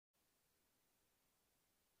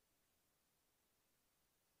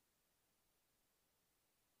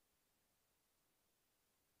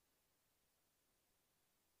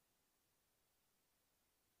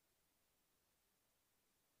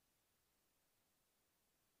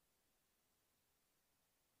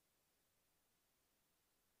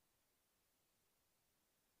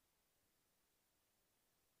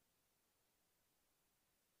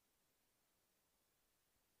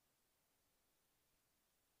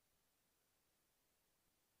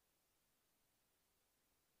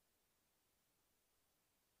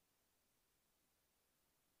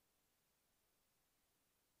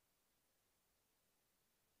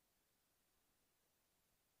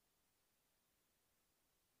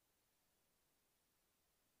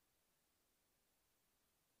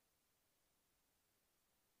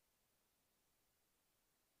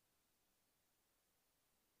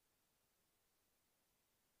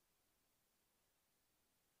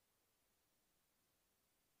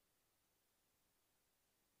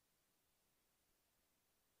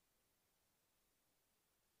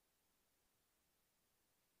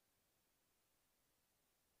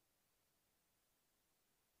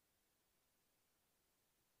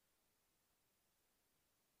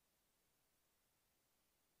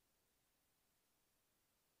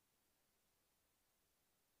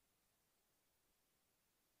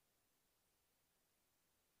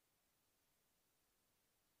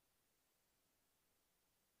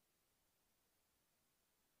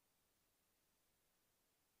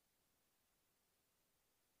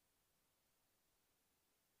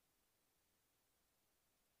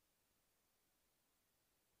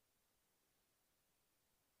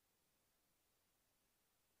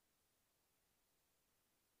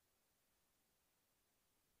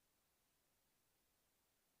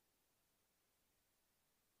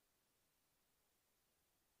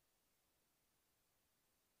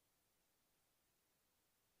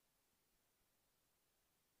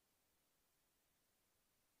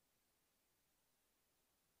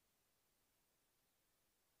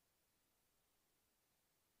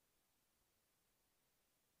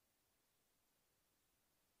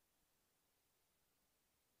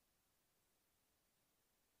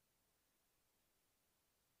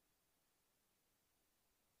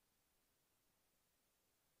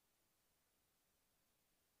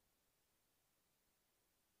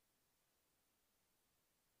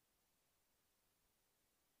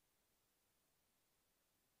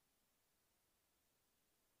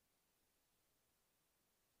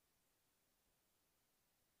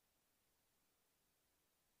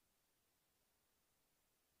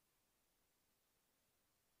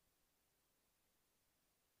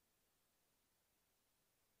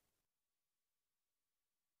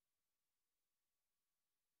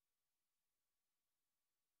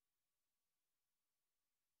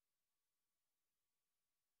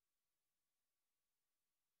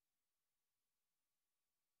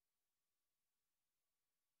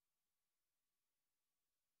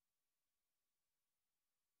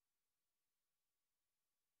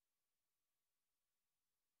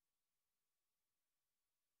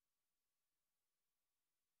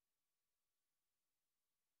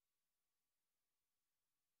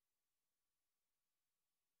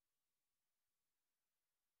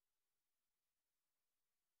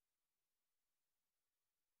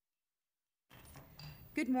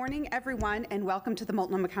Good morning, everyone, and welcome to the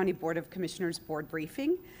Multnomah County Board of Commissioners Board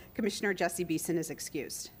Briefing. Commissioner Jesse Beeson is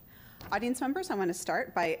excused. Audience members, I want to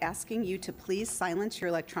start by asking you to please silence your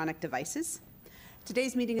electronic devices.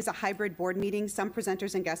 Today's meeting is a hybrid board meeting. Some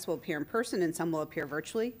presenters and guests will appear in person and some will appear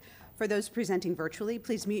virtually. For those presenting virtually,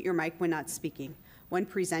 please mute your mic when not speaking. When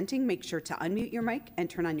presenting, make sure to unmute your mic and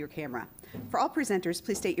turn on your camera. For all presenters,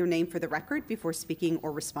 please state your name for the record before speaking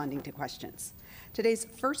or responding to questions. Today's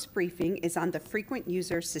first briefing is on the frequent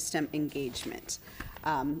user system engagement.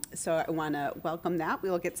 So I want to welcome that. We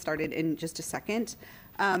will get started in just a second.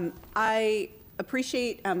 I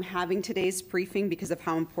appreciate having today's briefing because of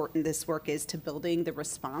how important this work is to building the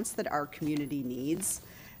response that our community needs.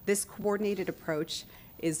 This coordinated approach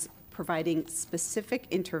is providing specific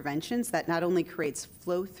interventions that not only creates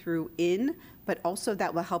flow through in, but also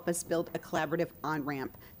that will help us build a collaborative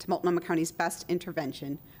on-ramp to Multnomah County's best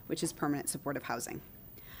intervention, which is permanent supportive housing.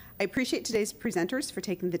 I appreciate today's presenters for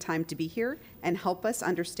taking the time to be here and help us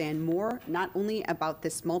understand more, not only about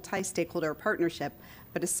this multi-stakeholder partnership,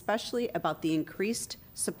 but especially about the increased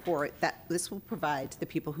support that this will provide to the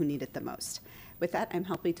people who need it the most. With that, I'm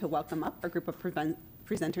happy to welcome up our group of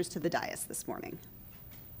presenters to the dais this morning.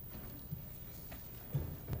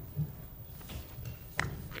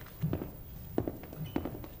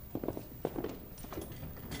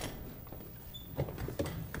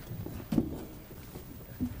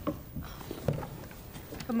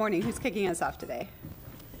 Good morning. Who's kicking us off today?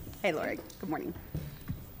 Hey, Lori. Good morning.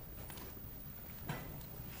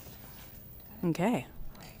 Okay.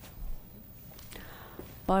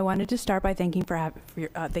 Well, I wanted to start by thanking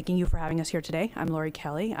you for having us here today. I'm Lori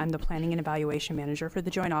Kelly. I'm the Planning and Evaluation Manager for the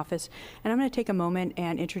Joint Office, and I'm going to take a moment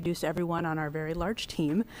and introduce everyone on our very large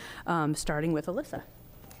team, starting with Alyssa.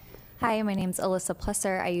 Hi, my name's Alyssa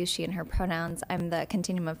Plesser. I use she and her pronouns. I'm the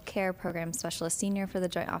Continuum of Care Program Specialist Senior for the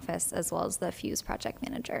Joint Office, as well as the Fuse Project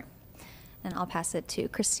Manager. And I'll pass it to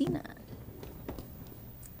Christina.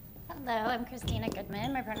 Hello, I'm Christina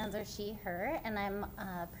Goodman. My pronouns are she, her, and I'm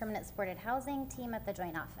a permanent supported housing team at the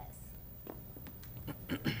Joint Office.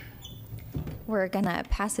 We're gonna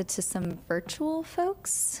pass it to some virtual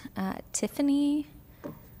folks. Tiffany.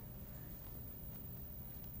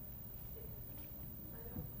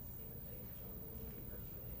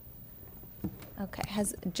 Okay,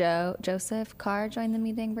 has Joseph Carr joined the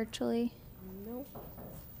meeting virtually? No.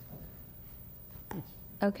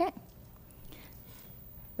 Okay.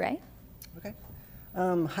 Ray? Okay.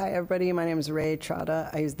 Hi, everybody. My name is Ray Trotta.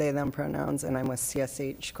 I use they, them pronouns, and I'm with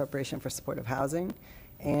CSH Corporation for Supportive Housing.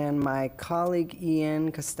 And my colleague,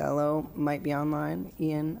 Ian Costello, might be online.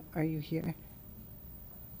 Ian, are you here?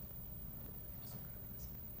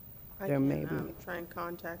 There may be. Try and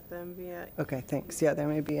contact them via. Okay, thanks. Yeah, there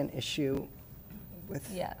may be an issue with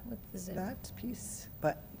the Zoom. that piece.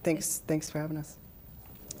 But thanks for having us.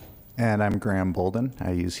 And I'm Graham Bolden.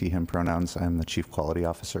 I use he, him pronouns. I'm the Chief Quality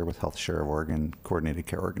Officer with Health Share of Oregon Coordinated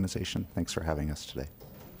Care Organization. Thanks for having us today.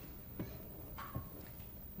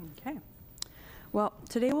 Okay. Well,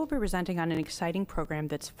 today we'll be presenting on an exciting program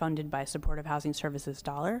that's funded by Supportive Housing Services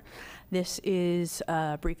Dollar. This is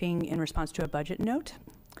a briefing in response to a budget note.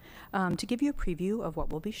 To give you a preview of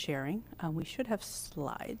what we'll be sharing, we should have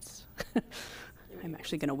slides. I'm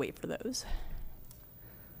actually going to wait for those.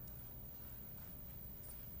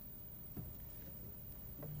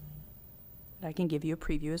 I can give you a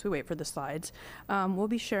preview as we wait for the slides. We'll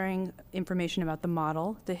be sharing information about the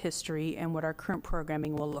model, the history, and what our current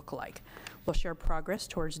programming will look like. We'll share progress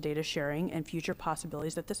towards data sharing and future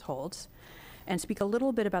possibilities that this holds, and speak a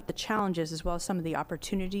little bit about the challenges as well as some of the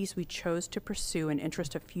opportunities we chose to pursue in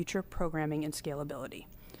interest of future programming and scalability.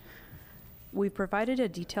 We've provided a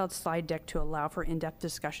detailed slide deck to allow for in-depth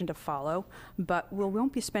discussion to follow, but we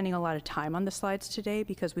won't be spending a lot of time on the slides today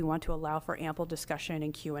because we want to allow for ample discussion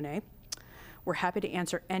and Q&A. We're happy to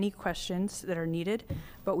answer any questions that are needed,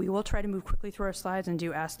 but we will try to move quickly through our slides and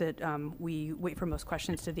do ask that we wait for most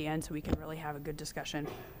questions to the end so we can really have a good discussion.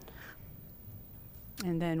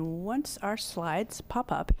 And then once our slides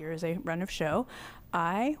pop up, here is a run of show,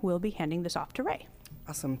 I will be handing this off to Ray.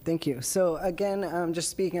 Awesome, thank you. So again, just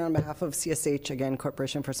speaking on behalf of CSH, again,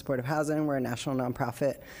 Corporation for Supportive Housing, we're a national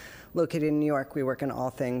nonprofit located in New York. We work in all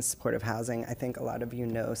things supportive housing. I think a lot of you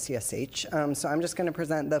know CSH. So I'm just gonna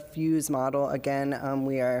present the Fuse model. Again,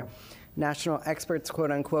 we are national experts,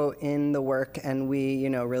 quote unquote, in the work, and we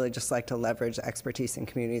really just like to leverage expertise in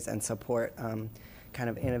communities and support kind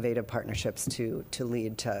of innovative partnerships to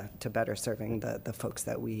lead to better serving the folks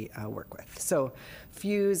that we work with. So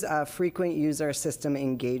Fuse, frequent user system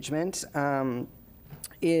engagement.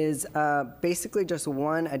 is basically just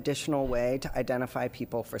one additional way to identify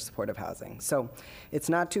people for supportive housing. So it's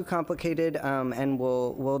not too complicated, and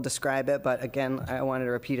we'll describe it, but again, I wanted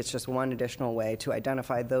to repeat, it's just one additional way to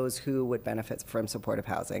identify those who would benefit from supportive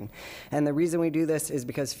housing. And the reason we do this is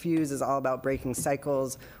because FUSE is all about breaking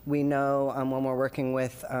cycles. We know when we're working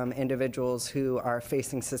with individuals who are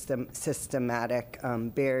facing systematic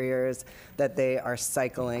barriers that they are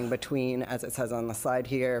cycling between, as it says on the slide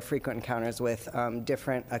here, frequent encounters with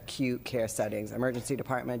different acute care settings, emergency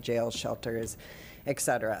department, jails, shelters,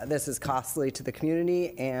 etc. This is costly to the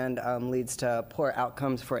community and leads to poor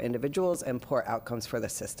outcomes for individuals and poor outcomes for the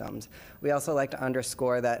systems. We also like to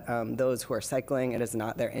underscore that those who are cycling, it is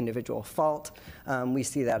not their individual fault. We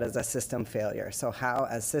see that as a system failure. So how,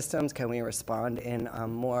 as systems, can we respond in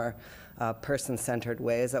more person-centered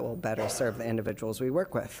ways that will better serve the individuals we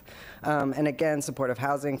work with? And again, supportive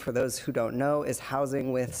housing, for those who don't know, is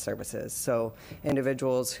housing with services. So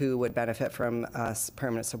individuals who would benefit from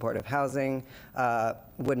permanent supportive housing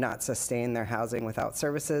would not sustain their housing without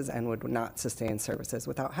services and would not sustain services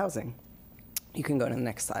without housing. You can go to the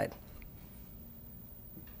next slide.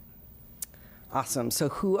 Awesome. So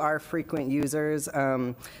who are frequent users?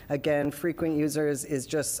 Again, frequent users is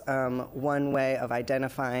just one way of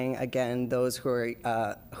identifying, again, those who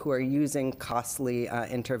are using costly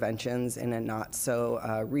interventions in a not so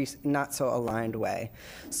aligned way.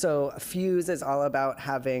 So FUSE is all about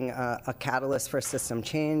having a catalyst for system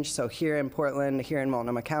change. So here in Portland, here in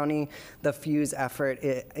Multnomah County, the FUSE effort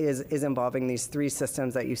is involving these three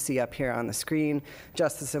systems that you see up here on the screen: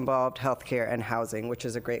 justice involved, healthcare, and housing, which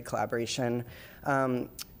is a great collaboration.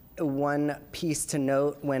 One piece to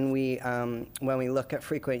note when we look at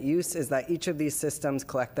frequent use is that each of these systems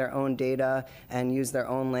collect their own data and use their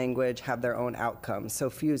own language, have their own outcomes. So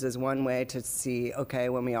FUSE is one way to see, okay,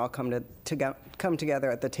 when we all come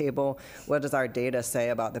together at the table, what does our data say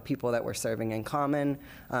about the people that we're serving in common?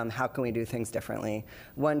 How can we do things differently?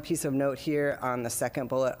 One piece of note here on the second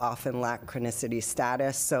bullet: often lack chronicity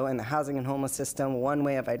status. So in the housing and homeless system, one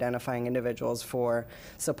way of identifying individuals for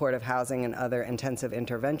supportive housing and other intensive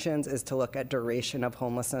interventions is to look at duration of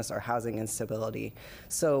homelessness or housing instability.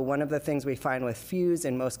 So one of the things we find with FUSE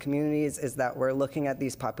in most communities is that we're looking at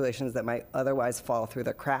these populations that might otherwise fall through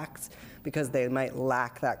the cracks because they might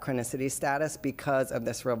lack that chronicity status because of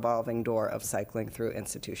this revolving door of cycling through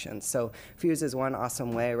institutions. So FUSE is one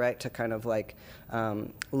awesome way, right, to kind of like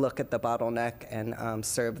look at the bottleneck and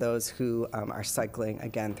serve those who are cycling,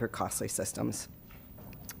 again, through costly systems.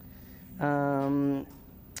 I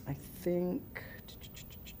think,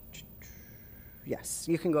 yes,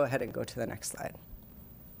 you can go ahead and go to the next slide.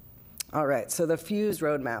 All right, so the FUSE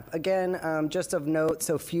roadmap. Again, just of note,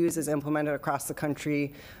 so FUSE is implemented across the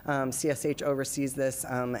country. CSH oversees this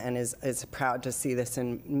and is proud to see this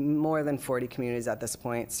in more than 40 communities at this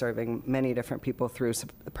point, serving many different people through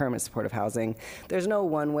permanent supportive housing. There's no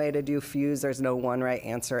one way to do FUSE. There's no one right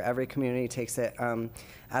answer. Every community takes it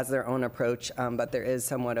as their own approach, but there is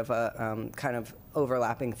somewhat of a kind of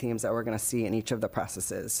overlapping themes that we're going to see in each of the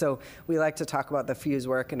processes. So we like to talk about the FUSE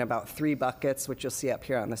work in about 3 buckets, which you'll see up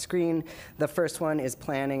here on the screen. The first one is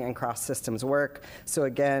planning and cross-systems work. So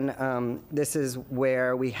again, this is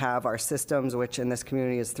where we have our systems, which in this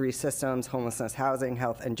community is 3 systems: homelessness, housing,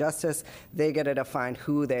 health, and justice. They get to define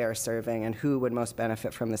who they are serving and who would most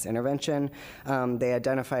benefit from this intervention. They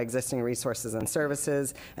identify existing resources and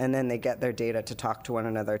services, and then they get their data to talk to one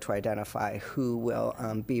another to identify who will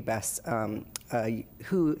be best,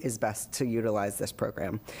 who is best to utilize this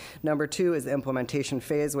program. Number 2 is the implementation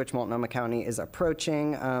phase, which Multnomah County is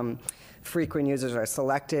approaching. Frequent users are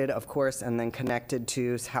selected, of course, and then connected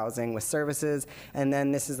to housing with services. And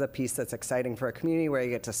then this is the piece that's exciting for a community where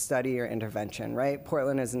you get to study your intervention, right?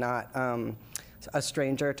 Portland is not a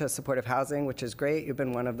stranger to supportive housing, which is great. You've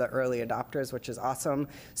been one of the early adopters, which is awesome.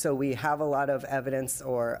 So we have a lot of evidence,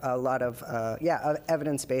 or a lot of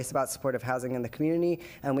evidence base about supportive housing in the community,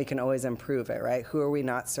 and we can always improve it, right? Who are we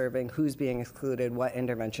not serving? Who's being excluded? What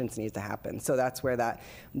interventions need to happen? So that's where that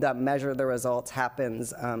measure the results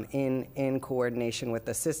happens in coordination with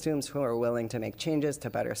the systems who are willing to make changes to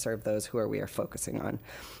better serve those who we are focusing on.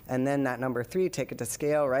 And then that number 3, take it to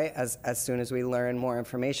scale, right? As soon as we learn more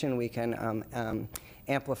information, we can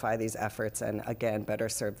amplify these efforts and, again, better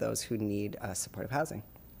serve those who need supportive housing.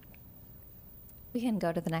 We can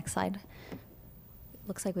go to the next slide.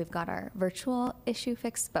 looks like we've got our virtual issue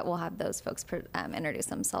fixed, but we'll have those folks introduce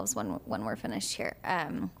themselves when we're finished here.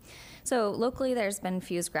 So locally, there's been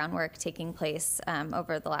Fuse groundwork taking place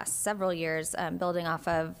over the last several years, building off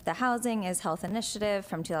of the Housing is Health Initiative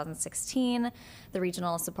from 2016, the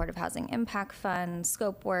Regional Supportive Housing Impact Fund,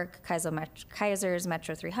 scope work, Kaiser's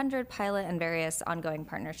Metro 300 pilot, and various ongoing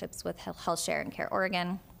partnerships with HealthShare and Care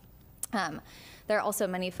Oregon. There are also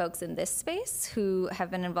many folks in this space who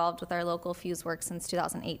have been involved with our local Fuse work since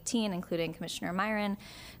 2018, including Commissioner Myron,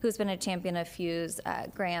 who's been a champion of Fuse,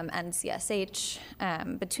 Graham, and CSH.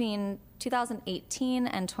 Between 2018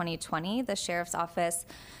 and 2020, the Sheriff's Office,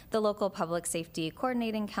 the local Public Safety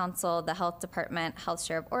Coordinating Council, the Health Department,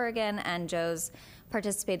 HealthShare of Oregon, and Joe's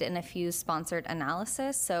participated in a Fuse-sponsored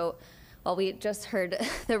analysis. So while we just heard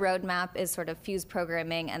the roadmap is sort of Fuse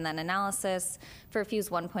programming and then analysis, for Fuse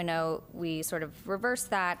 1.0, we sort of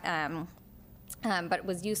reversed that, but it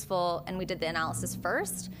was useful, and we did the analysis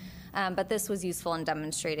first. But this was useful in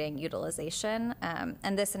demonstrating utilization.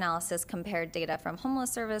 And this analysis compared data from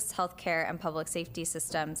homeless service, healthcare, and public safety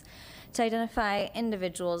systems to identify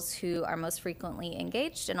individuals who are most frequently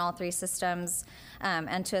engaged in all three systems,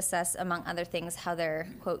 and to assess, among other things, how their,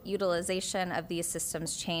 quote, utilization of these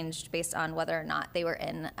systems changed based on whether or not they were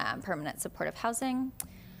in permanent supportive housing.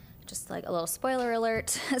 Just like a little spoiler alert,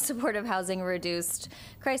 supportive housing reduced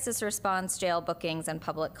crisis response, jail bookings, and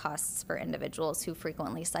public costs for individuals who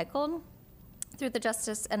frequently cycled through the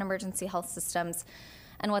justice and emergency health systems.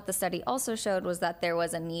 And what the study also showed was that there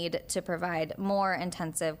was a need to provide more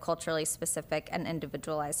intensive, culturally specific, and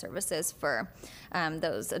individualized services for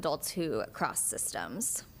those adults who cross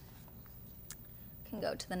systems. Can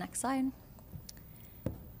go to the next slide.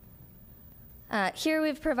 Here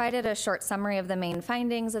we've provided a short summary of the main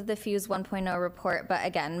findings of the Fuse 1.0 report, but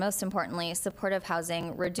again, most importantly, supportive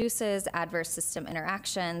housing reduces adverse system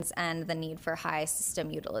interactions and the need for high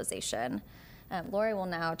system utilization. Lori will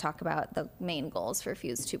now talk about the main goals for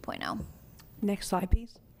Fuse 2.0. Next slide,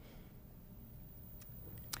 please.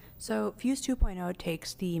 So Fuse 2.0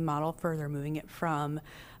 takes the model further, moving it from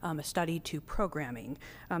a study to programming,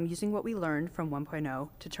 using what we learned from 1.0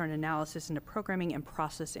 to turn analysis into programming and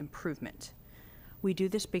process improvement. We do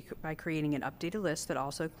this by creating an updated list that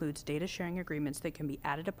also includes data sharing agreements that can be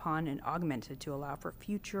added upon and augmented to allow for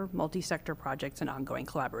future multi-sector projects and ongoing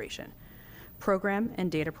collaboration. Program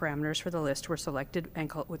and data parameters for the list were selected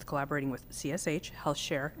and with collaborating with CSH,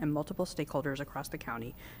 HealthShare, and multiple stakeholders across the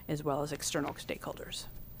county, as well as external stakeholders.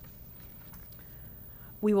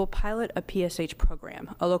 We will pilot a PSH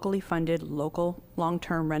program, a locally funded local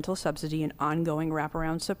long-term rental subsidy and ongoing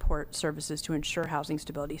wraparound support services to ensure housing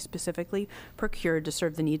stability, specifically procured to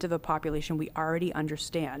serve the needs of a population we already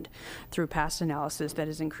understand through past analysis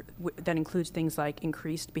that includes things like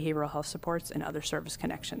increased behavioral health supports and other service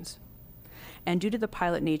connections. And due to the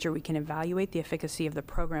pilot nature, we can evaluate the efficacy of the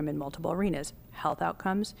program in multiple arenas: health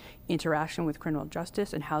outcomes, interaction with criminal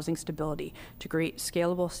justice, and housing stability, to create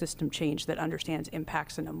scalable system change that understands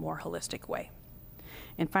impacts in a more holistic way.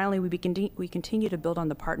 And finally, we continue to build on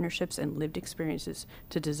the partnerships and lived experiences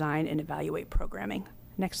to design and evaluate programming.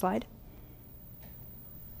 Next slide.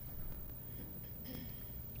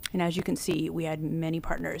 And as you can see, we had many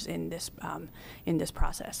partners in this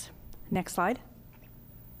process. Next slide.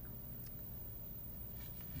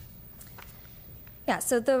 Yeah,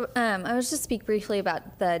 so I was just speak briefly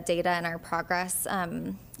about the data and our progress.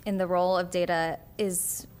 In the role of data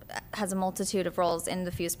has a multitude of roles in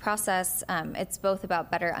the Fuse process. It's both about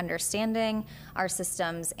better understanding our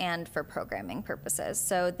systems and for programming purposes.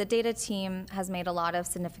 So the data team has made a lot of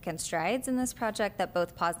significant strides in this project that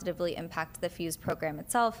both positively impact the Fuse program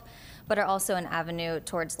itself, but are also an avenue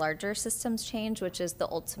towards larger systems change, which is the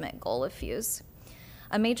ultimate goal of Fuse.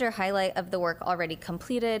 A major highlight of the work already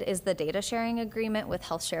completed is the data sharing agreement with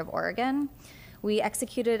HealthShare of Oregon. We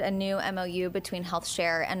executed a new MOU between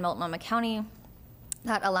HealthShare and Multnomah County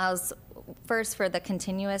that allows first for the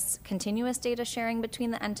continuous data sharing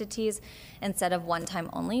between the entities instead of one time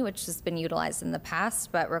only, which has been utilized in the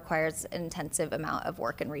past but requires an intensive amount of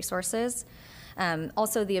work and resources.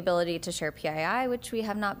 Also the ability to share PII, which we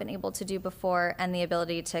have not been able to do before, and the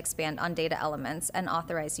ability to expand on data elements and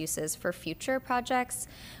authorize uses for future projects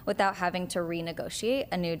without having to renegotiate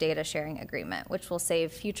a new data sharing agreement, which will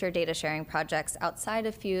save future data sharing projects outside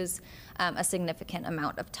of Fuse a significant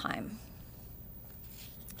amount of time.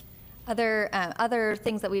 Other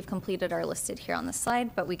things that we've completed are listed here on the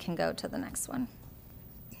slide, but we can go to the next one.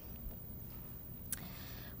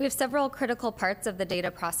 We have several critical parts of the data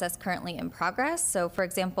process currently in progress. So for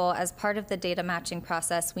example, as part of the data matching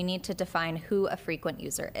process, we need to define who a frequent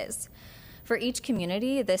user is. For each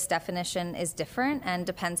community, this definition is different and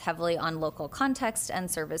depends heavily on local context and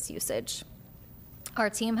service usage. Our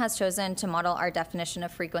team has chosen to model our definition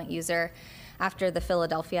of frequent user after the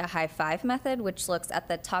Philadelphia High Five method, which looks at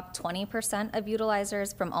the top 20% of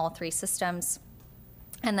utilizers from all three systems,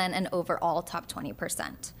 and then an overall top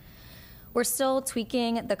 20%. We're still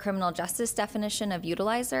tweaking the criminal justice definition of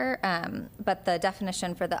utilizer, but the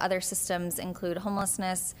definition for the other systems include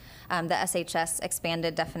homelessness, the SHS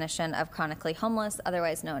expanded definition of chronically homeless,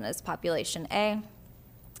 otherwise known as Population A.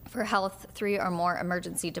 For health, 3 or more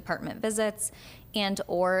emergency department visits and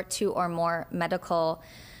or 2 or more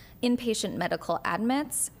inpatient medical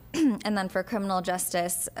admits. And then for criminal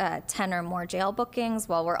justice, 10 or more jail bookings,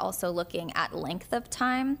 while we're also looking at length of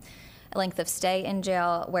time, length of stay in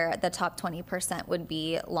jail, where the top 20% would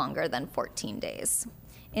be longer than 14 days.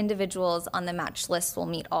 Individuals on the match list will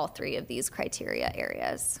meet all 3 of these criteria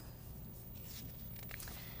areas.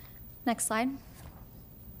 Next slide.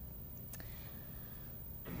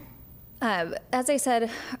 As I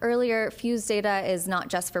said earlier, Fuse data is not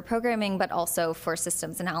just for programming, but also for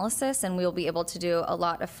systems analysis, and we will be able to do a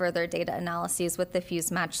lot of further data analyses with the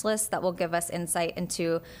Fuse match list that will give us insight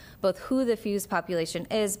into both who the Fuse population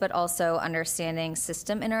is, but also understanding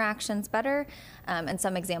system interactions better, and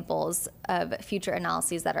some examples of future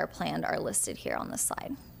analyses that are planned are listed here on this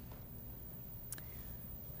slide.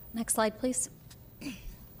 Next slide, please.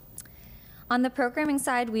 On the programming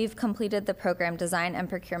side, we've completed the program design and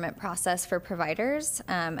procurement process for providers,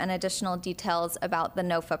 and additional details about the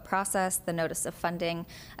NOFA process, the notice of funding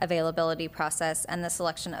availability process, and the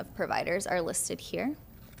selection of providers are listed here.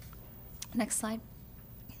 Next slide.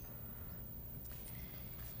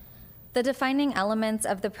 The defining elements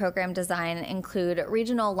of the program design include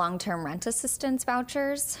regional long-term rent assistance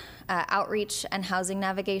vouchers, outreach and housing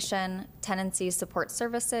navigation, tenancy support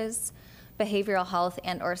services, behavioral health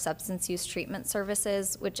and or substance use treatment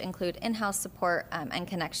services, which include in-house support and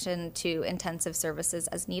connection to intensive services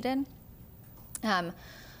as needed.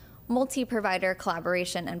 Multi-provider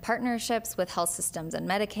collaboration and partnerships with health systems and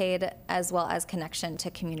Medicaid, as well as connection to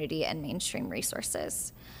community and mainstream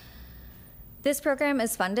resources. This program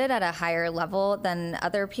is funded at a higher level than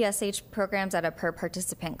other PSH programs at a per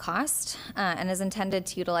participant cost, and is intended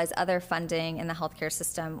to utilize other funding in the healthcare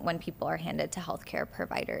system when people are handed to healthcare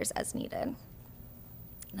providers as needed.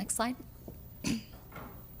 Next slide.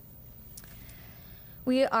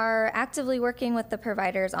 We are actively working with the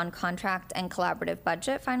providers on contract and collaborative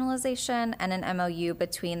budget finalization and an MOU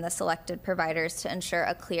between the selected providers to ensure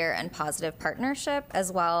a clear and positive partnership,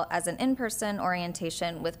 as well as an in-person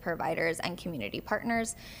orientation with providers and community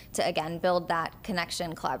partners to, again, build that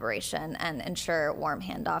connection, collaboration, and ensure warm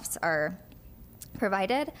handoffs are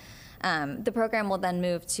provided. The program will then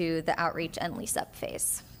move to the outreach and lease-up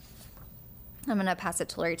phase. I'm going to pass it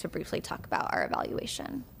to Lori to briefly talk about our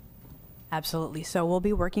evaluation. Absolutely. So we'll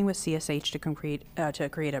be working with CSH to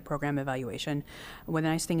create a program evaluation. Well, the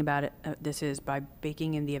nice thing about it, this is by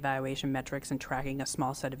baking in the evaluation metrics and tracking a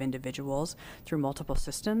small set of individuals through multiple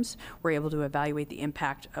systems, we're able to evaluate the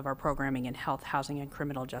impact of our programming in health, housing, and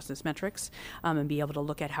criminal justice metrics, and be able to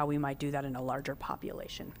look at how we might do that in a larger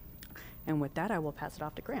population. And with that, I will pass it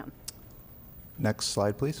off to Graham. Next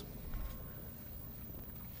slide, please.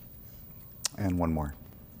 And one more.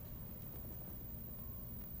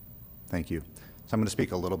 Thank you. So I'm going to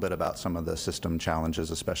speak a little bit about some of the system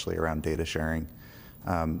challenges, especially around data sharing.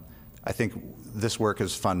 I think this work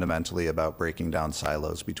is fundamentally about breaking down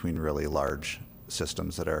silos between really large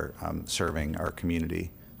systems that are serving our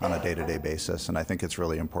community on a day-to-day basis. And I think it's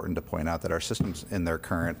really important to point out that our systems in their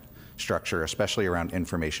current structure, especially around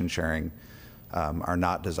information sharing, are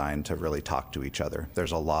not designed to really talk to each other.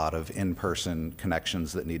 There's a lot of in-person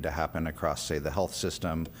connections that need to happen across, say, the health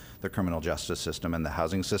system, the criminal justice system, and the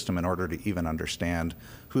housing system in order to even understand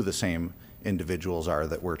who the same individuals are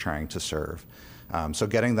that we're trying to serve. So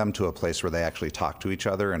getting them to a place where they actually talk to each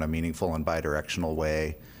other in a meaningful and bidirectional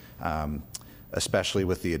way, especially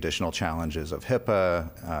with the additional challenges of HIPAA,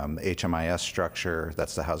 HMIS structure,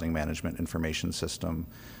 that's the Housing Management Information System,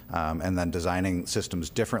 and then designing systems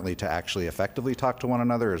differently to actually effectively talk to one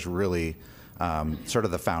another is really sort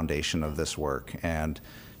of the foundation of this work. And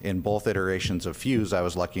in both iterations of Fuse, I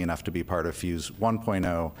was lucky enough to be part of Fuse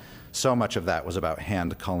 1.0. so much of that was about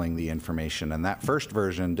hand culling the information. And that first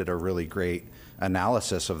version did a really great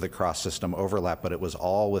analysis of the cross-system overlap, but it was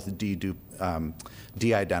all with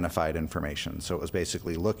de-identified information. So it was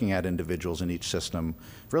basically looking at individuals in each system,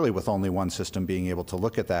 really with only one system being able to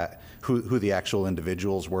look at that, who the actual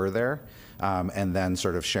individuals were there, and then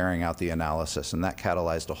sort of sharing out the analysis. And that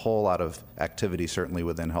catalyzed a whole lot of activity, certainly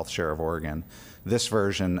within HealthShare of Oregon. This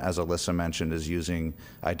version, as Alyssa mentioned, is using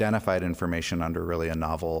identified information under really a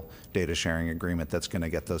novel data sharing agreement that's going to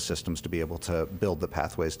get those systems to be able to build the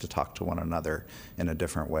pathways to talk to one another in a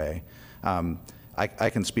different way. I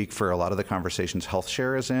can speak for a lot of the conversations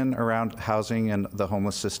HealthShare is in around housing and the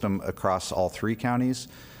homeless system across all 3 counties.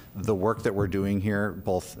 The work that we're doing here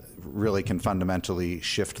both really can fundamentally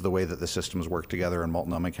shift the way that the systems work together in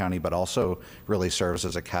Multnomah County, but also really serves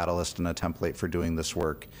as a catalyst and a template for doing this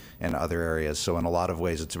work in other areas. So in a lot of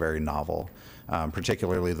ways, it's very novel,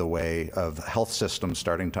 particularly the way of health systems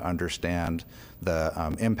starting to understand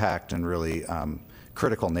the impact and really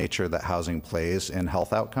critical nature that housing plays in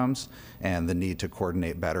health outcomes, and the need to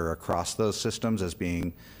coordinate better across those systems as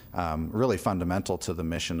being really fundamental to the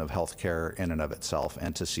mission of healthcare in and of itself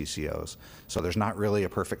and to CCOs. So there's not really a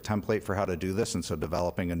perfect template for how to do this, and so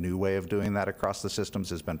developing a new way of doing that across the systems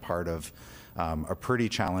has been part of a pretty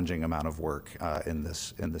challenging amount of work in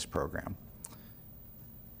this program.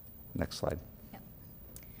 Next slide.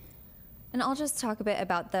 And I'll just talk a bit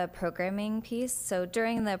about the programming piece. So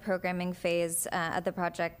during the programming phase of the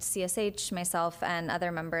project, CSH, myself, and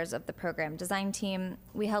other members of the program design team,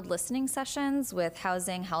 we held listening sessions with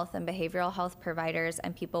housing, health, and behavioral health providers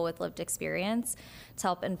and people with lived experience to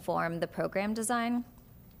help inform the program design.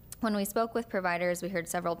 When we spoke with providers, we heard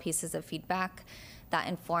several pieces of feedback that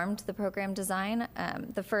informed the program design.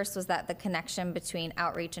 The first was that the connection between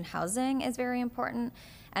outreach and housing is very important,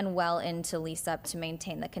 and well into lease up to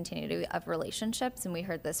maintain the continuity of relationships, and we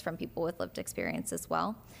heard this from people with lived experience as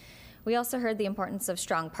well. We also heard the importance of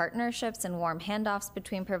strong partnerships and warm handoffs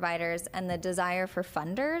between providers, and the desire for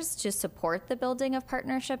funders to support the building of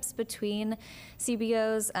partnerships between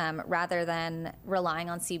CBOs rather than relying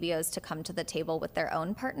on CBOs to come to the table with their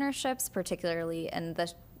own partnerships, particularly in the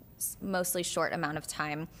mostly short amount of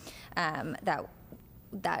time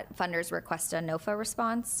that funders request a NOFA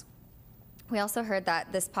response. We also heard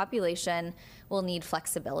that this population will need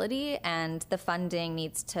flexibility, and the funding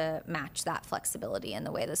needs to match that flexibility in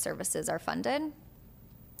the way the services are funded.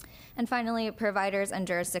 And finally, providers and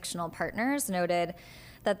jurisdictional partners noted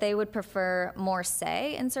that they would prefer more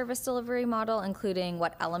say in service delivery model, including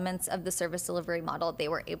what elements of the service delivery model they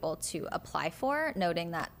were able to apply for,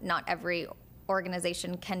 noting that not every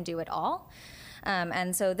organization can do it all.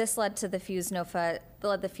 And so this led to the Fuse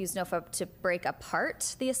NOFA to break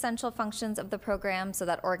apart the essential functions of the program so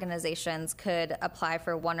that organizations could apply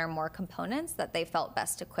for one or more components that they felt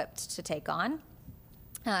best equipped to take on.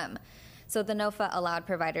 So the NOFA allowed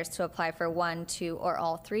providers to apply for 1, 2, or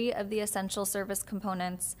all 3 of the essential service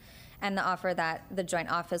components, and the offer that the Joint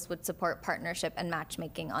Office would support partnership and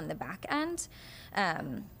matchmaking on the back end.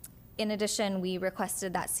 In addition, we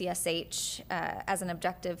requested that CSH, as an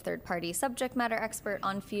objective third-party subject matter expert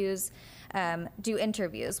on Fuse, do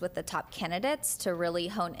interviews with the top candidates to really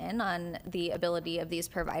hone in on the ability of these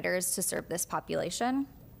providers to serve this population.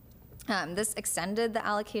 This extended the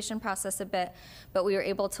allocation process a bit, but we were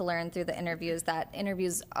able to learn through the interviews that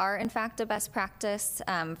interviews are in fact a best practice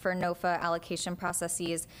for NOFA allocation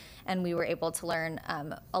processes, and we were able to learn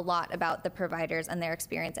a lot about the providers and their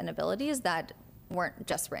experience and abilities that weren't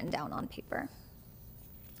just written down on paper.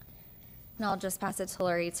 And I'll just pass it to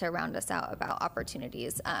Lori to round us out about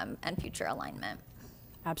opportunities and future alignment.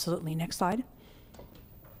 Absolutely. Next slide.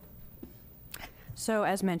 So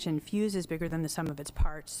as mentioned, Fuse is bigger than the sum of its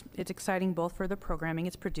parts. It's exciting both for the programming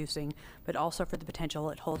it's producing, but also for the potential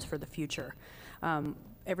it holds for the future.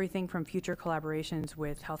 Everything from future collaborations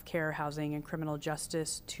with healthcare, housing, and criminal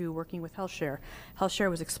justice to working with HealthShare.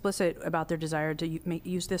 HealthShare was explicit about their desire to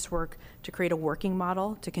use this work to create a working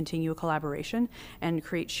model to continue a collaboration and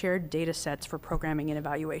create shared data sets for programming and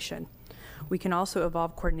evaluation. We can also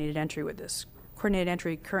evolve coordinated entry with this. Coordinated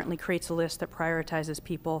entry currently creates a list that prioritizes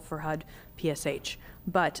people for HUD PSH,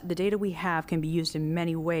 but the data we have can be used in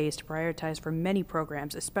many ways to prioritize for many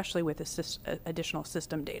programs, especially with additional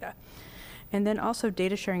system data. And then also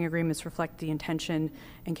data sharing agreements reflect the intention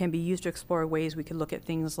and can be used to explore ways we could look at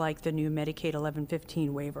things like the new Medicaid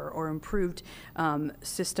 1115 waiver or improved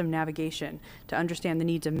system navigation to understand the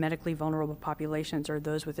needs of medically vulnerable populations or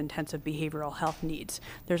those with intensive behavioral health needs.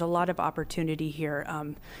 There's a lot of opportunity here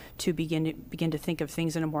to begin to think of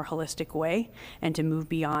things in a more holistic way and to move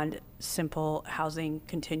beyond simple housing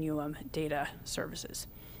continuum data services.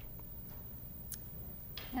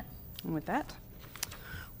 And with that,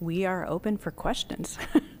 we are open for questions.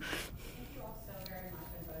 Thank you all so very much.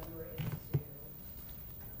 I'm glad you were able to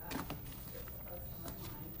get the folks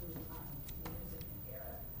online who isn't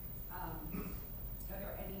here. Are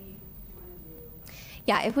there any, do you want to do?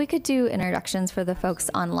 Yeah, if we could do introductions for the folks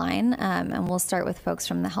online, and we'll start with folks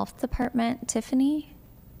from the health department. Tiffany?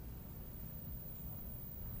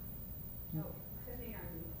 Oh, Tiffany, are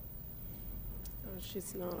you? Oh,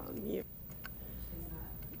 she's not on mute.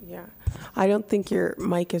 Yeah, I don't think your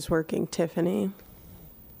mic is working, Tiffany.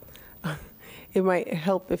 It might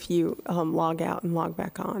help if you log out and log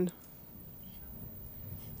back on.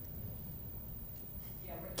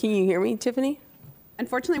 Can you hear me, Tiffany?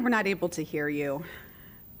 Unfortunately, we're not able to hear you.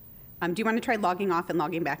 Do you want to try logging off and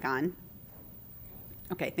logging back on?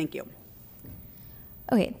 Okay, thank you.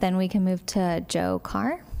 Okay, then we can move to Joe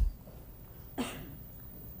Carr.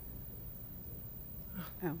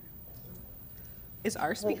 Oh. Is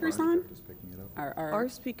our speakers on? Our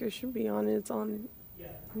speaker should be on. It's on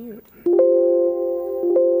mute.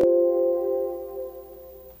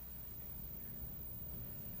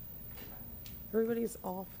 Everybody's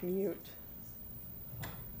off mute.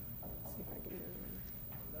 Let's see if I can do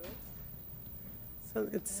it. So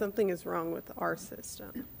it's something is wrong with our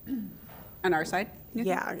system. On our side? you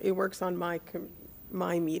think? Yeah, it works on my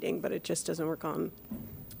meeting, but it just doesn't work on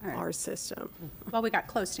All right. our system. Well, we got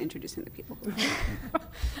close to introducing the people.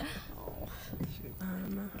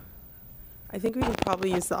 I think we can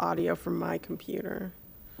probably use the audio from my computer.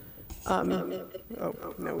 Oh,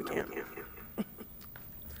 no, we can't.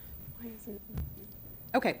 Why isn't?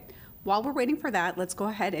 Okay, while we're waiting for that, let's go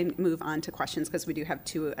ahead and move on to questions because we do have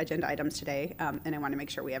 2 agenda items today, and I want to make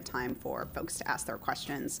sure we have time for folks to ask their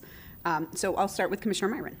questions. So I'll start with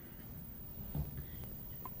Commissioner Myron.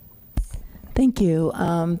 Thank you.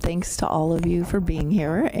 Thanks to all of you for being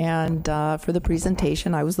here and for the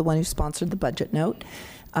presentation. I was the one who sponsored the budget note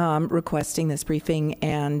requesting this briefing,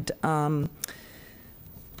 and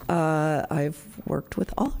I've worked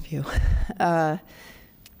with all of you.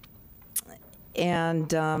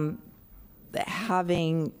 And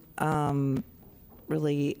having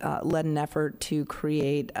really led an effort to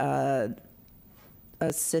create a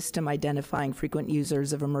system identifying frequent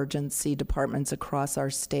users of emergency departments across our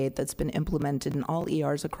state that's been implemented in all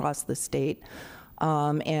ERs across the state,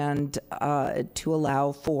 and to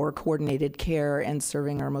allow for coordinated care and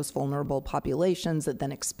serving our most vulnerable populations, that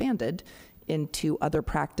then expanded into other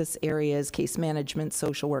practice areas, case management,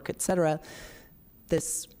 social work, et cetera.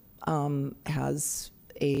 This has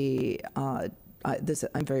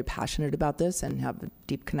I'm very passionate about this and have a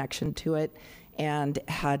deep connection to it, and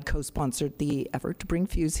had co-sponsored the effort to bring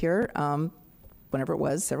Fuse here, whenever it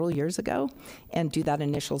was, several years ago, and do that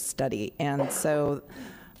initial study. And so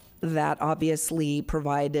that obviously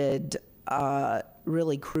provided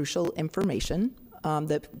really crucial information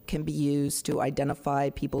that can be used to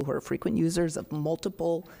identify people who are frequent users of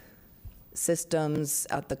multiple systems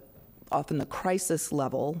at often the crisis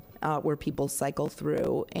level, where people cycle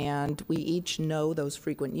through, and we each know those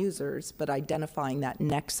frequent users, but identifying that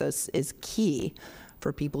nexus is key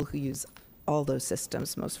for people who use all those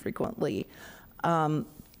systems most frequently. And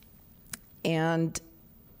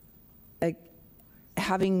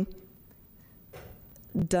having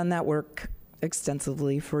done that work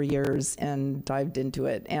extensively for years and dived into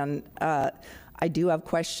it, and I do have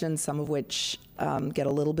questions, some of which get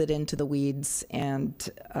a little bit into the weeds, and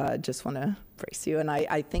just want to brace you. And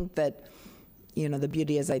I think that, you know, the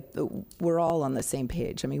beauty is we're all on the same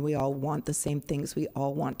page. I mean, we all want the same things. We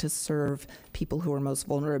all want to serve people who are most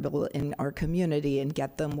vulnerable in our community and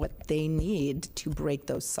get them what they need to break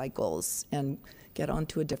those cycles and get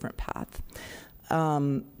onto a different path.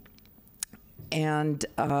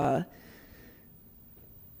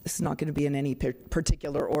 This is not going to be in any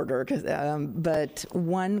particular order, but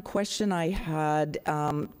one question I had,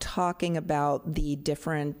 talking about the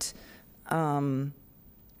different, the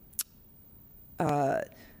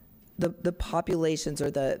populations,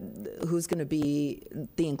 or who's going to be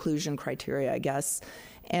the inclusion criteria, I guess.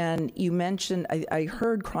 And you mentioned, I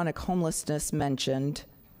heard chronic homelessness mentioned,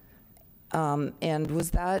 and was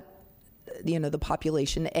that, you know, the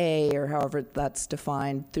population A, or however that's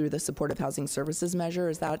defined through the supportive housing services measure?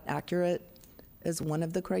 Is that accurate as one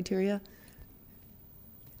of the criteria?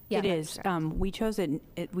 Yeah, It is. We chose it,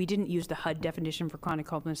 we didn't use the HUD definition for chronic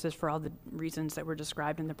homelessness for all the reasons that were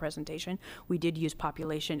described in the presentation. We did use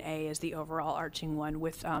population A as the overall arching one,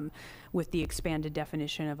 with the expanded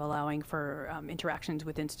definition of allowing for interactions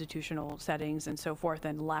with institutional settings and so forth,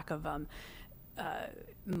 and lack of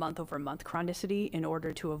month-over-month chronicity in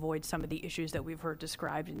order to avoid some of the issues that we've heard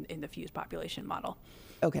described in the fused population model.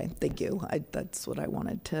 Okay, thank you. That's what I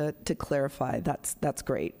wanted to clarify. That's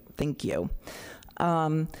great. Thank you.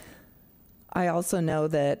 I also know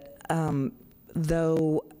that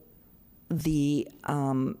though the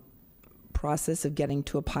process of getting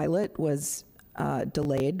to a pilot was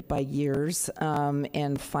delayed by years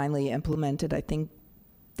and finally implemented, I think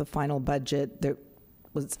the final budget,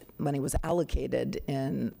 money was allocated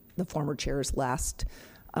in the former chair's last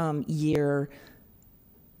year.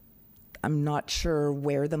 I'm not sure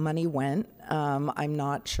where the money went. I'm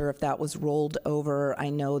not sure if that was rolled over. I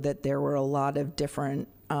know that there were a lot of different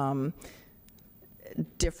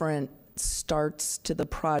starts to the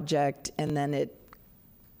project, and then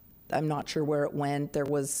I'm not sure where it went. There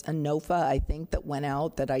was a NOFA, I think, that went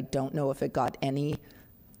out that I don't know if it got any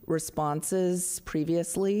responses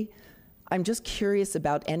previously. I'm just curious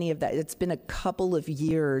about any of that. It's been a couple of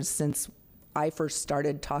years since I first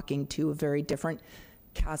started talking to a very different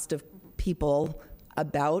cast of people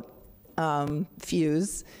about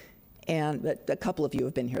Fuse, and a couple of you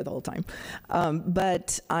have been here the whole time.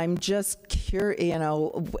 But I'm just curious,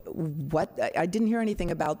 I didn't hear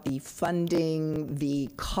anything about the funding, the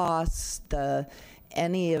costs,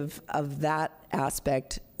 any of that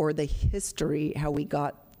aspect, or the history, how we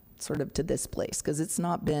got sort of to this place, because it's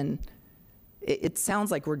not been, it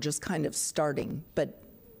sounds like we're just kind of starting, but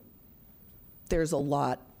there's a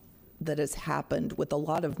lot that has happened with a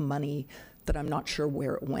lot of money that I'm not sure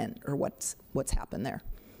where it went or what's happened there.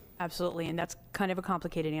 Absolutely, and that's kind of a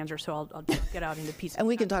complicated answer, so I'll get out into pieces. And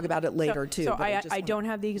we can talk about it later, too. So but I don't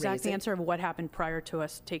have the exact answer of what happened prior to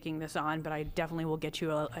us taking this on, but I definitely will get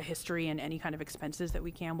you a history and any kind of expenses that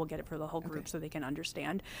we can. We'll get it for the whole group so they can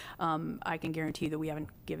understand. I can guarantee that we haven't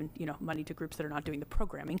given money to groups that are not doing the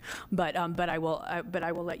programming, but I will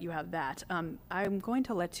let you have that. I'm going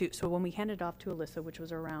to let you. So when we handed off to Alyssa, which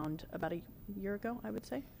was around about a year ago, I would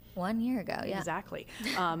say. 1 year ago, yeah. Exactly.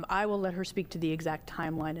 I will let her speak to the exact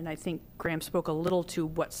timeline, and I think Graham spoke a little to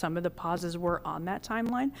what some of the pauses were on that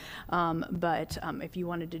timeline. But if you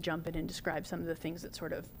wanted to jump in and describe some of the things that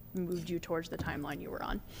sort of moved you towards the timeline you were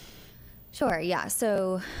on. Sure, yeah.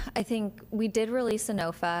 So I think we did release a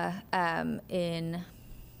NOFA in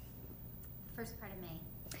First part of May.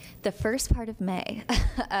 the first part of May.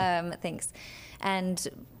 Thanks. And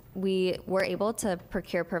we were able to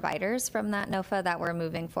procure providers from that NOFA that we're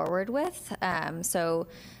moving forward with. So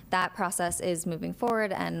that process is moving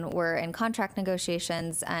forward, and we're in contract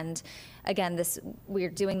negotiations. And again, we're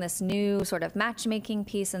doing this new sort of matchmaking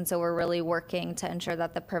piece, and so we're really working to ensure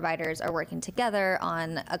that the providers are working together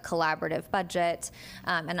on a collaborative budget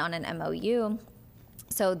and on an MOU.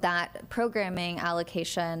 So that programming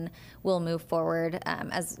allocation will move forward,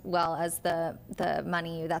 as well as the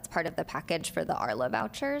money that's part of the package for the ARLA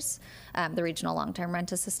vouchers, the Regional Long-Term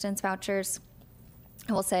Rent Assistance vouchers.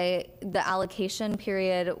 I will say the allocation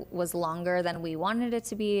period was longer than we wanted it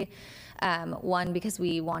to be. One, because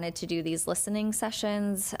we wanted to do these listening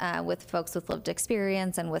sessions with folks with lived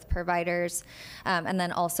experience and with providers, and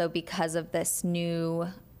then also because of this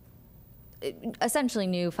essentially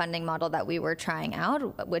new funding model that we were trying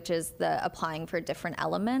out, which is the applying for different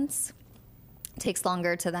elements. It takes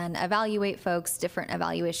longer to then evaluate folks, different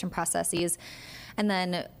evaluation processes. And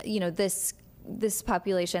then, this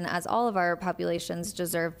population, as all of our populations,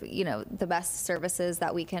 deserve, the best services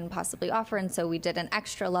that we can possibly offer. And so we did an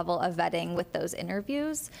extra level of vetting with those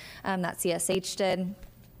interviews that CSH did.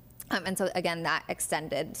 And so again, that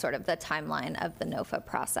extended sort of the timeline of the NOFA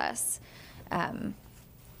process.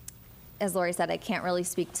 As Lori said, I can't really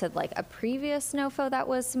speak to like a previous NOFA that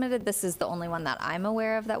was submitted. This is the only one that I'm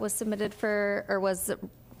aware of that was submitted or was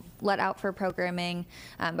let out for programming,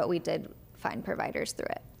 but we did find providers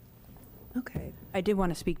through it. Okay. I did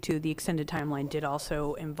want to speak to the extended timeline did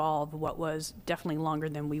also involve what was definitely longer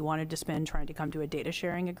than we wanted to spend trying to come to a data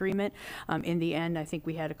sharing agreement. In the end, I think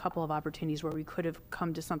we had a couple of opportunities where we could have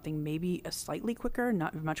come to something maybe a slightly quicker,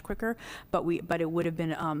 not much quicker, but it would have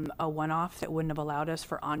been a one-off that wouldn't have allowed us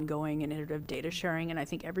for ongoing and iterative data sharing. And I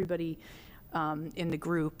think everybody in the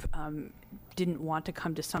group didn't want to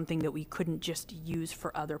come to something that we couldn't just use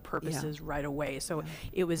for other purposes right away. So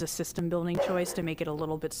it was a system building choice to make it a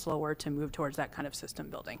little bit slower to move towards that kind of system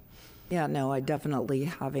building. Yeah, no, I definitely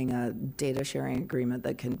having a data sharing agreement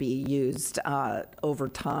that can be used over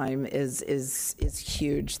time is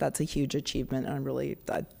huge. That's a huge achievement, and I'm really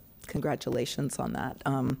congratulations on that.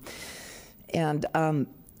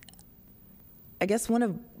 I guess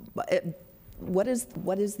what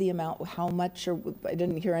is the amount, how much, or I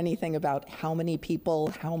didn't hear anything about how many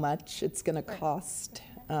people, how much it's going to cost.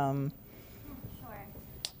 Sure.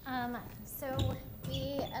 So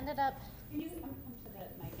we ended up.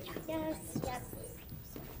 Yes, yes.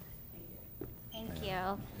 Thank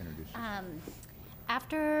you.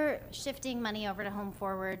 After shifting money over to Home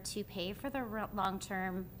Forward to pay for the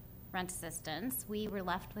long-term rent assistance, we were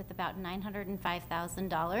left with about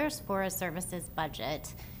 $905,000 for a services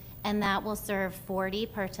budget, and that will serve 40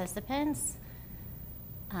 participants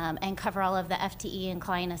and cover all of the FTE and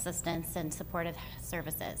client assistance and supportive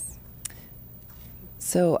services.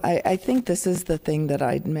 So I think this is the thing that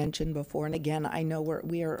I'd mentioned before, and again, I know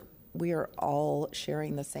we are all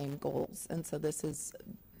sharing the same goals, and so this is,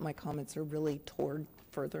 my comments are really toward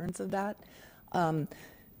furtherance of that.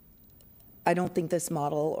 I don't think this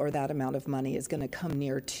model or that amount of money is going to come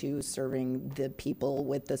near to serving the people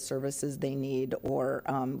with the services they need, or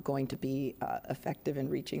going to be effective in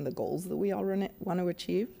reaching the goals that we all want to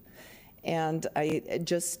achieve. And I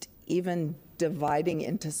just, even dividing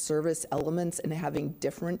into service elements and having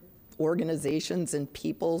different organizations and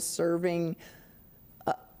people serving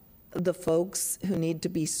the folks who need to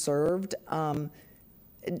be served.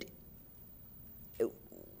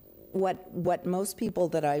 What most people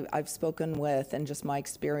that I've spoken with, and just my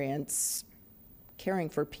experience caring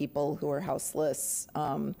for people who are houseless,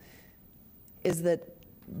 is that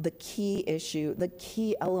the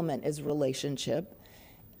key element is relationship,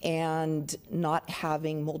 and not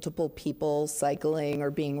having multiple people cycling or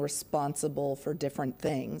being responsible for different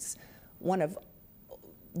things. One of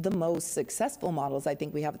the most successful models I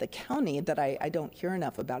think we have at the county that I don't hear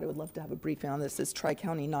enough about, I would love to have a briefing on this, is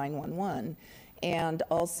Tri-County 911. And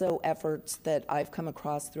also efforts that I've come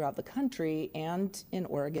across throughout the country and in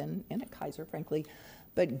Oregon and at Kaiser, frankly,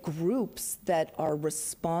 but groups that are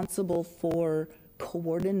responsible for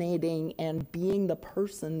coordinating and being the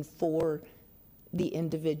person for the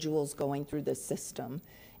individuals going through the system.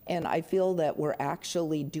 And I feel that we're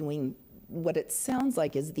actually doing what it sounds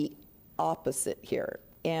like is the opposite here,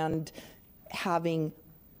 and having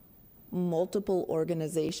multiple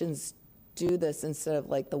organizations do this instead of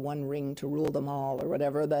like the one ring to rule them all, or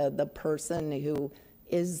whatever, the person who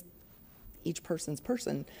is each person's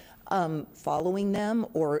person, following them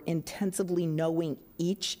or intensively knowing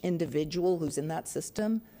each individual who's in that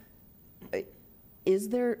system. Is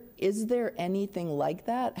there anything like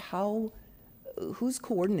that? Who's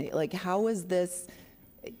coordinating? Like, how is this?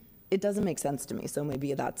 It doesn't make sense to me. So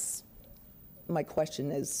maybe that's my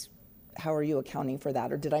question, is how are you accounting for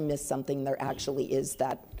that? Or did I miss something? There actually is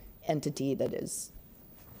that entity that is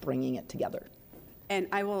bringing it together. And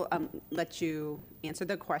I will let you answer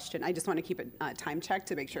the question. I just want to keep it time checked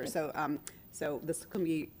to make sure. So this can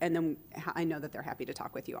be, and then I know that they're happy to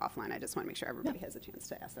talk with you offline. I just want to make sure everybody has a chance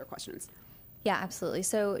to ask their questions. Yeah, absolutely.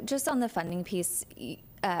 So just on the funding piece,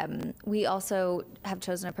 we also have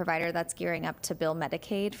chosen a provider that's gearing up to bill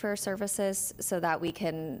Medicaid for services so that we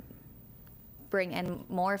can bring in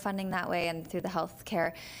more funding that way and through the health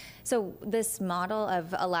care. So this model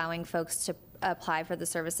of allowing folks to apply for the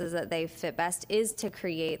services that they fit best is to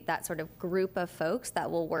create that sort of group of folks that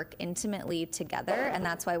will work intimately together. And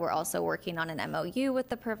that's why we're also working on an MOU with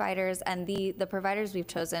the providers, and the providers we've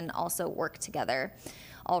chosen also work together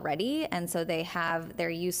already. And so they're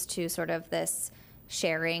used to sort of this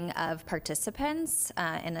sharing of participants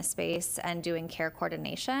in a space and doing care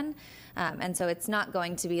coordination. And so it's not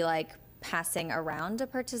going to be like passing around a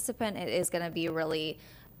participant. It is going to be really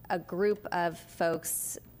a group of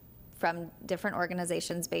folks from different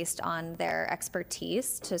organizations based on their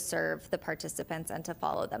expertise to serve the participants and to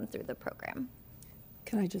follow them through the program.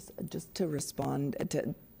 Can I just to respond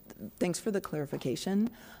to, thanks for the clarification.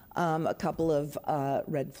 A couple of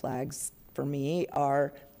red flags for me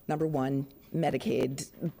are, number one, Medicaid.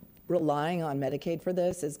 Relying on Medicaid for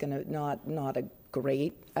this is going to not a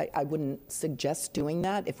great, I wouldn't suggest doing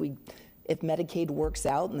that. If Medicaid works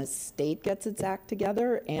out and the state gets its act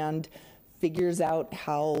together and figures out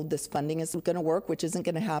how this funding is going to work, which isn't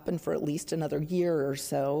going to happen for at least another year or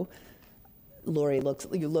so. Lori,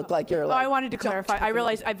 you look like you're like. I wanted to clarify. I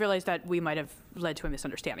realized that we might have led to a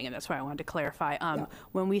misunderstanding, and that's why I wanted to clarify.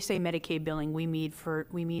 When we say Medicaid billing, we mean for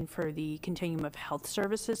the continuum of health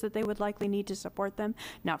services that they would likely need to support them,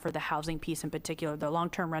 not for the housing piece in particular. The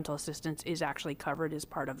long-term rental assistance is actually covered as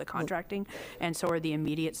part of the contracting, and so are the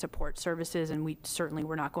immediate support services. And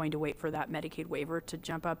we're not going to wait for that Medicaid waiver to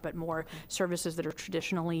jump up, but more services that are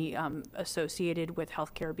traditionally associated with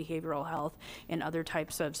healthcare, behavioral health, and other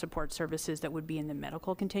types of support services that would be in the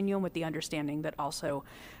medical continuum, with the understanding that also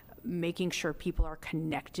making sure people are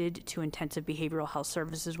connected to intensive behavioral health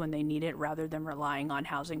services when they need it, rather than relying on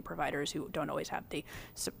housing providers who don't always have the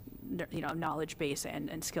knowledge base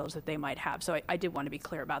and skills that they might have. So I did want to be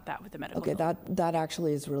clear about that with the medical. Okay, that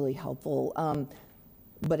actually is really helpful.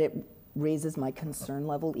 But raises my concern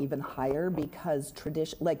level even higher, because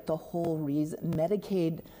like the whole reason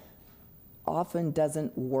Medicaid often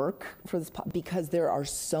doesn't work for this because there are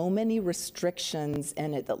so many restrictions,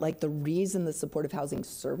 and like the reason the supportive housing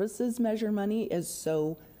services measure money is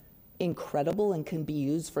so incredible and can be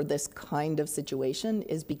used for this kind of situation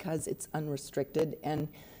is because it's unrestricted and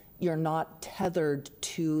you're not tethered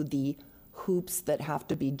to the hoops that have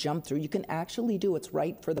to be jumped through. You can actually do what's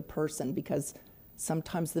right for the person, because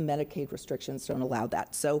sometimes the Medicaid restrictions don't allow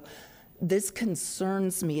that. So this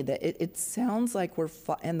concerns me that it sounds like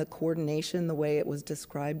and the coordination, the way it was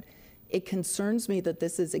described, it concerns me that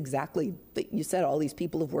this is exactly, you said all these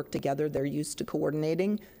people have worked together, they're used to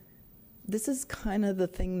coordinating. This is kind of the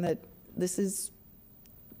thing this is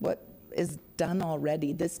what is done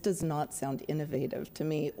already. This does not sound innovative to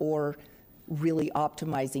me or really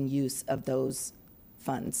optimizing use of those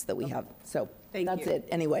funds that we have. So that's it.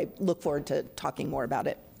 Anyway, look forward to talking more about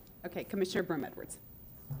it. Okay, Commissioner Broome Edwards.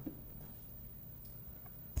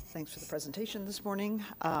 Thanks for the presentation this morning.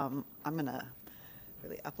 I'm going to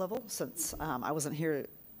really up-level since I wasn't here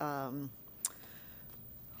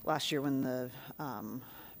last year when the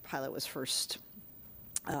pilot was first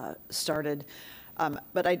started.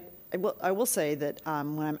 But I will say that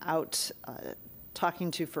when I'm out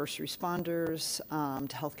talking to first responders,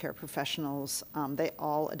 to healthcare professionals, they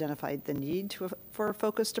all identified the need for a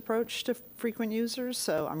focused approach to frequent users.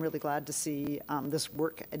 So I'm really glad to see this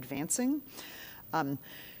work advancing.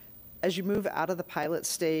 As you move out of the pilot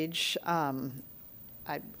stage,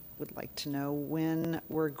 I would like to know when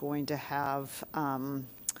we're going to have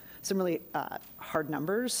some really hard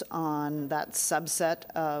numbers on that subset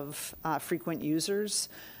of frequent users,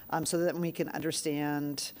 so that we can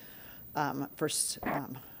understand first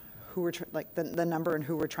who we're like the number and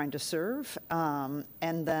who we're trying to serve,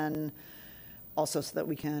 and then also so that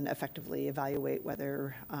we can effectively evaluate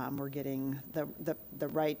whether we're getting the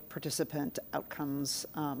right participant outcomes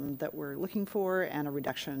that we're looking for and a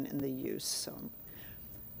reduction in the use. So I'm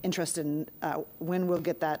interested in when we'll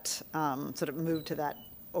get that sort of move to that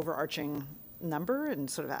overarching number and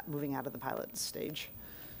sort of moving out of the pilot stage.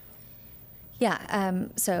 Yeah,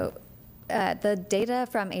 so the data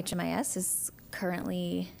from HMIS is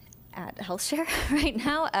currently at HealthShare right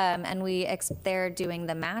now, and they're doing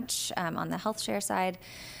the match on the HealthShare side,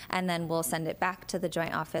 and then we'll send it back to the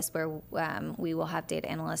joint office where we will have data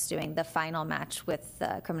analysts doing the final match with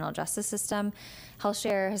the criminal justice system.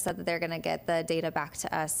 HealthShare has said that they're going to get the data back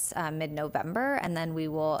to us mid-November, and then we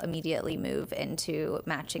will immediately move into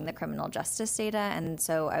matching the criminal justice data. And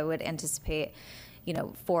so I would anticipate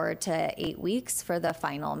 4 to 8 weeks for the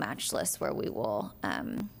final match list, where we will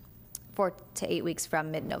 4 to 8 weeks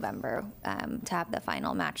from mid-November to have the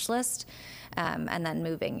final match list, and then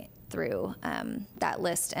moving through that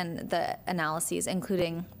list and the analyses,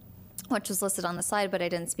 including which was listed on the slide, but I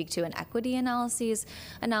didn't speak to, an equity analysis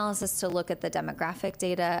to look at the demographic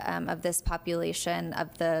data of this population,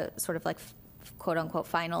 of the sort of like quote unquote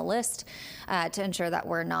final list, to ensure that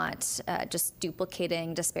we're not just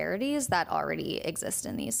duplicating disparities that already exist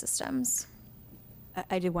in these systems.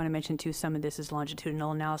 I did want to mention too, some of this is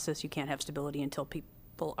longitudinal analysis. You can't have stability until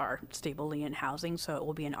people are stably in housing, so it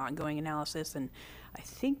will be an ongoing analysis. And I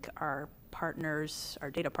think our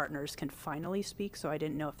data partners can finally speak, so I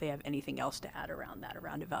didn't know if they have anything else to add around that,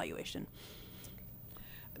 around evaluation.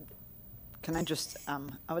 Can I just, I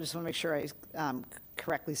just want to make sure I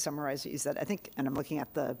correctly summarize what you said. I think, and I'm looking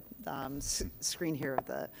at the screen here of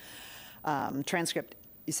the transcript,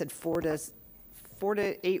 you said 4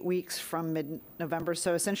 to 8 weeks from mid-November.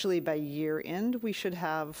 So essentially by year end, we should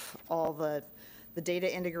have all the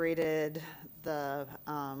data integrated, the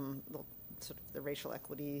sort of the racial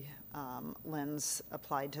equity lens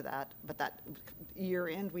applied to that. But that year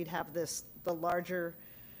end, we'd have the larger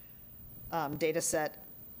data set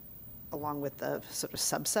along with the sort of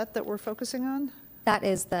subset that we're focusing on? That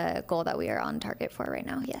is the goal that we are on target for right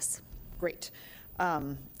now, yes. Great.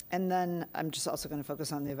 And then I'm just also going to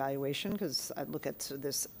focus on the evaluation, because I look at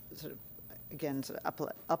this sort of, again, sort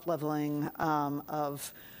of up-leveling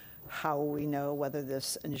of how we know whether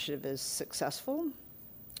this initiative is successful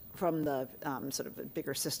from the sort of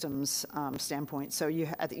bigger systems standpoint. So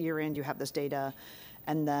at the year end, you have this data,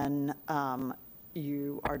 and then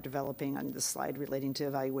you are developing on the slide relating to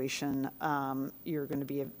evaluation. You're going to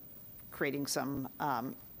be creating some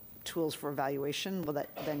tools for evaluation. Will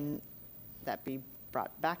that be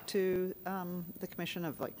brought back to the commission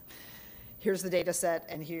of like, here's the data set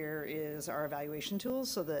and here is our evaluation tools,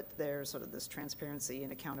 so that there's sort of this transparency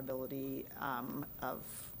and accountability of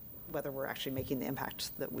whether we're actually making the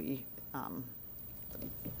impact that we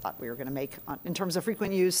thought we were going to make in terms of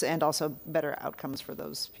frequent use and also better outcomes for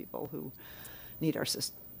those people who need our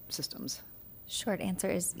systems. Short answer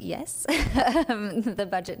is yes. The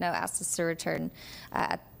budget note asks us to return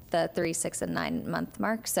at the 3, 6, and 9 month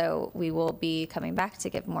mark. So we will be coming back to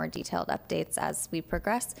give more detailed updates as we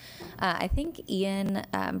progress. I think Ian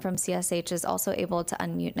from CSH is also able to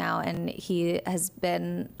unmute now, and he has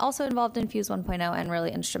been also involved in Fuse 1.0 and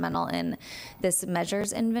really instrumental in this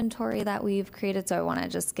measures inventory that we've created. So I want to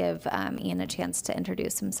just give Ian a chance to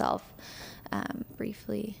introduce himself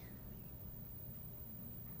briefly.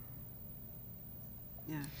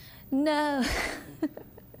 Yeah. No.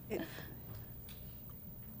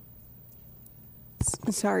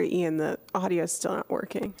 Sorry, Ian, the audio is still not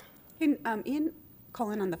working. Can Ian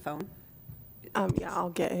call in on the phone? Yeah, I'll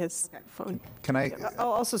get his phone. Can I?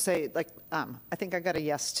 I'll also say, like, I think I got a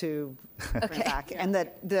yes to bring it back, and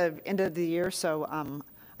that the end of the year, so I'm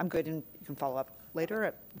good, and you can follow up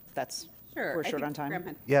later. That's Sure. we're I short think on time. Graham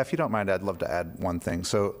had- Yeah, if you don't mind, I'd love to add one thing.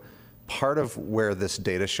 So part of where this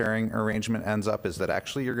data sharing arrangement ends up is that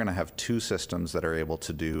actually you're going to have two systems that are able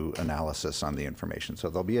to do analysis on the information. So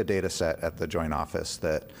there'll be a data set at the joint office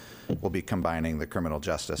that will be combining the criminal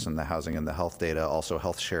justice and the housing and the health data. Also,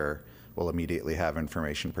 HealthShare will immediately have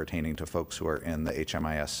information pertaining to folks who are in the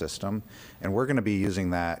HMIS system. And we're going to be using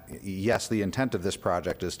that. Yes, the intent of this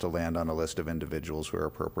project is to land on a list of individuals who are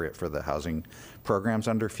appropriate for the housing programs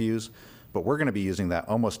under Fuse. But we're going to be using that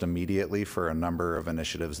almost immediately for a number of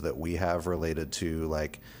initiatives that we have related to,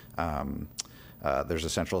 like, there's a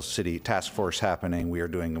Central City Task Force happening. We are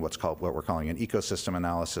doing what we're calling an ecosystem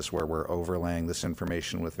analysis, where we're overlaying this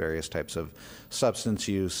information with various types of substance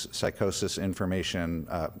use, psychosis information,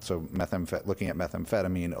 so looking at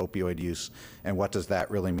methamphetamine, opioid use, and what does that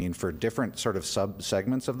really mean for different sort of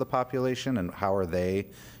sub-segments of the population, and how are they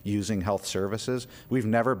using health services. We've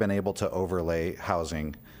never been able to overlay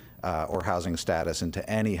housing or housing status into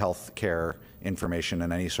any health care information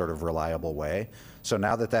in any sort of reliable way. So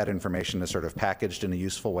now that that information is sort of packaged in a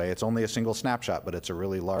useful way, it's only a single snapshot, but it's a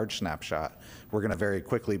really large snapshot. We're going to very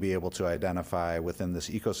quickly be able to identify within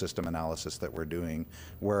this ecosystem analysis that we're doing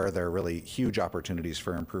where there are really huge opportunities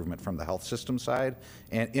for improvement from the health system side,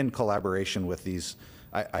 and in collaboration with these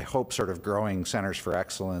I hope sort of growing centers for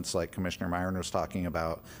excellence like Commissioner Myron was talking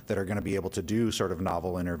about, that are going to be able to do sort of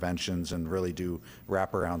novel interventions and really do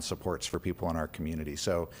wraparound supports for people in our community.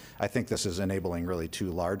 So I think this is enabling really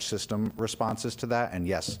two large system responses to that. And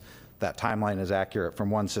yes, that timeline is accurate from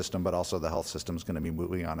one system, but also the health system is going to be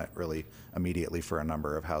moving on it really immediately for a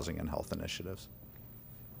number of housing and health initiatives.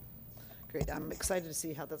 Great. I'm excited to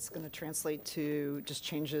see how that's going to translate to just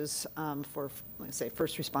changes for, like I say,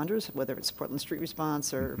 first responders, whether it's Portland Street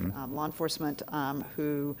Response or law enforcement,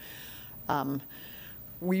 who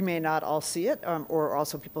we may not all see it, or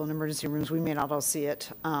also people in emergency rooms, we may not all see it,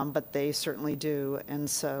 but they certainly do. And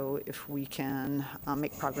so if we can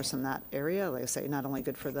make progress in that area, like I say, not only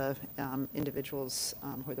good for the individuals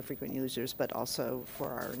who are the frequent users, but also for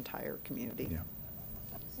our entire community. Yeah.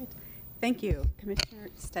 Thank you, Commissioner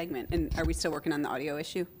Stegman. And are we still working on the audio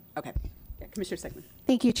issue? Okay. Yeah, Commissioner Stegman.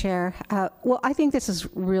 Thank you, Chair. Well, I think this is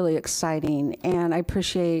really exciting, and I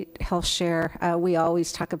appreciate HealthShare. We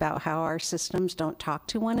always talk about how our systems don't talk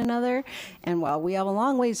to one another, and while we have a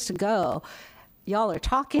long ways to go, y'all are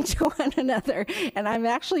talking to one another, and I'm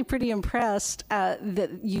actually pretty impressed that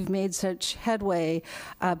you've made such headway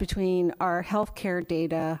between our healthcare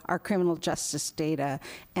data, our criminal justice data,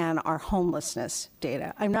 and our homelessness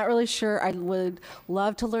data. I'm not really sure. I would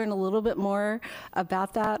love to learn a little bit more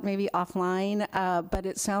about that, maybe offline, but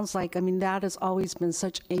it sounds like, I mean, that has always been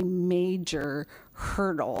such a major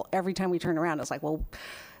hurdle. Every time we turn around, it's like, well,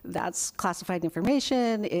 that's classified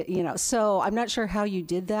information, so I'm not sure how you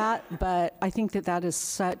did that, but I think that that is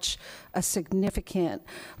such a significant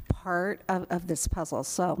part of this puzzle.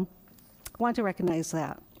 So I want to recognize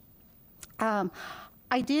that.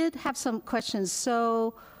 I did have some questions.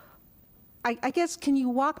 So I guess, can you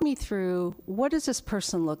walk me through, what does this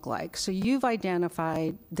person look like? So you've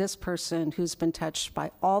identified this person who's been touched by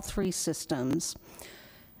all three systems,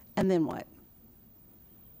 and then what?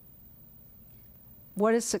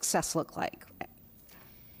 What does success look like?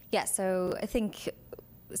 Yeah, so I think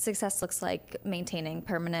success looks like maintaining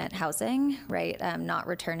permanent housing, right? Not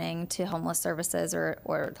returning to homeless services or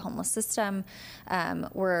the homeless system.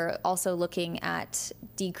 We're also looking at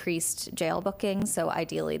decreased jail bookings. So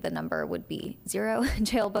ideally the number would be 0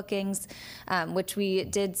 jail bookings, which we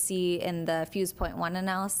did see in the Fuse 1.1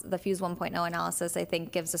 analysis. The Fuse 1.0 analysis, I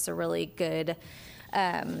think, gives us a really good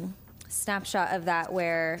snapshot of that,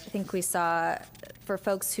 where I think we saw for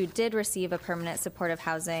folks who did receive a permanent supportive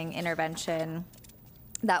housing intervention,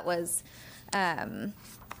 that was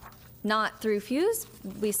not through Fuse.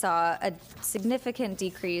 We saw a significant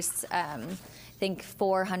decrease, I think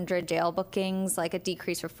 400 jail bookings, like a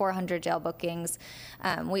decrease for 400 jail bookings.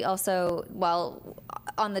 We also, while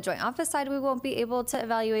on the joint office side, we won't be able to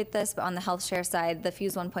evaluate this, but on the health share side, the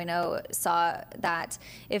Fuse 1.0 saw that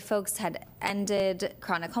if folks had ended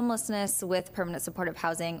chronic homelessness with permanent supportive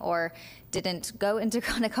housing or didn't go into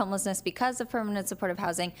chronic homelessness because of permanent supportive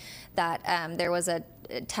housing, that there was a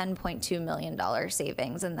 $10.2 million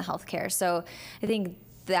savings in the healthcare. So I think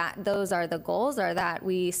that those are the goals, are that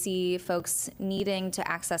we see folks needing to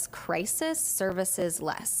access crisis services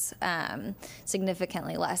less,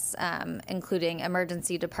 significantly less, including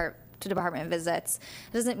emergency department visits.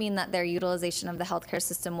 It doesn't mean that their utilization of the healthcare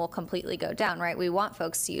system will completely go down, right? We want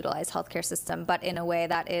folks to utilize healthcare system, but in a way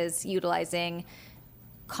that is utilizing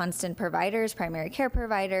constant providers, primary care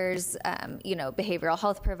providers, behavioral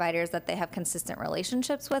health providers that they have consistent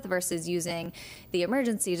relationships with, versus using the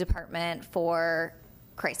emergency department for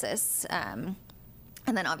crisis. And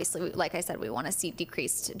then obviously, like I said, we want to see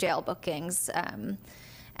decreased jail bookings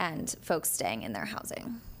and folks staying in their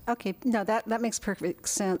housing. Okay, no, that makes perfect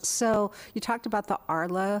sense. So you talked about the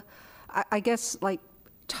ARLA. I guess, like,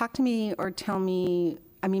 talk to me or tell me,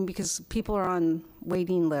 I mean, because people are on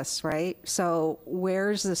waiting lists, right? So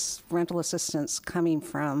where's this rental assistance coming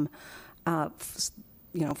from? So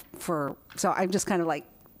I'm just kind of like,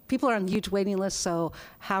 people are on huge waiting lists, so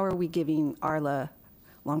how are we giving ARLA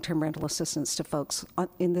long-term rental assistance to folks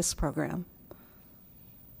in this program?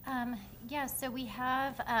 So we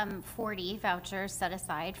have 40 vouchers set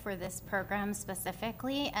aside for this program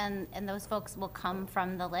specifically, and those folks will come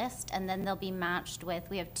from the list, and then they'll be matched with,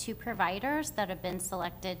 we have 2 providers that have been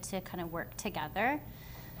selected to kind of work together.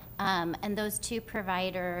 And those 2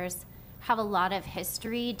 providers have a lot of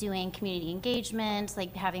history doing community engagement,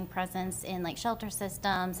 like having presence in like shelter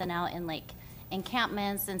systems and out in like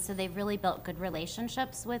encampments, and so they've really built good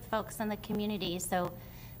relationships with folks in the community. So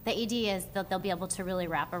the idea is that they'll be able to really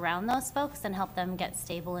wrap around those folks and help them get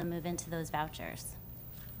stable and move into those vouchers.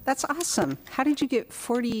 That's awesome. How did you get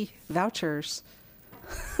 40 vouchers?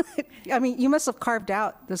 I mean, you must have carved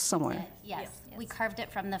out this somewhere. Yes, we carved it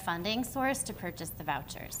from the funding source to purchase the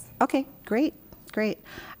vouchers. Okay, great.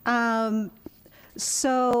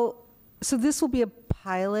 So this will be a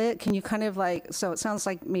pilot. Can you kind of like, so it sounds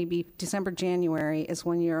like maybe December, January is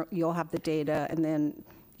when you'll have the data, and then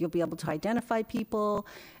you'll be able to identify people,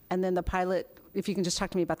 and then the pilot, if you can just talk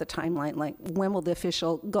to me about the timeline, like when will the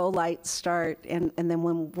official go light start, and then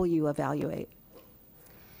when will you evaluate?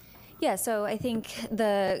 Yeah, so I think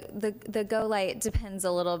the go light depends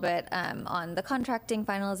a little bit on the contracting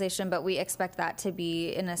finalization, but we expect that to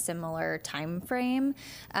be in a similar time frame.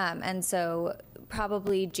 And so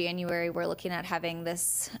probably January, we're looking at having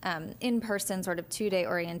this in-person sort of 2-day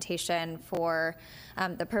orientation for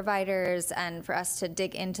the providers and for us to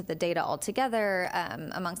dig into the data all together,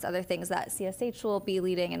 amongst other things that CSH will be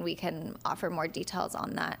leading, and we can offer more details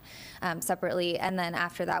on that separately. And then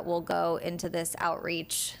after that, we'll go into this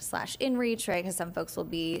outreach/inreach, right? Because some folks will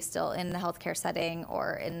be still in the healthcare setting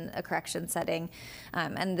or in a correction setting.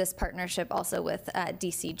 And this partnership also with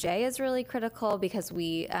DCJ is really critical, because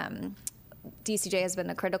DCJ has been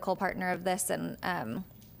a critical partner of this, and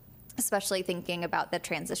especially thinking about the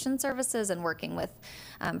transition services and working with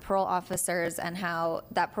parole officers, and how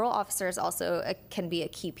that parole officers also can be a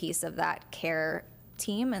key piece of that care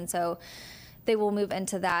team. And so they will move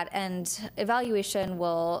into that, and evaluation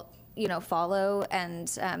will follow, and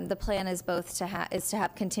the plan is both to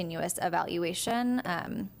have continuous evaluation.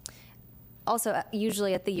 Also,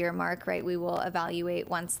 usually at the year mark, right, we will evaluate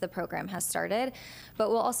once the program has started, but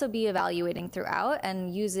we'll also be evaluating throughout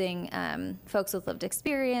and using folks with lived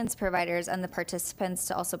experience, providers, and the participants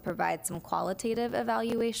to also provide some qualitative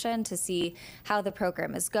evaluation to see how the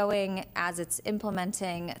program is going as it's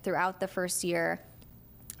implementing throughout the first year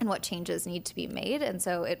and what changes need to be made. And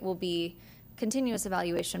so it will be continuous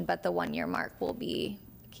evaluation, but the 1-year mark will be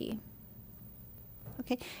key.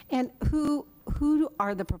 Okay, and who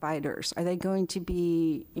are the providers? Are they going to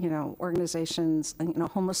be, organizations,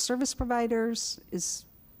 homeless service providers?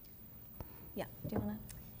 Yeah, do you want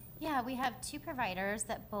to? Yeah, we have 2 providers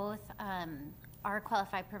that both are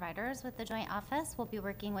qualified providers with the joint office. We'll be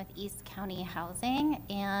working with East County Housing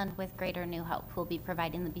and with Greater New Hope, who will be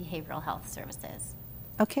providing the behavioral health services.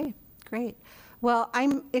 Okay, great. Well,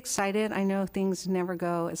 I'm excited. I know things never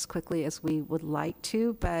go as quickly as we would like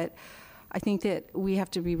to, but I think that we have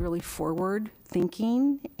to be really forward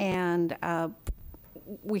thinking, and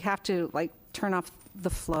we have to turn off the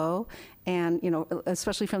flow And,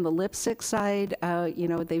 especially from the Lipstick side,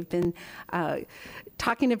 they've been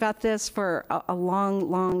talking about this for a long,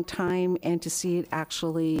 long time, and to see it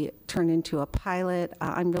actually turn into a pilot,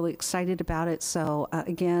 I'm really excited about it. So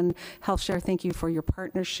again, HealthShare, thank you for your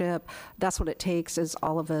partnership. That's what it takes, is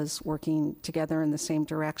all of us working together in the same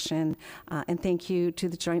direction. And thank you to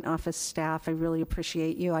the Joint Office staff. I really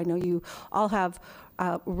appreciate you. I know you all have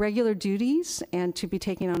regular duties, and to be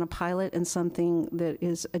taking on a pilot and something that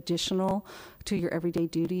is additional to your everyday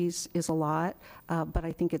duties is a lot, but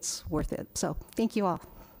I think it's worth it. So thank you all.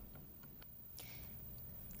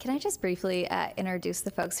 Can I just briefly introduce the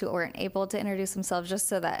folks who weren't able to introduce themselves, just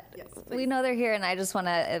so that we know they're here, and I just want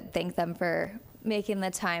to thank them for making the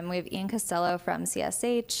time. We have Ian Costello from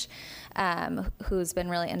CSH, who's been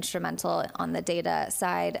really instrumental on the data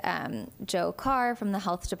side. Joe Carr from the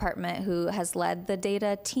health department, who has led the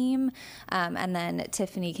data team. And then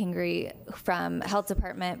Tiffany Kingery from health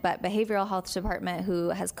department, but behavioral health department, who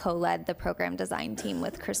has co-led the program design team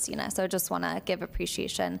with Christina. So I just want to give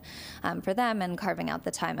appreciation for them and carving out the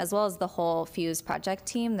time, as well as the whole Fuse project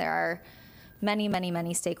team. There are many, many,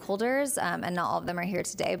 many stakeholders, and not all of them are here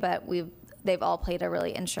today, but they've all played a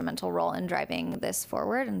really instrumental role in driving this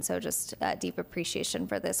forward, and so just deep appreciation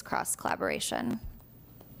for this cross collaboration.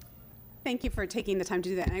 Thank you for taking the time to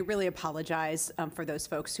do that, and I really apologize for those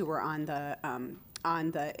folks who were on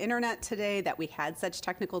the internet today that we had such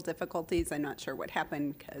technical difficulties. I'm not sure what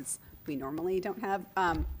happened, because we normally don't have,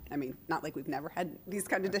 not like we've never had these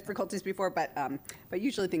kind of difficulties before, but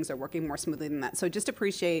usually things are working more smoothly than that. So just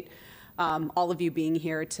appreciate all of you being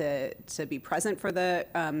here to be present for the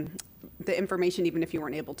information, even if you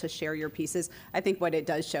weren't able to share your pieces. I think what it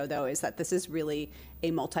does show, though, is that this is really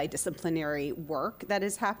a multidisciplinary work that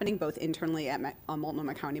is happening both internally at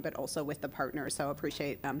Multnomah County, but also with the partners. So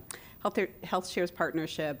appreciate HealthShare's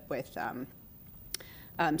partnership with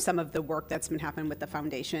some of the work that's been happening with the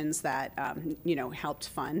foundations that helped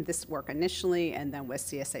fund this work initially, and then with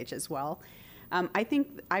CSH as well.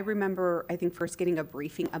 I remember first getting a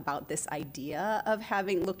briefing about this idea of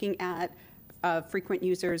looking at frequent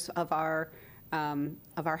users of our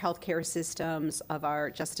healthcare systems, of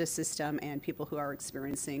our justice system, and people who are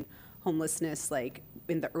experiencing homelessness, like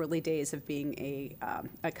in the early days of being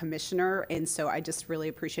a commissioner. And so I just really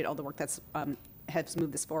appreciate all the work that's has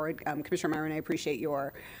moved this forward. Commissioner Myron, I appreciate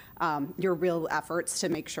your real efforts to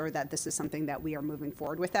make sure that this is something that we are moving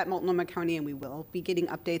forward with at Multnomah County, and we will be getting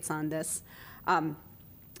updates on this.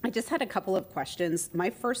 I just had a couple of questions.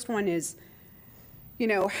 My first one is,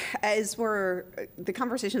 as the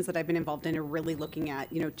conversations that I've been involved in are really looking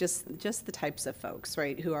at, just the types of folks,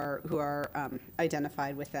 right, who are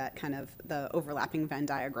identified with that kind of the overlapping Venn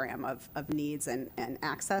diagram of needs and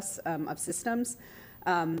access of systems.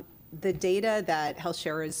 The data that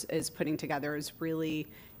HealthShare is putting together is really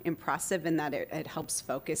impressive in that it helps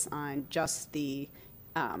focus on just the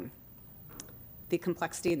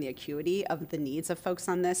complexity and the acuity of the needs of folks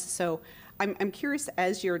on this. So I'm curious,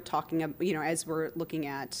 as you're talking, as we're looking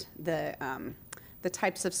at the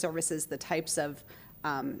types of services, the types of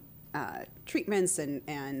treatments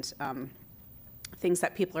and things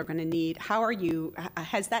that people are going to need.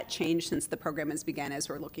 Has that changed since the program has begun, as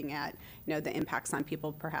we're looking at, the impacts on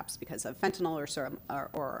people perhaps because of fentanyl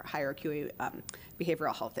or higher acuity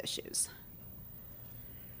behavioral health issues?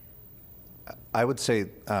 I would say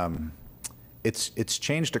it's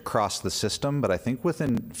changed across the system, but I think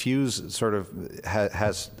within Fuse sort of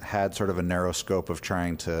has had sort of a narrow scope of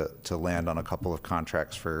trying to land on a couple of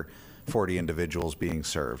contracts for 40 individuals being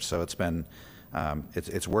served. So it's been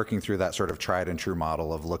it's working through that sort of tried and true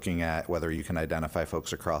model of looking at whether you can identify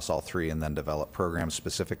folks across all three and then develop programs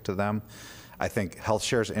specific to them. I think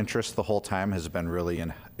HealthShare's interest the whole time has been really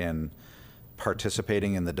in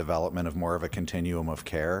participating in the development of more of a continuum of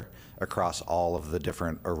care across all of the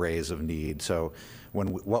different arrays of need. So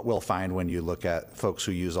what we'll find when you look at folks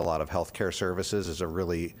who use a lot of healthcare services is a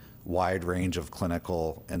really wide range of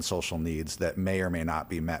clinical and social needs that may or may not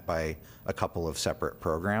be met by a couple of separate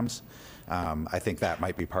programs. I think that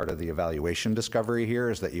might be part of the evaluation discovery here,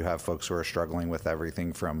 is that you have folks who are struggling with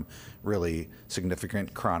everything from really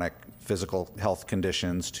significant chronic physical health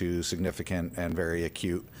conditions to significant and very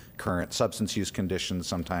acute current substance use conditions,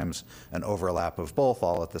 sometimes an overlap of both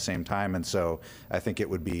all at the same time. And so I think it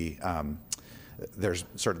would be, there's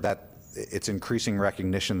sort of it's increasing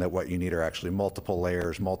recognition that what you need are actually multiple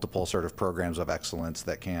layers, multiple sort of programs of excellence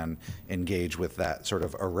that can engage with that sort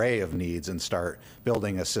of array of needs and start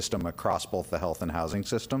building a system across both the health and housing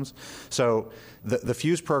systems. So the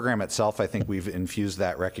FUSE program itself, I think we've infused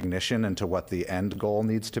that recognition into what the end goal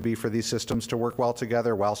needs to be for these systems to work well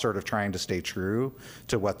together, while sort of trying to stay true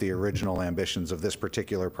to what the original ambitions of this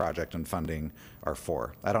particular project and funding are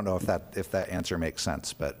for. I don't know if that answer makes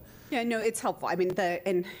sense, but. Yeah, no, it's helpful. I mean,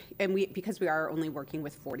 and we, because we are only working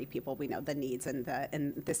with 40 people, we know the needs and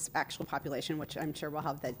this actual population, which I'm sure we'll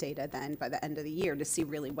have that data then by the end of the year to see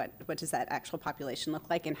really what does that actual population look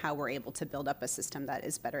like and how we're able to build up a system that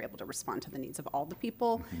is better able to respond to the needs of all the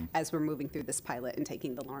people as we're moving through this pilot and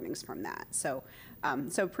taking the learnings from that. So,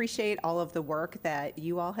 so appreciate all of the work that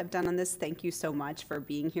you all have done on this. Thank you so much for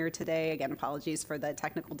being here today. Again, apologies for the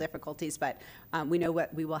technical difficulties, but we know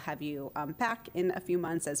what we will have you back in a few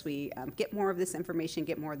months as we get more of this information,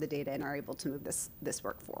 get more of the data, and are able to move this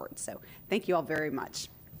work forward. So thank you all very much.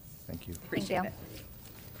 Thank you. Appreciate it.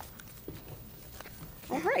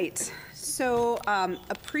 All right. So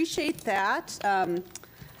appreciate that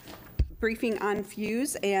briefing on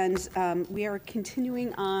FUSE, and we are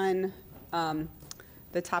continuing on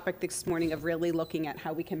the topic this morning of really looking at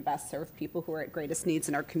how we can best serve people who are at greatest needs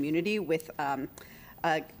in our community with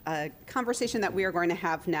a conversation that we are going to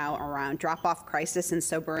have now around drop-off crisis and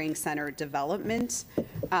sobering center development.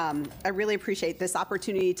 I really appreciate this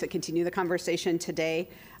opportunity to continue the conversation today,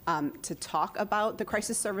 to talk about the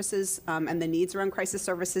crisis services and the needs around crisis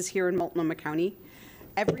services here in Multnomah County.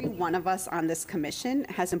 Every one of us on this commission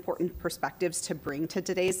has important perspectives to bring to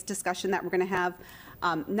today's discussion that we're going to have,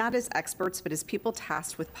 not as experts, but as people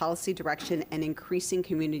tasked with policy direction and increasing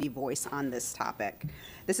community voice on this topic.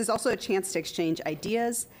 This is also a chance to exchange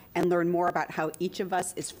ideas and learn more about how each of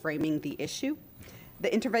us is framing the issue.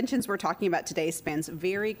 The interventions we're talking about today spans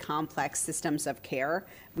very complex systems of care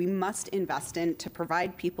we must invest in to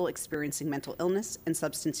provide people experiencing mental illness and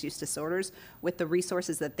substance use disorders with the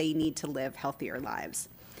resources that they need to live healthier lives.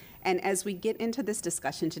 And as we get into this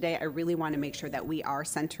discussion today, I really want to make sure that we are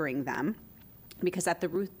centering them, because at the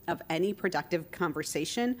root of any productive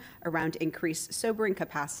conversation around increased sobering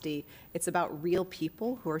capacity, it's about real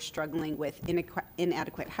people who are struggling with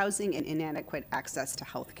inadequate housing and inadequate access to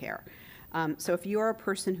health care. So if you're a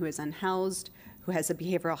person who is unhoused, who has a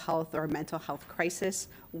behavioral health or a mental health crisis,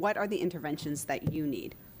 what are the interventions that you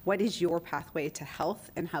need? What is your pathway to health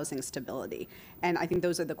and housing stability? And I think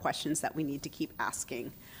those are the questions that we need to keep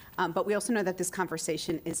asking. But we also know that this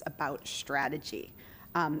conversation is about strategy.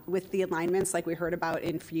 With the alignments like we heard about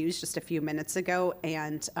in FUSE just a few minutes ago,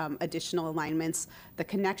 and additional alignments, the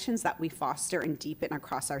connections that we foster and deepen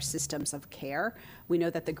across our systems of care, we know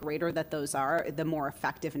that the greater that those are, the more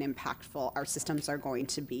effective and impactful our systems are going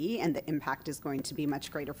to be, and the impact is going to be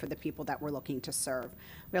much greater for the people that we're looking to serve.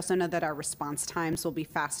 We also know that our response times will be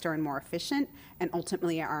faster and more efficient, and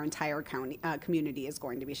ultimately our entire community is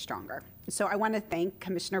going to be stronger. So I want to thank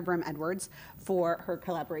Commissioner Brim Edwards for her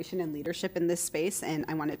collaboration and leadership in this space, and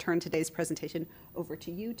I want to turn today's presentation over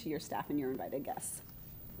to you, to your staff, and your invited guests.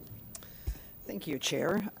 Thank you,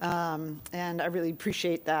 Chair. And I really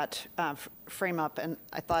appreciate that frame up. And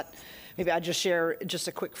I thought maybe I'd just share just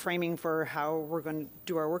a quick framing for how we're going to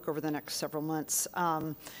do our work over the next several months.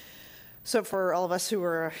 So for all of us who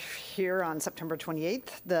were here on September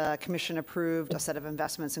 28th, the Commission approved a set of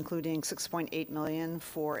investments, including $6.8 million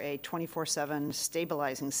for a 24/7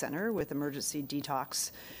 stabilizing center with emergency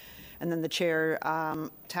detox. And then the Chair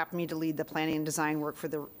tapped me to lead the planning and design work for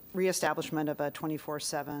the reestablishment of a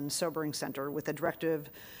 24/7 sobering center, with a directive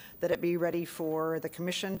that it be ready for the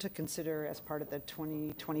Commission to consider as part of the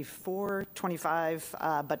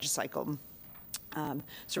 2024-25 budget cycle.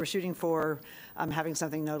 So we're shooting for having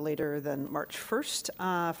something no later than March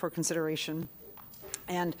 1st for consideration.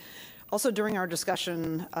 And also during our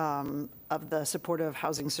discussion of the supportive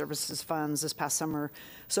housing services funds this past summer,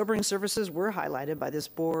 sobering services were highlighted by this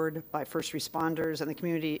board, by first responders, and the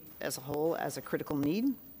community as a whole as a critical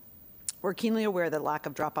need. We're keenly aware that lack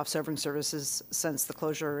of drop-off sobering services since the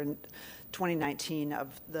closure in 2019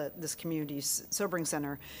 of this community's sobering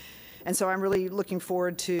center. And so I'm really looking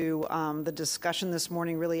forward to the discussion this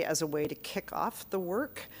morning, really as a way to kick off the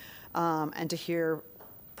work and to hear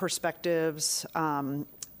perspectives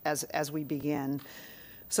as we begin.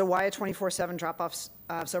 So why a 24/7 drop-off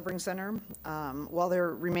sobering center? While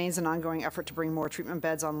there remains an ongoing effort to bring more treatment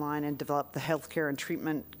beds online and develop the healthcare and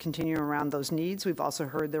treatment continuum around those needs, we've also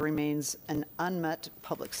heard there remains an unmet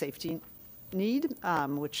public safety need,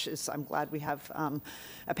 which is, I'm glad we have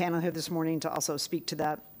a panel here this morning to also speak to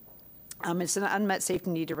that. It's an unmet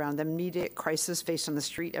safety need around the immediate crisis faced on the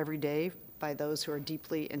street every day by those who are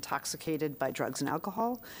deeply intoxicated by drugs and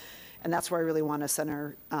alcohol. And that's where I really want to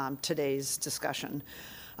center today's discussion.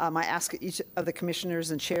 I ask each of the commissioners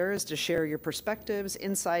and chairs to share your perspectives,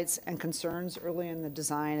 insights, and concerns early in the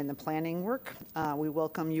design and the planning work. We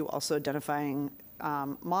welcome you also identifying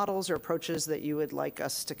models or approaches that you would like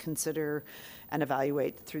us to consider and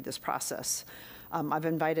evaluate through this process. I've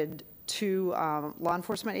invited two law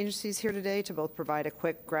enforcement agencies here today to both provide a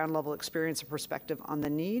quick ground level experience and perspective on the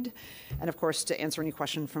need, and of course to answer any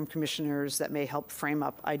question from commissioners that may help frame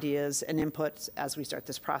up ideas and inputs as we start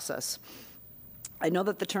this process. I know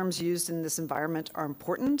that the terms used in this environment are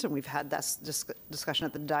important, and we've had that discussion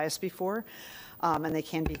at the dais before, and they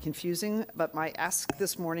can be confusing, but my ask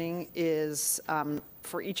this morning is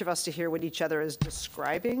for each of us to hear what each other is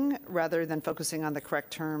describing rather than focusing on the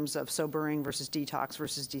correct terms of sobering versus detox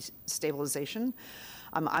versus destabilization.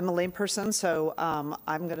 I'm a layperson, so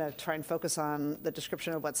I'm going to try and focus on the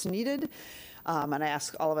description of what's needed, and I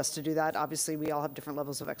ask all of us to do that. Obviously, we all have different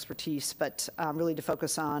levels of expertise, but really to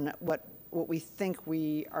focus on what we think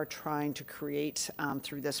we are trying to create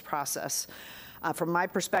through this process. From my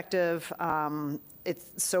perspective,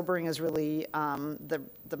 sobering is really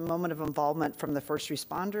the moment of involvement from the first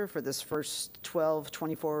responder for this first 12,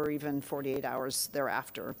 24, or even 48 hours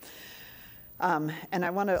thereafter. And I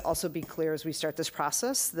want to also be clear as we start this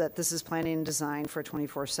process that this is planning and design for a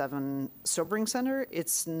 24/7 sobering center.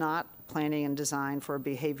 It's not planning and design for a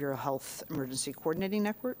behavioral health emergency coordinating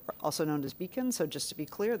network, also known as Beacon. So just to be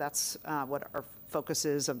clear, that's what our focus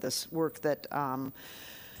is of this work that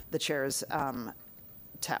the chair has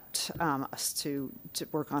tapped us to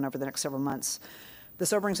work on over the next several months. The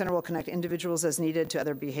Sobering Center will connect individuals as needed to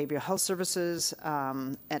other behavioral health services,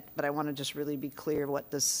 but I want to just really be clear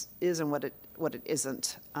what this is and what it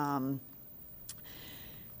isn't.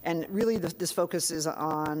 And really, this focus is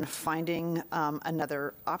on finding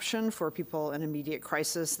another option for people in immediate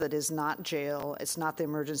crisis that is not jail, it's not the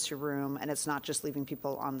emergency room, and it's not just leaving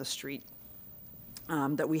people on the street.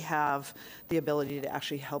 That we have the ability to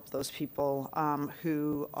actually help those people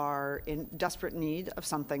who are in desperate need of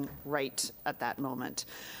something right at that moment.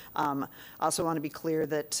 I also want to be clear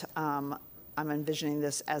that I'm envisioning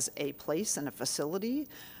this as a place and a facility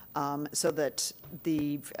so that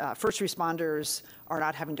the first responders are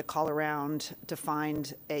not having to call around to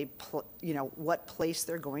find what place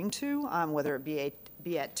they're going to, whether it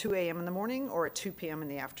be at 2 a.m. in the morning or at 2 p.m. in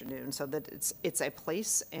the afternoon, so that it's a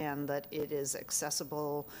place and that it is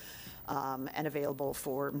accessible and available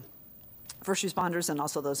for first responders and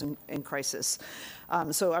also those in crisis.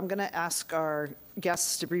 So I'm going to ask our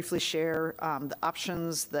guests to briefly share the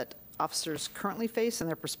options that officers currently face and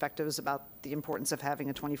their perspectives about the importance of having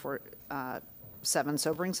a 24/7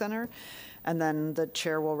 sobering center. And then the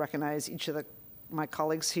chair will recognize each of my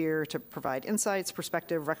colleagues here to provide insights,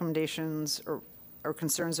 perspective, recommendations, or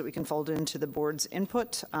concerns that we can fold into the board's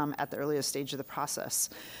input at the earliest stage of the process.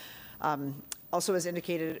 Also, as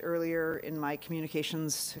indicated earlier in my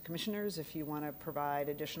communications to commissioners, if you want to provide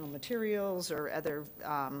additional materials or other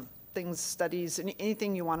things, studies,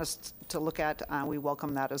 anything you want us to look at, we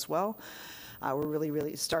welcome that as well. We're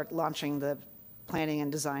really start launching the planning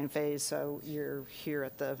and design phase, so you're here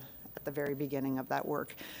at the very beginning of that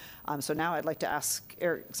work. So now I'd like to ask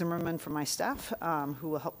Eric Zimmerman from my staff, who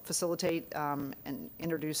will help facilitate and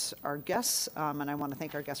introduce our guests. And I want to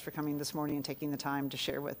thank our guests for coming this morning and taking the time to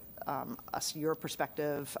share with us your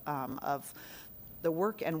perspective of the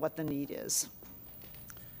work and what the need is.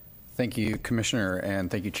 Thank you, Commissioner, and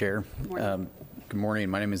thank you, Chair. Good morning.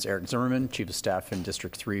 My name is Eric Zimmerman, Chief of Staff in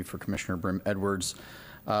District 3 for Commissioner Brim Edwards.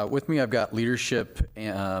 With me, I've got leadership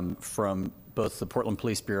from both the Portland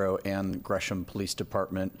Police Bureau and Gresham Police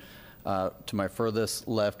Department. To my furthest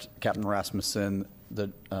left, Captain Rasmussen,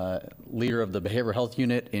 the leader of the Behavioral Health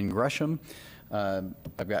Unit in Gresham.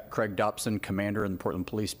 I've got Craig Dobson, commander in the Portland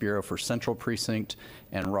Police Bureau for Central Precinct,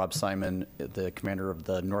 and Rob Simon, the commander of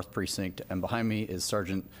the North Precinct. And behind me is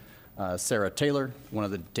Sergeant Sarah Taylor, one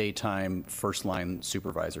of the daytime first-line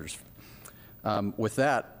supervisors. With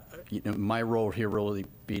that, my role here will really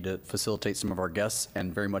be to facilitate some of our guests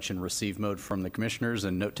and very much in receive mode from the commissioners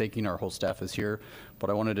and note-taking. Our whole staff is here, but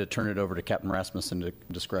I wanted to turn it over to Captain Rasmussen to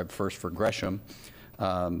describe first for Gresham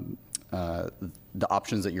the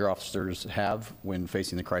options that your officers have when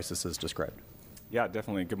facing the crisis as described. Yeah,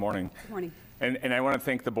 definitely. Good morning. Good morning. And I want to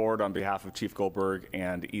thank the board on behalf of Chief Goldberg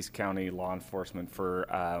and East County Law Enforcement for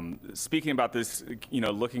speaking about this,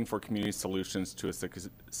 looking for community solutions to a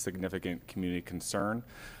significant community concern.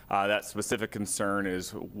 That specific concern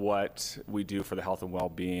is what we do for the health and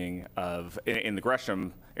well-being of, in the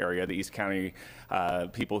Gresham area, the East County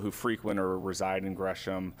people who frequent or reside in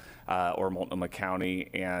Gresham or Multnomah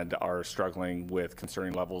County and are struggling with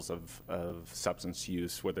concerning levels of substance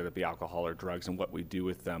use, whether it be alcohol or drugs, and what we do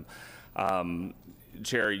with them.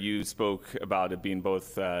 Chair, you spoke about it being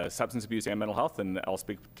both substance abuse and mental health, and I'll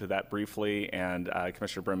speak to that briefly. And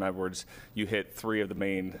Commissioner Brim Edwards, you hit three of the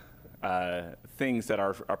main things that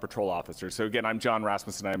our patrol officers. So again, I'm John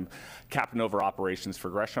Rasmussen. I'm captain over operations for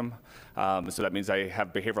Gresham. So that means I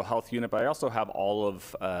have behavioral health unit, but I also have all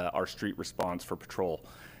of our street response for patrol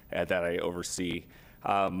that I oversee.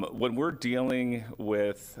 When we're dealing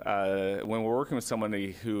with, when we're working with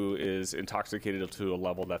somebody who is intoxicated to a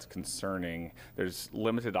level that's concerning, there's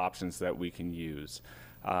limited options that we can use.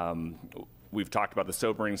 We've talked about the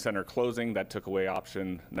sobering center closing. That took away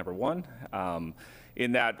option number one.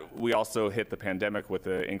 In that, we also hit the pandemic with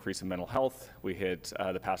the increase in mental health. We hit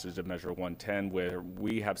the passage of Measure 110, where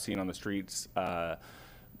we have seen on the streets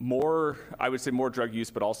more, I would say more drug use,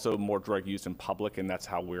 but also more drug use in public, and that's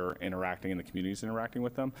how we're interacting and the community's interacting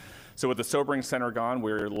with them. So with the sobering center gone,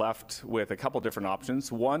 we're left with a couple different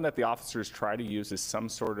options. One that the officers try to use is some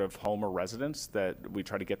sort of home or residence that we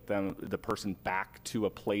try to get the person back to a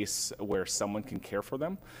place where someone can care for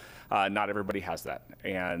them. Not everybody has that.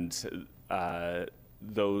 And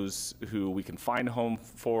those who we can find a home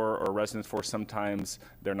for or residence for, sometimes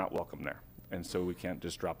they're not welcome there. And so we can't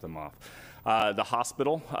just drop them off. The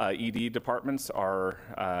hospital, ED departments are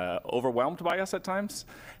overwhelmed by us at times,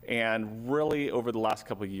 and really over the last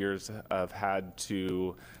couple of years have had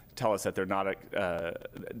to tell us that they're not,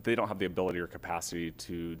 they don't have the ability or capacity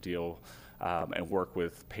to deal and work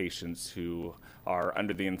with patients who are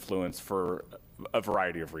under the influence for a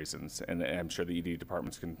variety of reasons, and I'm sure the ED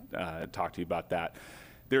departments can talk to you about that.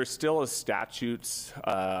 There still is statutes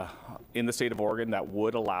in the state of Oregon that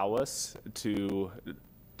would allow us to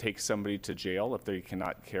take somebody to jail if they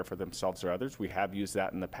cannot care for themselves or others. We have used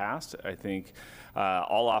that in the past. I think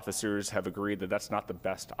all officers have agreed that that's not the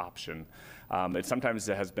best option. Sometimes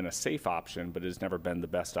it has been a safe option, but it has never been the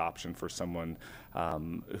best option for someone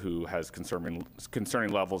who has concerning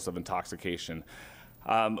levels of intoxication.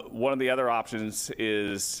 One of the other options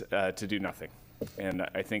is to do nothing. And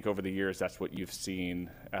I think over the years, that's what you've seen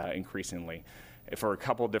increasingly for a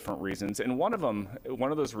couple of different reasons. And one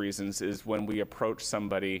of those reasons is when we approach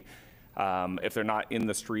somebody, if they're not in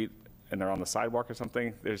the street and they're on the sidewalk or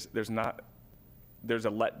something, there's a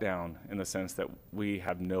letdown in the sense that we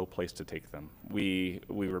have no place to take them. We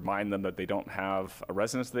remind them that they don't have a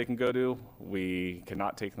residence they can go to. We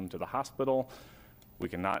cannot take them to the hospital. We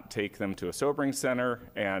cannot take them to a sobering center.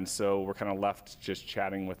 And so we're kind of left just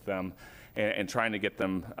chatting with them and trying to get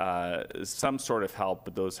them some sort of help,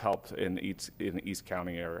 but those help in East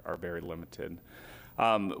County are very limited.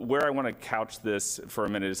 Where I want to couch this for a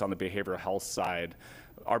minute is on the behavioral health side.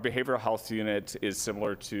 Our behavioral health unit is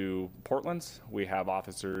similar to Portland's. We have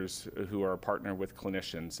officers who are partnered with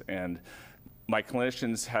clinicians, and my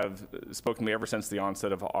clinicians have spoken to me ever since the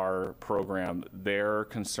onset of our program, their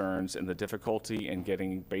concerns and the difficulty in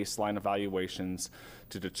getting baseline evaluations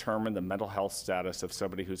to determine the mental health status of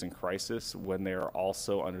somebody who's in crisis when they're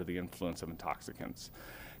also under the influence of intoxicants.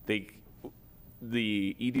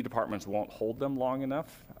 The ED departments won't hold them long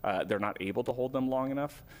enough. They're not able to hold them long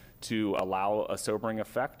enough to allow a sobering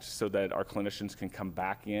effect so that our clinicians can come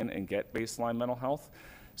back in and get baseline mental health.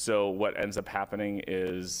 So what ends up happening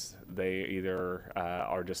is they either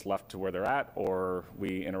are just left to where they're at, or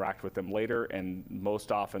we interact with them later, and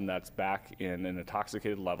most often that's back in an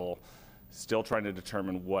intoxicated level, still trying to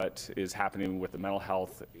determine what is happening with the mental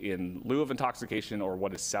health in lieu of intoxication or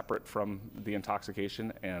what is separate from the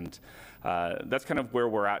intoxication. And that's kind of where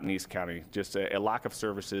we're at in East County, just a lack of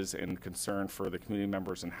services and concern for the community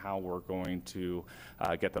members and how we're going to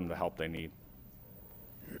get them the help they need.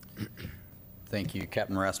 Thank you,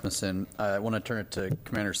 Captain Rasmussen. I want to turn it to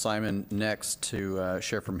Commander Simon next to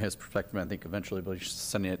share from his perspective. I think eventually we'll be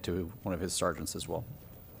sending it to one of his sergeants as well.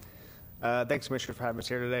 Thanks, Commissioner, for having us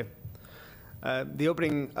here today. The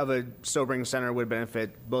opening of a sobering center would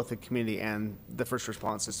benefit both the community and the first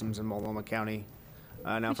response systems in Multnomah County.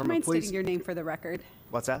 Now, Would from you mind a police, stating your name for the record?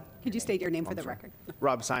 What's that? Could you state your name for the record?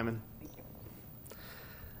 Rob Simon.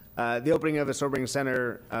 The opening of a sobering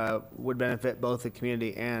center would benefit both the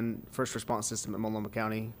community and first response system in Multnomah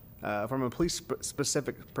County. From a police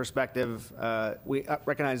specific perspective, we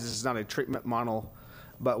recognize this is not a treatment model,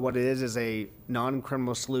 but what it is a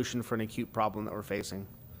non-criminal solution for an acute problem that we're facing.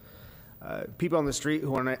 People on the street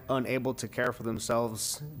who are unable to care for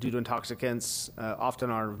themselves due to intoxicants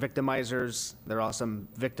often are victimizers. There are also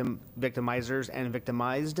victimizers and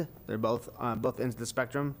victimized. They're both on both ends of the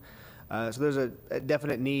spectrum. So there's a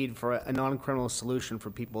definite need for a non-criminal solution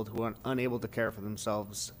for people who are unable to care for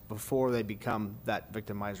themselves before they become that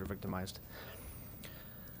victimized or victimized.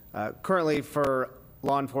 Currently, for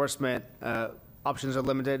law enforcement, options are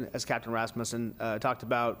limited, as Captain Rasmussen talked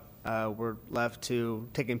about. We're left to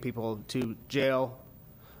taking people to jail,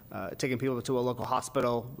 taking people to a local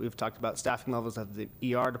hospital. We've talked about staffing levels of the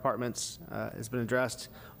ER departments has been addressed,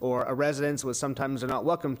 or a residence, which sometimes they're not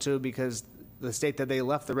welcome to because the state that they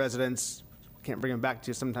left the residence can't bring them back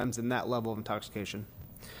to, sometimes in that level of intoxication.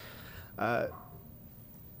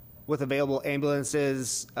 With available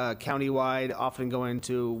ambulances countywide, often going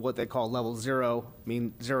to what they call level 0, I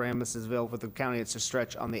mean 0 ambulances available with the county. It's a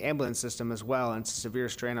stretch on the ambulance system as well, and it's a severe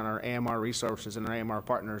strain on our AMR resources and our AMR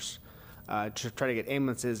partners to try to get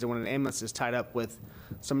ambulances. And when an ambulance is tied up with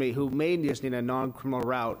somebody who may just need a non-criminal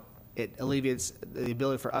route, it alleviates the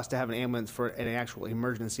ability for us to have an ambulance for an actual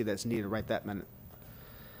emergency that's needed right that minute.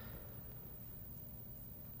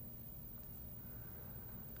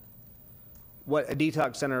 What a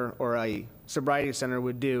detox center or a sobriety center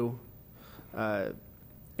would do, it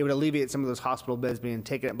would alleviate some of those hospital beds being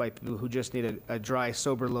taken up by people who just need a dry,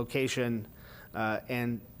 sober location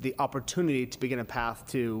and the opportunity to begin a path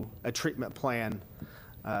to a treatment plan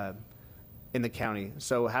in the county.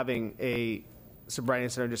 So having a sobriety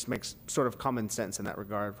center just makes sort of common sense in that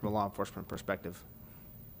regard from a law enforcement perspective.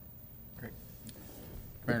 Great.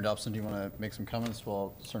 Mayor Dobson, do you want to make some comments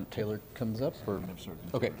while Sergeant Taylor comes up? Or?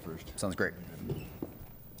 Okay, first. Sounds great.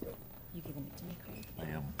 You giving it to me, Craig? I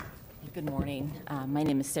am. Good morning. My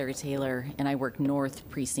name is Sarah Taylor, and I work North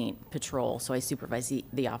Precinct Patrol, so I supervise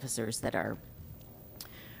the officers that are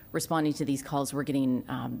responding to these calls. We're getting,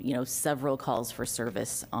 several calls for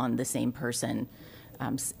service on the same person,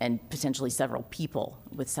 and potentially several people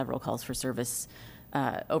with several calls for service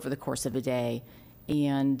over the course of a day.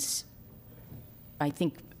 And I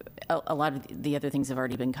think a lot of the other things have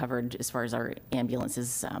already been covered as far as our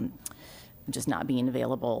ambulances just not being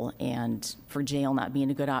available, and for jail not being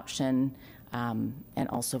a good option, and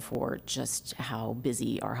also for just how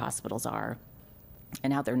busy our hospitals are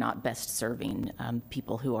and how they're not best serving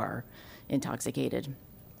people who are intoxicated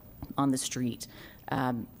on the street.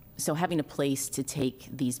 So having a place to take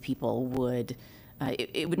these people would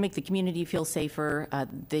it would make the community feel safer.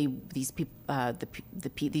 These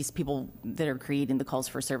people that are creating the calls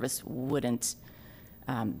for service wouldn't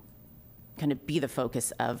kind of be the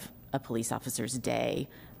focus of a police officer's day.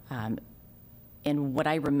 And what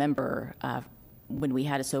I remember when we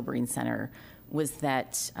had a sobering center was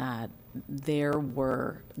that there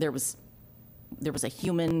was a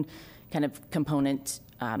human kind of component.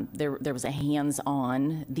 There was a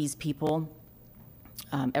hands-on these people.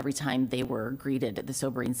 Every time they were greeted at the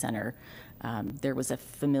sobering center, there was a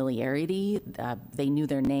familiarity. They knew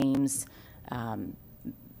their names.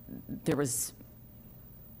 There was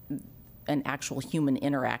an actual human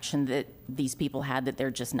interaction that these people had that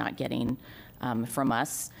they're just not getting from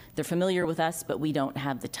us. They're familiar with us, but we don't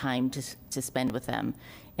have the time to spend with them.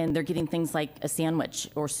 And they're getting things like a sandwich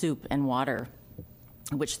or soup and water,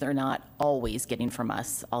 which they're not always getting from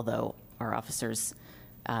us, although our officers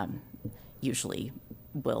usually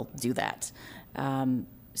will do that.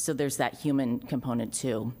 So there's that human component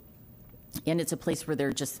too. And it's a place where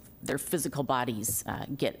their physical bodies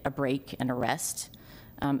get a break and a rest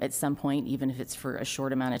at some point, even if it's for a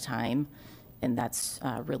short amount of time. And that's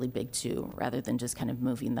really big too, rather than just kind of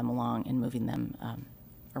moving them along and moving them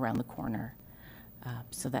around the corner.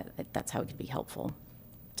 So that's how it could be helpful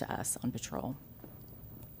to us on patrol.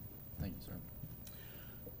 Thank you, sir.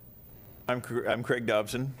 I'm Craig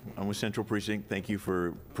Dobson. I'm with Central Precinct. Thank you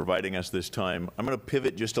for providing us this time. I'm going to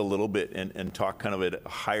pivot just a little bit and talk kind of at a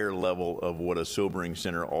higher level of what a sobering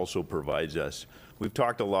center also provides us. We've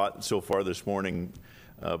talked a lot so far this morning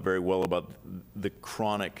very well about the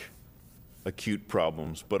chronic acute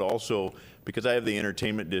problems, but also because I have the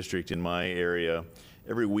entertainment district in my area,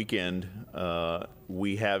 every weekend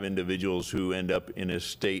we have individuals who end up in a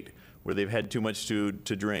state where they've had too much to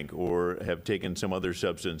drink or have taken some other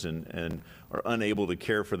substance and are unable to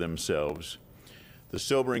care for themselves. The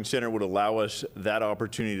Sobering Center would allow us that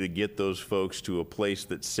opportunity to get those folks to a place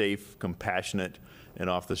that's safe, compassionate, and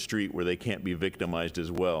off the street where they can't be victimized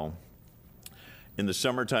as well. In the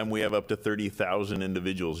summertime, we have up to 30,000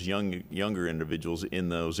 individuals, younger individuals in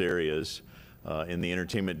those areas in the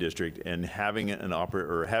entertainment district, and having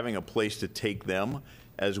a place to take them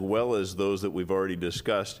as well as those that we've already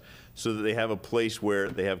discussed, so that they have a place where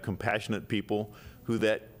they have compassionate people who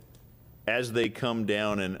that as they come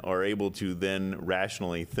down and are able to then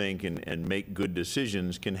rationally think and make good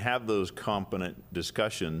decisions, can have those competent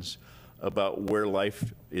discussions about where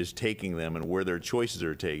life is taking them and where their choices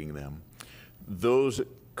are taking them. Those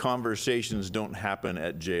conversations don't happen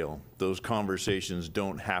at jail. Those conversations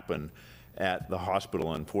don't happen at the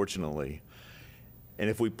hospital, unfortunately.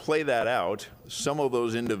 And if we play that out, some of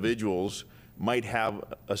those individuals might have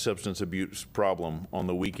a substance abuse problem on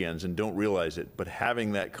the weekends and don't realize it, but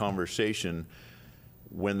having that conversation,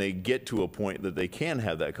 when they get to a point that they can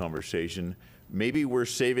have that conversation, maybe we're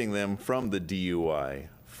saving them from the DUI,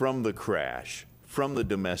 from the crash, from the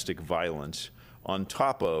domestic violence, on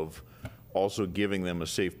top of also giving them a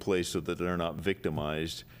safe place so that they're not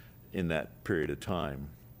victimized in that period of time.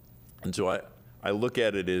 And so I look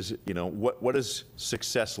at it as, you know, what does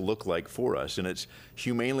success look like for us? And it's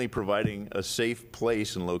humanely providing a safe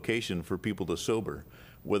place and location for people to sober,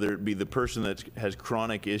 whether it be the person that has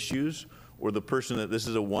chronic issues or the person that this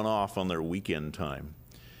is a one-off on their weekend time.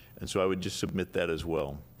 And so I would just submit that as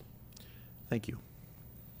well. Thank you.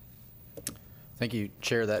 Thank you,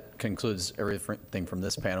 Chair. That concludes everything from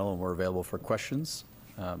this panel, and we're available for questions,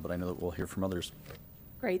 but I know that we'll hear from others.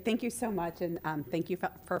 Great, thank you so much, and thank you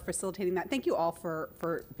for facilitating that. Thank you all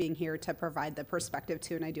for being here to provide the perspective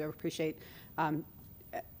too, and I do appreciate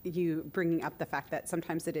you bringing up the fact that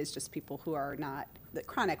sometimes it is just people who are not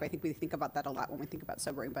chronic. I think we think about that a lot when we think about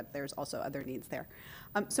sobering, but there's also other needs there.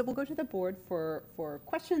 So we'll go to the board for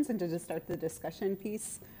questions and to just start the discussion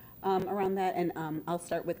piece around that, and I'll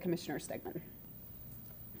start with Commissioner Stegman.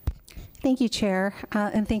 Thank you, Chair,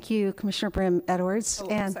 and thank you, Commissioner Brim Edwards. Oh,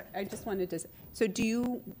 and sorry, I just wanted to, so do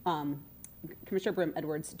you, Commissioner Brim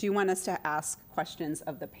Edwards, do you want us to ask questions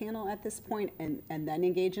of the panel at this point and then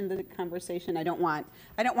engage in the conversation? I don't want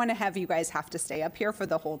to have you guys have to stay up here for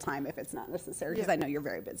the whole time if it's not necessary, because I know you're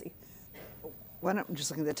very busy. Why don't,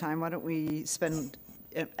 just looking at the time, why don't we spend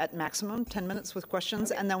at maximum 10 minutes with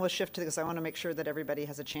questions, and then we'll shift to this. I want to make sure that everybody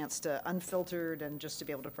has a chance to unfiltered and just to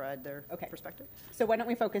be able to provide their perspective. So why don't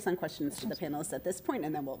we focus on questions to the panelists at this point,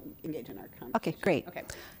 and then we'll engage in our conversation. Okay, great. Okay.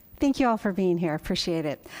 Thank you all for being here. Appreciate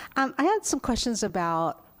it. I had some questions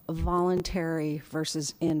about voluntary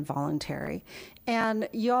versus involuntary. And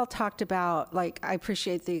you all talked about, like, I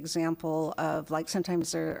appreciate the example of, like,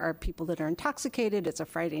 sometimes there are people that are intoxicated, it's a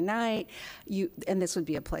Friday night, and this would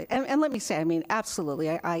be a place. And let me say, I mean, absolutely,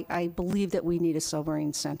 I believe that we need a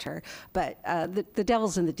sobering center, but the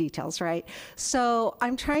devil's in the details, right? So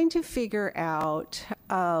I'm trying to figure out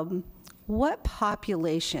what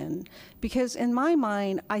population, because in my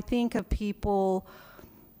mind, I think of people,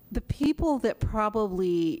 the people that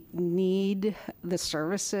probably need the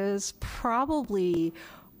services probably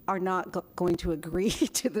are not going to agree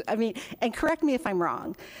to the, I mean, and correct me if I'm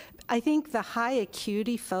wrong. I think the high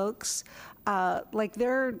acuity folks, like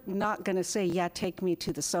they're not going to say, yeah, take me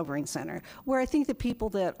to the sobering center. Where I think the people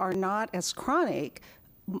that are not as chronic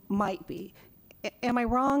might be. Am I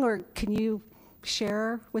wrong, or can you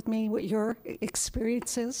share with me what your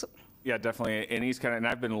experience is? Yeah, definitely. And and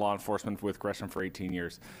I've been in law enforcement with Gresham for 18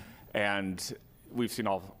 years, and we've seen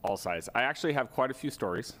all sides. I actually have quite a few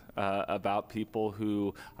stories about people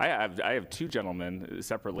who, I have two gentlemen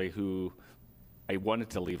separately who I wanted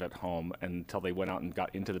to leave at home until they went out and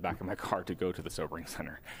got into the back of my car to go to the sobering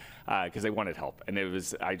center because they wanted help. And it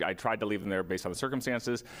was, I tried to leave them there based on the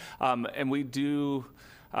circumstances. And we do,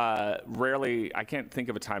 rarely, I can't think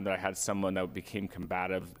of a time that I had someone that became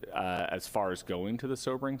combative as far as going to the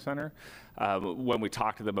sobering center. When we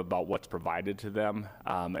talk to them about what's provided to them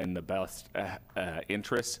and the best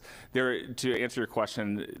interests, to answer your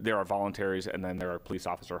question, there are voluntaries and then there are police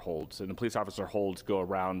officer holds. And the police officer holds go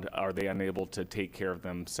around, are they unable to take care of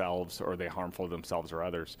themselves, or are they harmful to themselves or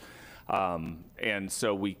others? And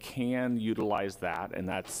so we can utilize that, and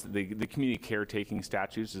that's the community caretaking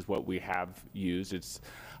statutes is what we have used. It's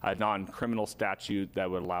a non-criminal statute that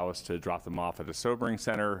would allow us to drop them off at the sobering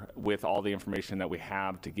center with all the information that we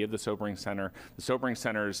have to give the sobering center. The sobering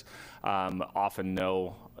centers often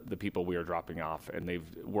know the people we are dropping off, and they've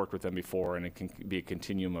worked with them before, and it can be a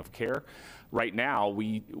continuum of care. Right now,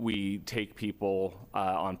 we take people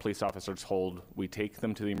on police officers' hold. We take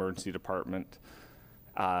them to the emergency department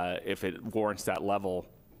if it warrants that level,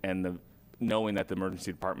 and knowing that the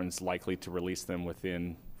emergency department is likely to release them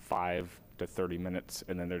within 5 to 30 minutes,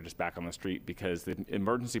 and then they're just back on the street, because the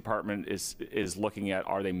emergency department is looking at,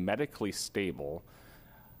 are they medically stable,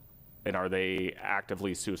 and are they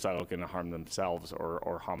actively suicidal, going to harm themselves,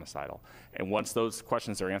 or homicidal? And once those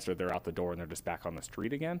questions are answered, they're out the door and they're just back on the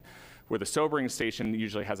street again. Where the sobering station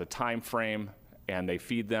usually has a time frame, and they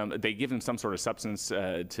feed them, they give them some sort of substance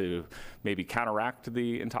to maybe counteract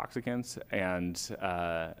the intoxicants, and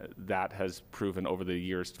that has proven over the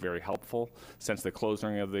years very helpful. Since the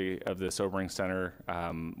closing of the sobering center,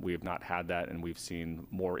 we have not had that, and we've seen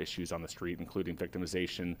more issues on the street, including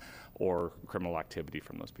victimization or criminal activity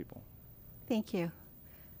from those people. Thank you.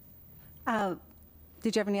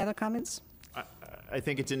 Did you have any other comments? I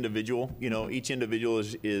think it's individual. You know, each individual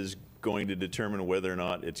is going to determine whether or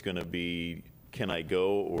not it's going to be, can I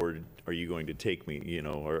go, or are you going to take me, you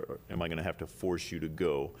know, or am I going to have to force you to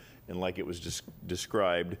go? And like it was just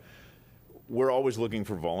described, we're always looking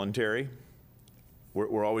for voluntary.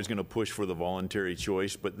 We're always going to push for the voluntary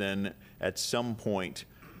choice, but then at some point,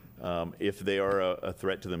 if they are a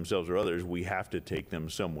threat to themselves or others, we have to take them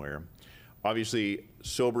somewhere. Obviously,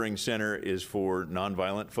 sobering center is for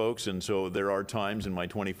nonviolent folks, and so there are times in my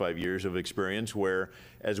 25 years of experience where,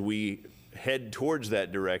 as we head towards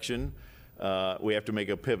that direction, we have to make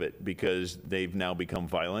a pivot because they've now become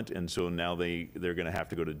violent, and so now they're going to have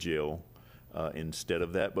to go to jail instead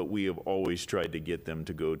of that. But we have always tried to get them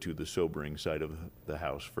to go to the sobering side of the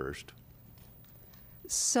house first.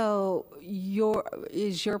 So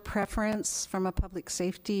is your preference from a public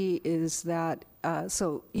safety is that,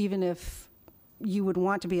 so even if you would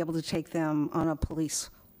want to be able to take them on a police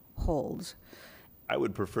hold? I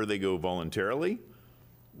would prefer they go voluntarily.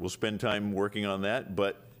 We'll spend time working on that,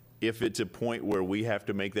 but if it's a point where we have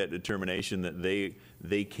to make that determination that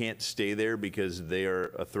they can't stay there because they are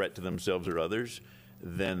a threat to themselves or others,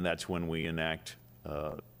 then that's when we enact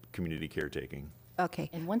community caretaking. Okay.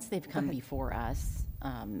 And once they've come before us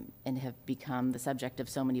and have become the subject of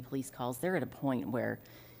so many police calls, they're at a point where,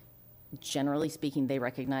 generally speaking, they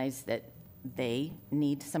recognize that they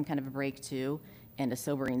need some kind of a break too, and a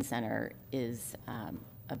sobering center is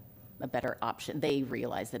a better option. They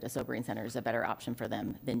realize that a sobering center is a better option for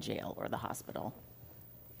them than jail or the hospital.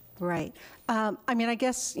 Right. I mean, I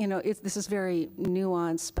guess, you know, this is very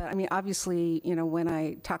nuanced, but I mean, obviously, you know, when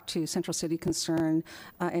I talked to Central City Concern,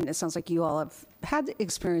 and it sounds like you all have had the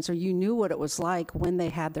experience or you knew what it was like when they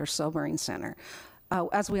had their sobering center.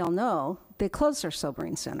 As we all know, they closed their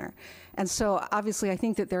sobering center. And so obviously I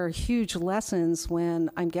think that there are huge lessons when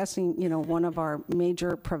I'm guessing, you know, one of our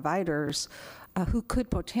major providers who could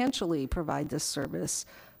potentially provide this service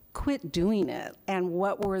quit doing it. And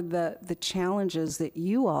what were the challenges that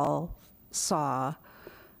you all saw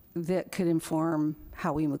that could inform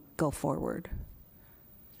how we would go forward?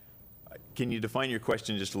 Can you define your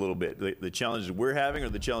question just a little bit? The challenges we're having or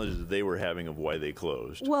the challenges that they were having of why they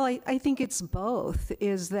closed? Well, I think it's both.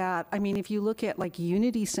 Is that, I mean, if you look at like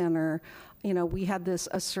Unity Center, you know, we had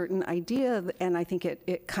a certain idea, and I think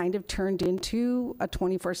it kind of turned into a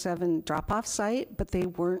 24/7 drop-off site, but they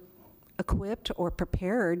weren't equipped or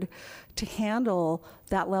prepared to handle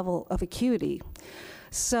that level of acuity.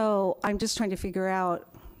 So I'm just trying to figure out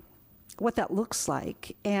what that looks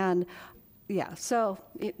like. And yeah, so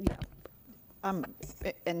yeah. And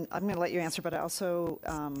I'm going to let you answer, but I also,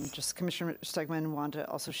 just Commissioner Stegman wanted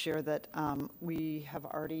to also share that we have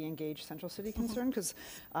already engaged Central City Concern, because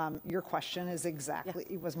your question is exactly,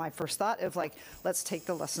 was my first thought of like, let's take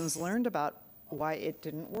the lessons learned about why it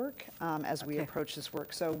didn't work as we approach this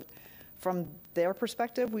work. So from their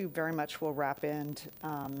perspective, we very much will wrap in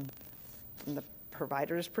from the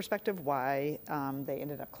provider's perspective why they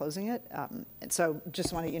ended up closing it. And so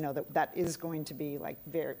just want to, you know, that is going to be like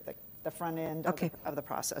very, like, the front end of the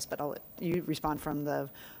process, but I'll let you respond from the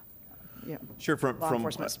sure, from law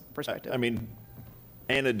enforcement's perspective. I mean,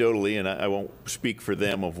 anecdotally, and I won't speak for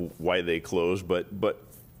them of why they closed, but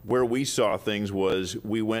where we saw things was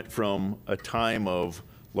we went from a time of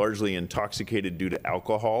largely intoxicated due to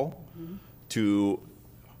alcohol to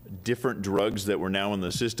different drugs that were now in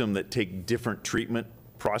the system that take different treatment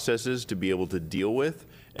processes to be able to deal with,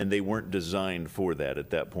 and they weren't designed for that at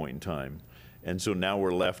that point in time. And so now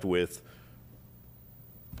we're left with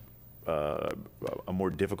a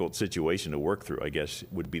more difficult situation to work through, I guess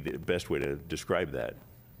would be the best way to describe that.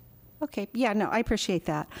 Okay, yeah, no, I appreciate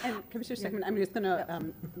that. And Commissioner Stegman, I'm just going to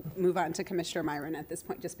move on to Commissioner Myron at this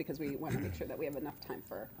point, just because we want to make sure that we have enough time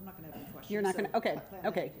for. I'm not going to have any questions. You're not going to.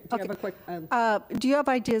 Okay. Do you have a quick? Do you have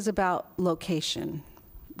ideas about location?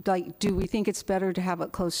 Like, do we think it's better to have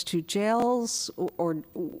it close to jails, or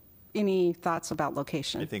any thoughts about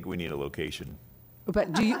location? I think we need a location.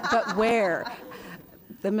 But but where?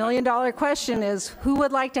 The $1 million question is, who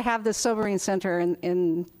would like to have the sobering center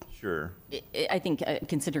in? Sure. I think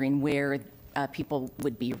considering where people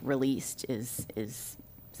would be released is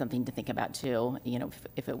something to think about too. You know,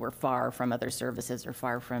 if it were far from other services or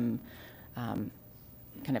far from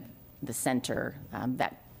kind of the center,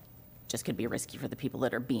 that just could be risky for the people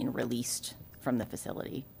that are being released from the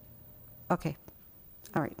facility. Okay.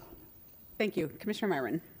 All right. Thank you. Commissioner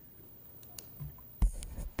Myron.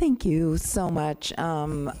 Thank you so much.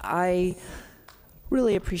 I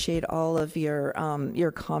really appreciate all of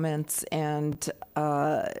your comments and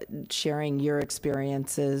sharing your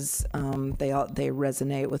experiences. They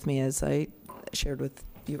resonate with me, as I shared with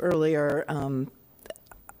you earlier. I'm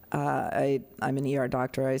an ER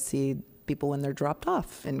doctor. I see people when they're dropped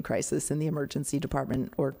off in crisis in the emergency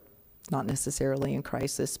department, or not necessarily in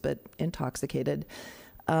crisis, but intoxicated.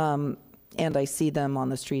 And I see them on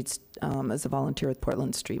the streets as a volunteer with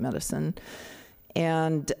Portland Street Medicine.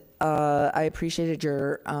 And I appreciated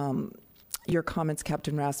your comments,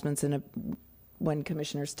 Captain Rasmussen, when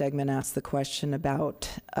Commissioner Stegman asked the question about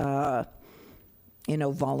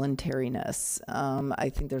voluntariness. I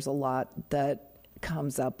think there's a lot that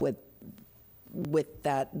comes up with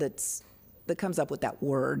that comes up with that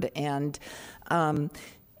word, and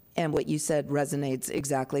what you said resonates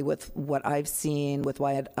exactly with what I've seen, with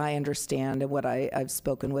what I understand, and what I've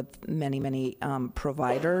spoken with many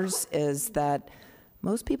providers, is that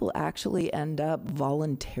most people actually end up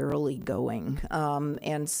voluntarily going.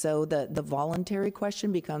 And so the voluntary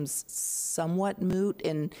question becomes somewhat moot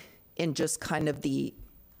in just kind of the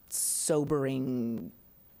sobering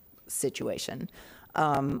situation.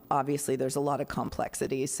 Obviously, there's a lot of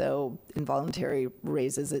complexity, so involuntary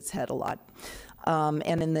raises its head a lot.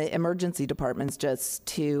 And in the emergency departments, just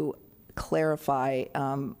to clarify,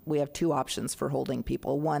 we have two options for holding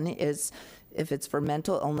people. One is if it's for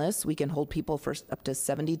mental illness, we can hold people for up to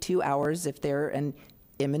 72 hours if they're an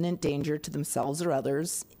imminent danger to themselves or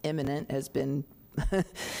others. Imminent has been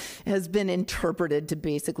has been interpreted to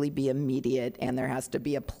basically be immediate, and there has to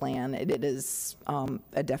be a plan. It is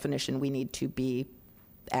a definition we need to be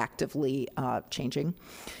actively changing.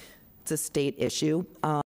 It's a state issue.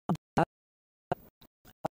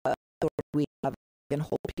 We can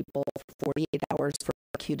hold people for 48 hours for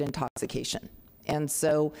acute intoxication. And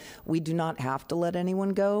so we do not have to let anyone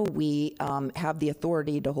go. We have the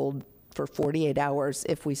authority to hold for 48 hours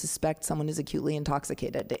if we suspect someone is acutely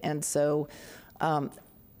intoxicated. And so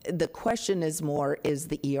the question is more, is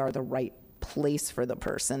the ER the right place for the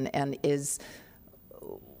person? And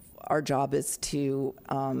our job is to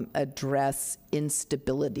address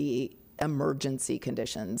instability, emergency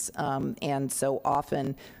conditions. And so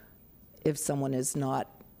often, if someone is not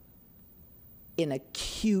in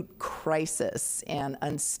acute crisis and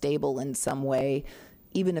unstable in some way,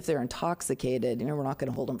 even if they're intoxicated, we're not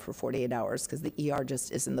going to hold them for 48 hours because the ER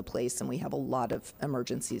just isn't the place, and we have a lot of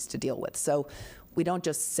emergencies to deal with. So we don't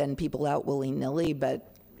just send people out willy-nilly,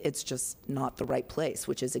 but it's just not the right place,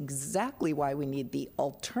 which is exactly why we need the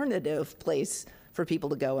alternative place for people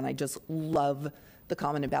to go. And I just love the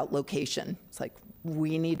comment about location. It's like,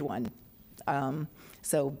 we need one.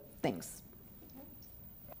 So thanks.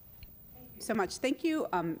 Thank you so much. Thank you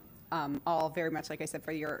all very much, like I said,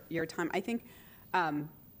 for your time. I think one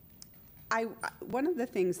of the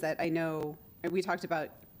things that I know, we talked about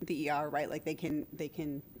the ER, right? Like they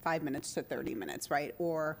can 5 minutes to 30 minutes, right?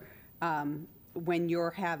 Or when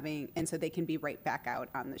you're having, and so they can be right back out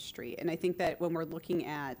on the street. And I think that when we're looking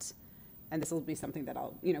at, and this will be something that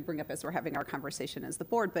I'll bring up as we're having our conversation as the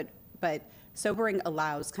board, but sobering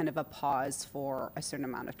allows kind of a pause for a certain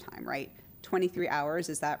amount of time, right? 23 hours,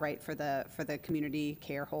 is that right for the community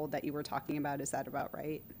care hold that you were talking about? Is that about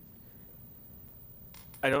right?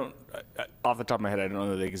 I don't, off the top of my head, I don't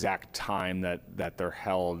know the exact time that they're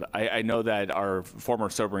held. I know that our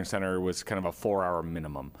former sobering center was kind of a 4-hour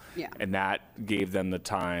minimum. Yeah. And that gave them the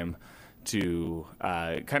time to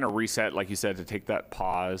kind of reset, like you said, to take that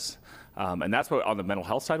pause. And that's what on the mental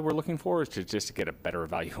health side we're looking for, is to just to get a better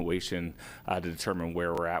evaluation to determine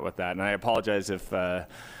where we're at with that. And I apologize if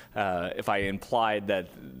I implied that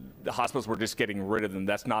the hospitals were just getting rid of them.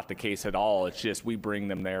 That's not the case at all. It's just we bring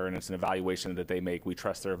them there, and it's an evaluation that they make. We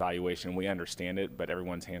trust their evaluation. We understand it, but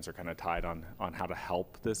everyone's hands are kind of tied on how to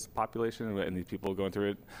help this population and these people going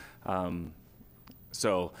through it.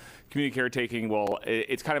 So community caretaking, well,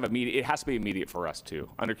 it's kind of immediate. It has to be immediate for us too.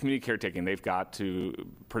 Under community caretaking, they've got to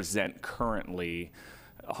present currently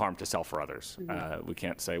harm to self or others. Mm-hmm. We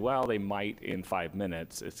can't say, well, they might in 5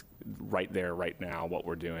 minutes. It's right there, right now, what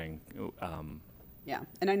we're doing. Yeah,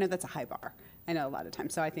 and I know that's a high bar. I know a lot of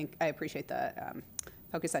times. So I think I appreciate the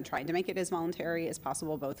focus on trying to make it as voluntary as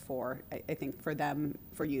possible, both for, I think, for them,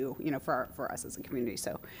 for you, for us as a community.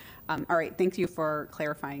 So, all right, thank you for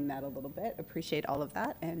clarifying that a little bit. Appreciate all of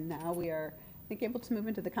that. And now we are, I think, able to move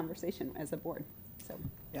into the conversation as a board. So,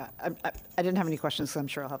 yeah, I didn't have any questions, so I'm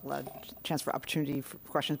sure I'll have a lot of chance for opportunity for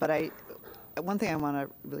questions. But one thing I want to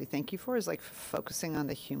really thank you for is like focusing on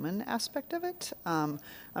the human aspect of it. I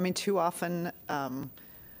mean, too often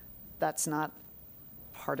that's not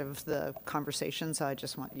part of the conversation, so I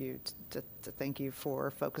just want you to thank you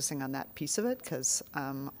for focusing on that piece of it, because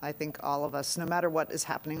I think all of us, no matter what is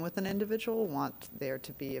happening with an individual, want there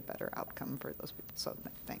to be a better outcome for those people. So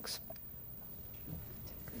thanks.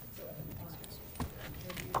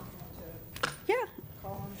 Yeah.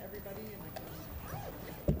 Call on everybody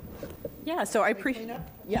Yeah, so I appreciate.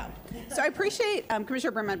 Yeah, so I appreciate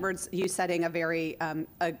Commissioner Brim Edwards, you setting a very a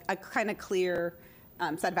kind of clear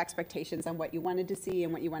set of expectations on what you wanted to see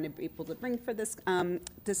and what you want to be able to bring for this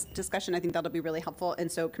this discussion. I think that'll be really helpful.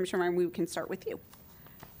 And so, Commissioner Ryan, we can start with you.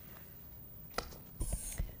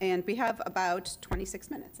 And we have about 26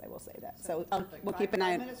 minutes. I will say that. So we'll keep an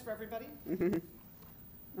eye on. 5 minutes for everybody. Mm-hmm.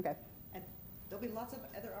 Okay. And there'll be lots of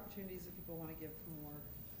other opportunities if people want to give more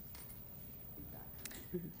feedback.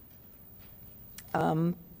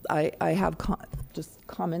 I have just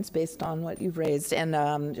comments based on what you've raised,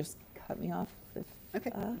 and just cut me off if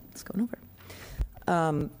it's going over.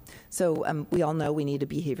 So we all know we need a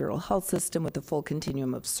behavioral health system with a full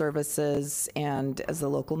continuum of services, and as the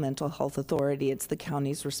local mental health authority, it's the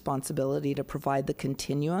county's responsibility to provide the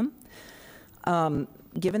continuum.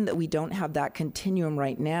 Given that we don't have that continuum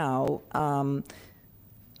right now,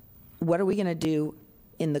 what are we going to do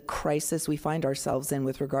in the crisis we find ourselves in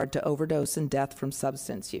with regard to overdose and death from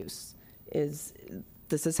substance use?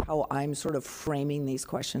 This is how I'm sort of framing these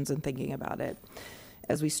questions and thinking about it.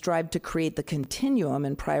 As we strive to create the continuum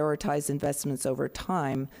and prioritize investments over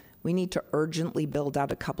time, we need to urgently build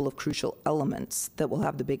out a couple of crucial elements that will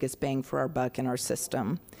have the biggest bang for our buck in our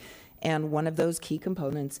system. And one of those key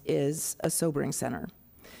components is a sobering center.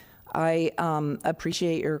 I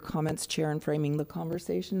appreciate your comments, Chair, in framing the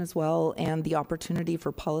conversation as well, and the opportunity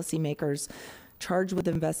for policymakers charged with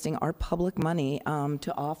investing our public money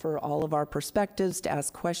to offer all of our perspectives, to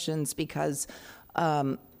ask questions, because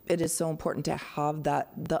it is so important to have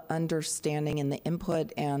the understanding and the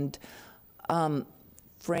input and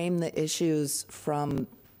frame the issues from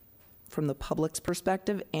the public's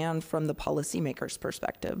perspective and from the policymaker's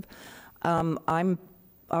perspective. I'm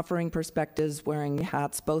offering perspectives, wearing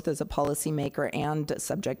hats both as a policymaker and a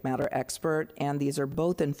subject matter expert, and these are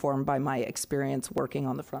both informed by my experience working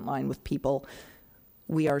on the front line with people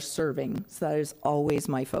we are serving. So that is always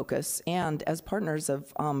my focus, and as partners of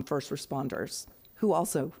first responders, who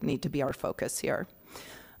also need to be our focus here.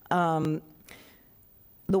 I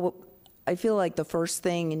feel like the first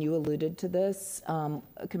thing, and you alluded to this,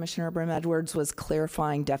 Commissioner Brim Edwards, was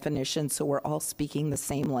clarifying definitions so we're all speaking the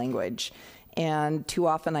same language. And too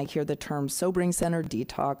often I hear the terms sobering center,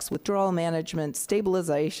 detox, withdrawal management,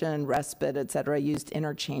 stabilization, respite, et cetera, used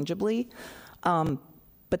interchangeably,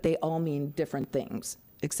 but they all mean different things,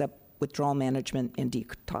 except withdrawal management and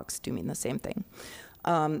detox do mean the same thing.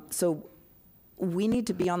 So we need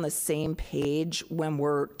to be on the same page when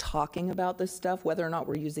we're talking about this stuff, whether or not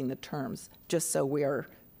we're using the terms, just so we are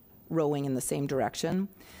rowing in the same direction.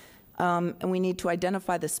 And we need to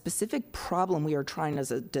identify the specific problem we are trying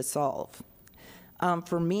to solve.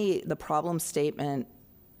 For me, the problem statement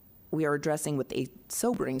we are addressing with a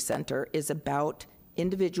sobering center is about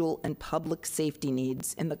individual and public safety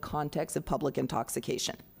needs in the context of public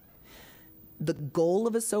intoxication. The goal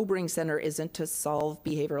of a sobering center isn't to solve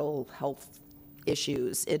behavioral health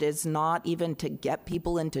issues. It is not even to get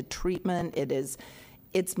people into treatment. It is,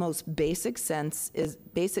 its most basic sense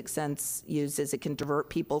uses it can divert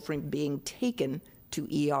people from being taken to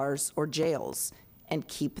ERs or jails and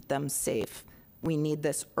keep them safe. We need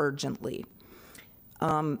this urgently.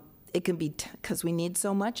 It can be, because we need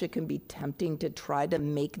so much, it can be tempting to try to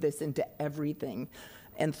make this into everything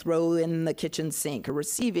and throw in the kitchen sink, a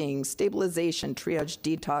receiving, stabilization, triage,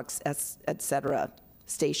 detox, et cetera,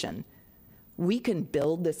 station. We can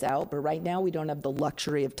build this out, but right now we don't have the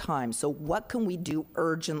luxury of time. So what can we do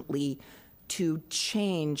urgently to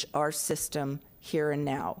change our system here and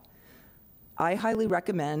now? I highly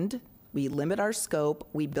recommend we limit our scope,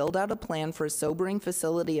 we build out a plan for a sobering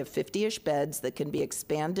facility of 50-ish beds that can be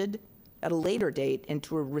expanded at a later date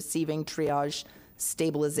into a receiving triage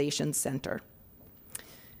stabilization center.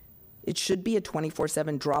 It should be a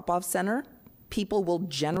 24/7 drop-off center. People will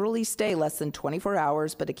generally stay less than 24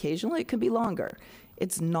 hours, but occasionally it can be longer.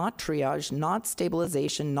 It's not triage, not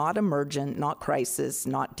stabilization, not emergent, not crisis,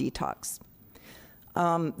 not detox.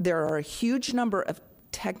 There are a huge number of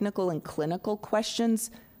technical and clinical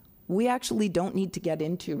questions we actually don't need to get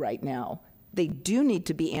into right now. They do need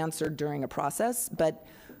to be answered during a process, but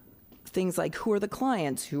things like who are the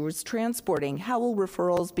clients, who is transporting, how will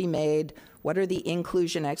referrals be made, what are the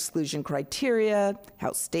inclusion-exclusion criteria,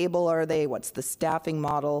 how stable are they, what's the staffing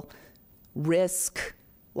model, risk,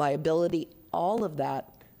 liability, all of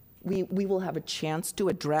that we will have a chance to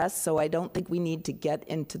address, so I don't think we need to get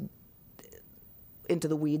into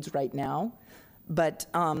the weeds right now. But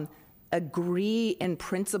agree in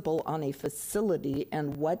principle on a facility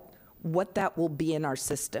and what that will be in our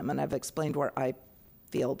system, and I've explained where I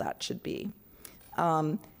feel that should be.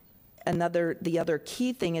 The other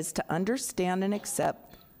key thing is to understand and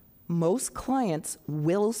accept most clients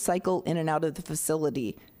will cycle in and out of the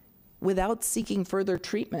facility without seeking further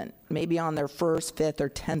treatment, maybe on their first, fifth, or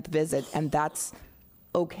 10th visit, and that's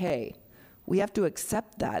okay. We have to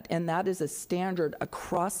accept that, and that is a standard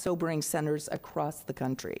across sobering centers across the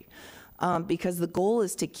country, because the goal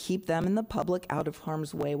is to keep them and the public out of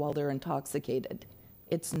harm's way while they're intoxicated.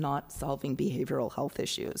 It's not solving behavioral health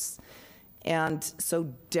issues. And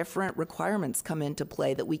so different requirements come into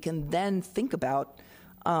play that we can then think about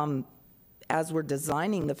as we're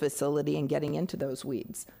designing the facility and getting into those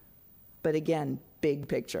weeds. But again, big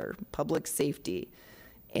picture, public safety.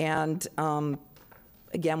 And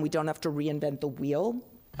again, we don't have to reinvent the wheel.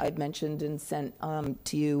 I've mentioned and sent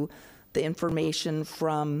to you the information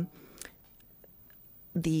from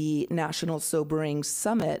the National Sobering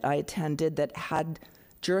Summit I attended that had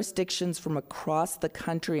jurisdictions from across the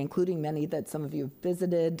country, including many that some of you have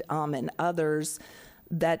visited and others,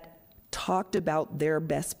 that talked about their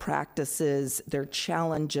best practices, their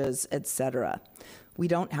challenges, et cetera. We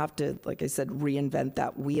don't have to, like I said, reinvent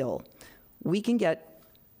that wheel. We can get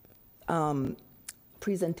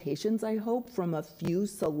presentations, I hope, from a few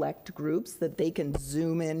select groups that they can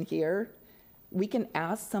zoom in here. We can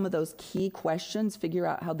ask some of those key questions, figure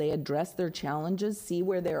out how they address their challenges, see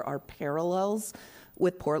where there are parallels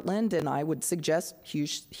with Portland, and I would suggest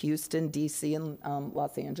Houston, DC, and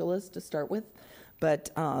Los Angeles to start with. But,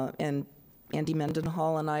 and Andy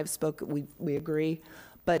Mendenhall and I have spoken, we agree.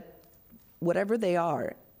 But whatever they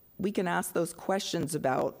are, we can ask those questions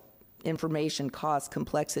about information, cost,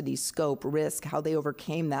 complexity, scope, risk, how they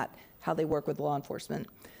overcame that, how they work with law enforcement.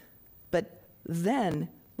 But then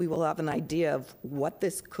we will have an idea of what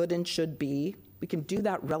this could and should be. We can do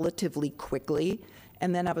that relatively quickly,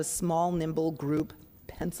 and then have a small, nimble group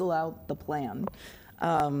pencil out the plan.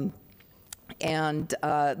 And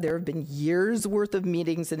there have been years worth of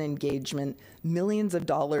meetings and engagement, millions of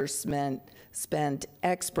dollars spent,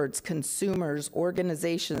 experts, consumers,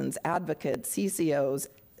 organizations, advocates, CCOs.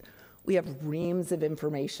 We have reams of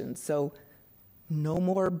information. So no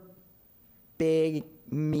more big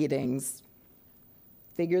meetings.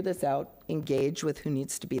 Figure this out, engage with who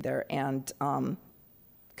needs to be there, and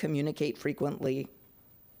communicate frequently,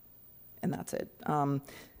 and that's it.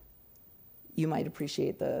 You might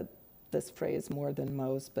appreciate this phrase more than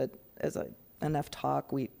most, but as enough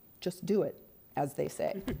talk, we just do it, as they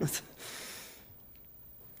say. Thank you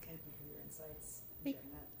for your insights, sharing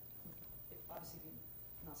that.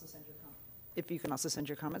 If you can also send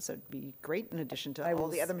your comments, that'd be great, in addition to all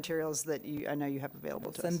the other materials that I know you have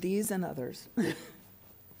available to us. Send these and others.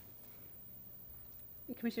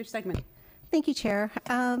 Commissioner Stegman. Thank you, Chair.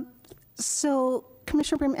 So,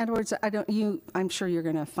 Commissioner Brim Edwards, I'm sure you're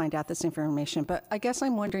going to find out this information, but I guess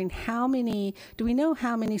I'm wondering do we know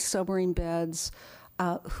how many sobering beds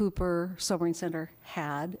Hooper Sobering Center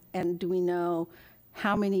had, and do we know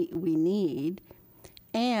how many we need?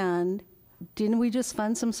 And didn't we just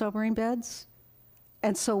fund some sobering beds?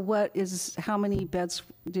 And so how many beds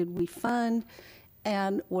did we fund,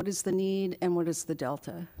 and what is the need, and what is the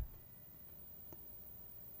delta?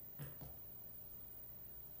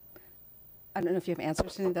 I don't know if you have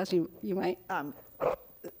answers to those. You might.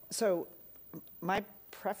 So my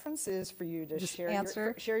preference is for you to Just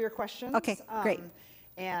share your questions. Okay, great.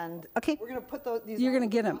 And okay, we're going to put these. You're going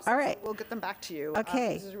to get them. All right. We'll get them back to you.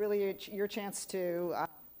 Okay. This is really your chance to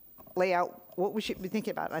lay out what we should be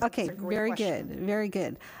thinking about. I think okay. it's a great Very question. good. Very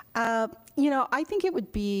good. I think it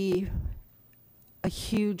would be a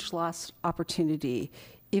huge lost opportunity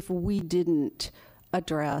if we didn't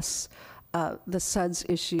address the SUDS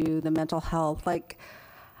issue, the mental health. Like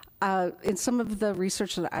in some of the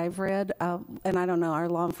research that I've read, and I don't know,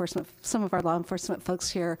 some of our law enforcement folks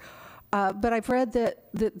here, but I've read that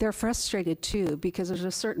they're frustrated too, because there's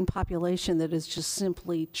a certain population that is just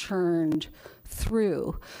simply churned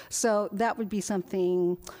through. So that would be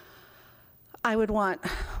something I would want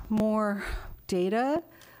more data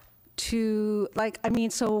to,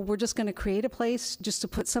 so we're just going to create a place just to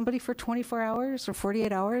put somebody for 24 hours or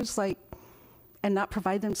 48 hours, and not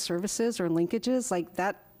provide them services or linkages,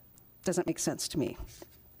 that doesn't make sense to me.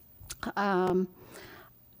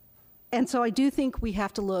 And so I do think we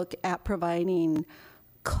have to look at providing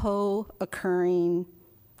co-occurring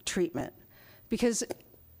treatment, because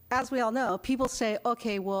as we all know, people say,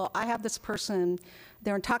 okay, well, I have this person,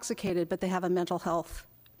 they're intoxicated, but they have a mental health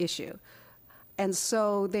issue. And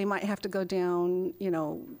so they might have to go down, you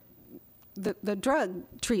know, the drug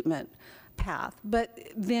treatment path. But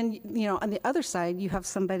then, you know, on the other side, you have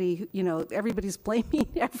somebody, you know, everybody's blaming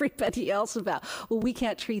everybody else about, well, we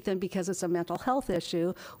can't treat them because it's a mental health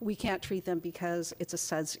issue. We can't treat them because it's a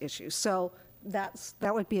SUDS issue. So that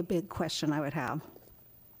would be a big question I would have.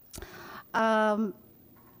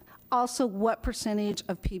 Also, what percentage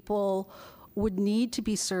of people would need to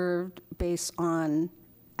be served based on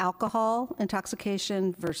alcohol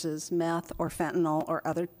intoxication versus meth or fentanyl or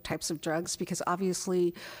other types of drugs? Because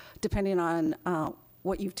obviously, depending on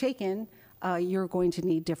what you've taken, you're going to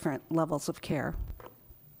need different levels of care.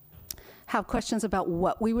 Have questions about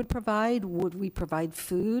what we would provide. Would we provide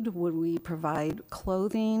food? Would we provide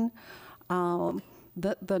clothing?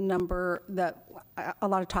 The number that a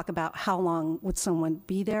lot of talk about, how long would someone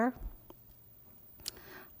be there?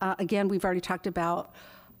 Again, we've already talked about,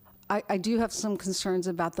 I do have some concerns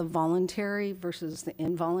about the voluntary versus the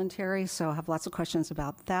involuntary, so I have lots of questions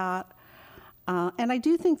about that. And I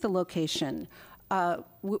do think the location,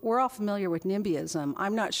 we're all familiar with NIMBYism.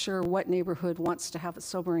 I'm not sure what neighborhood wants to have a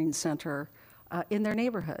sobering center in their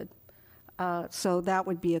neighborhood. So that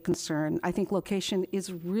would be a concern. I think location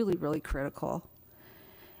is really, really critical.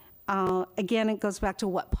 Again, it goes back to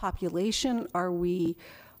what population are we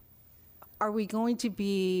going to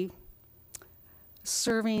be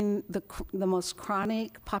serving the most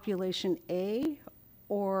chronic population A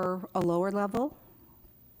or a lower level?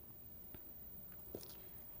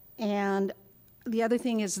 And the other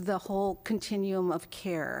thing is the whole continuum of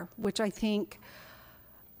care, which I think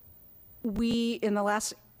we, in the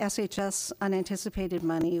last SHS unanticipated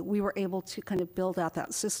money, we were able to kind of build out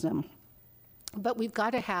that system. But we've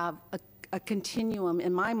got to have a continuum.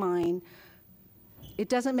 In my mind, it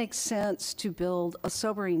doesn't make sense to build a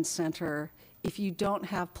sobering center if you don't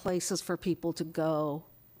have places for people to go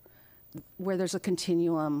where there's a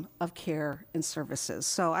continuum of care and services.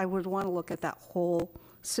 So I would want to look at that whole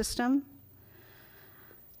system.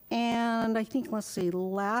 And I think, let's see,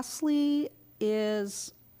 lastly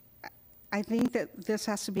is, I think that this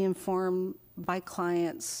has to be informed by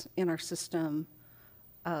clients in our system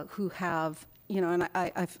who have, you know, and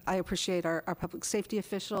I appreciate our public safety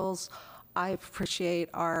officials. I appreciate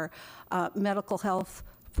our medical health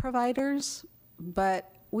providers,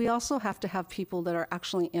 but we also have to have people that are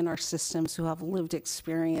actually in our systems who have lived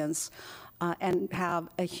experience and have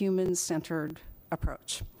a human-centered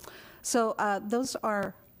approach. So those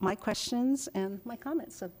are my questions and my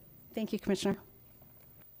comments. So thank you, Commissioner.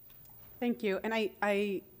 Thank you. And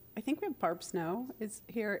I think we have Barb Snow is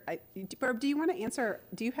here. Barb, do you want to answer?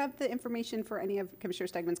 Do you have the information for any of Commissioner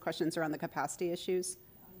Stegman's questions around the capacity issues?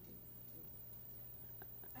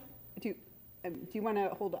 Do you want to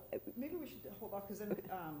hold on? Maybe we should hold off, because then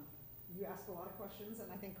you asked a lot of questions,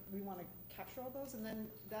 and I think we want to capture all those, and then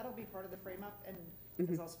that'll be part of the frame up. And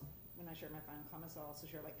because also, when I share my final comments, I'll also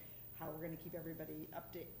share like how we're going to keep everybody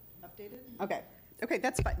updated. Okay,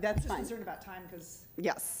 that's fine. That's I'm just fine. concerned about time, because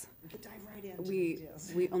yes, we could dive right into the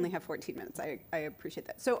details. We only have 14 minutes. I appreciate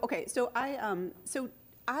that. So okay, so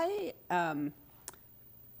I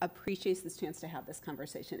appreciate this chance to have this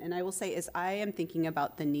conversation. And I will say, as I am thinking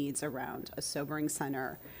about the needs around a sobering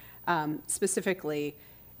center, specifically,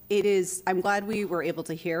 I'm glad we were able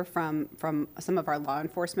to hear from some of our law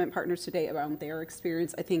enforcement partners today around their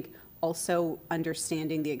experience. I think also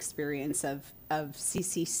understanding the experience of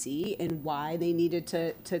CCC and why they needed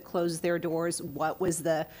to close their doors, what was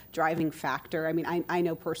the driving factor. I mean, I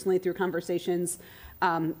know personally through conversations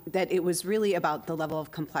that it was really about the level of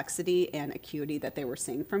complexity and acuity that they were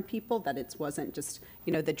seeing from people, that it wasn't just,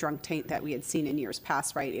 you know, the drunk taint that we had seen in years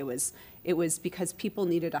past, right? It was because people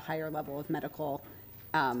needed a higher level of medical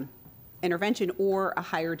intervention or a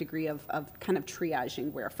higher degree of kind of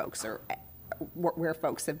triaging where folks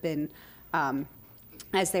have been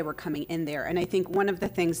as they were coming in there. And I think one of the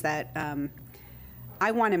things that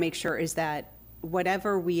I want to make sure is that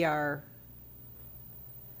whatever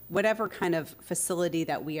kind of facility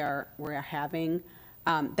that we're having,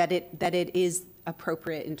 that it is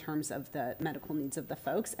appropriate in terms of the medical needs of the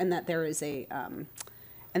folks, and that there is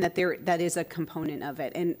that is a component of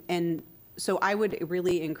it. And so I would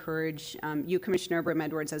really encourage you, Commissioner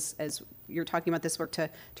Brim-Edwards, as you're talking about this work, to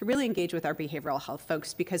really engage with our behavioral health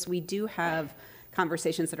folks, because we do have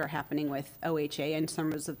conversations that are happening with OHA in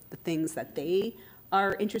terms of the things that they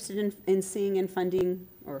are interested in seeing and funding,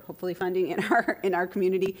 or hopefully funding in our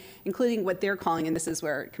community, including what they're calling, and this is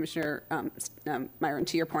where Commissioner Myron,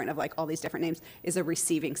 to your point of like all these different names, is a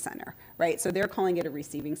receiving center, right? So they're calling it a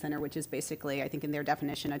receiving center, which is basically, I think in their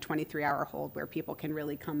definition, a 23-hour hold where people can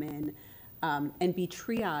really come in and be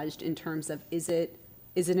triaged in terms of is it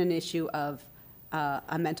an issue of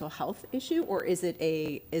a mental health issue, or is it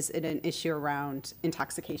an issue around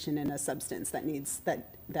intoxication and a substance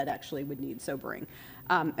that actually would need sobering,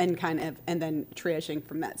 and then triaging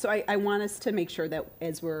from that. So I want us to make sure that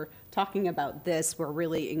as we're talking about this, we're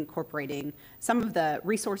really incorporating some of the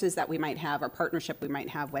resources that we might have, or partnership we might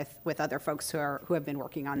have with other folks who have been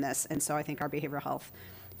working on this. And so I think our behavioral health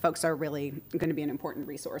folks are really going to be an important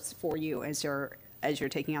resource for you as you're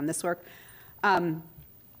taking on this work.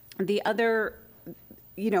 The other,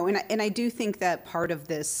 and I do think that part of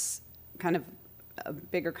this kind of a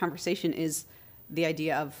bigger conversation is the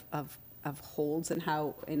idea of holds and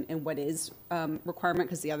how and what is requirement.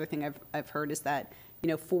 Because the other thing I've heard is that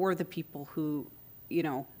for the people who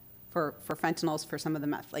for fentanyls, for some of the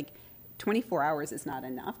meth, like 24 hours is not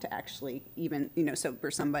enough to actually even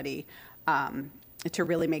sober somebody to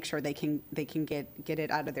really make sure they can get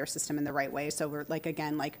it out of their system in the right way. So we're like,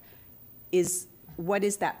 again, like what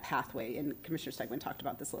is that pathway? And Commissioner Stegman talked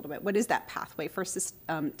about this a little bit. What is that pathway for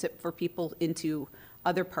people into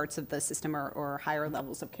other parts of the system or higher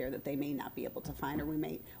levels of care that they may not be able to find,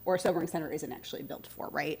 or a sobering center isn't actually built for,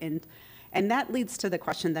 right? And that leads to the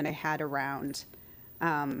question that I had around,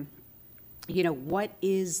 what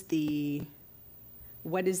is the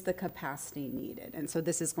capacity needed? And so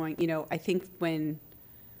this is going, I think when,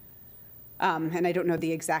 and I don't know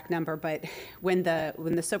the exact number, but when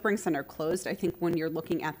the sobering center closed, I think when you're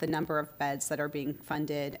looking at the number of beds that are being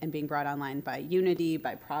funded and being brought online by Unity,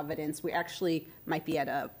 by Providence, we actually might be at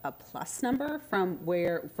a plus number from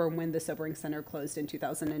when the sobering center closed in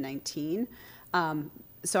 2019.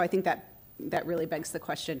 So I think that really begs the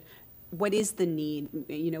question, what is the need?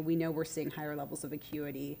 We know we're seeing higher levels of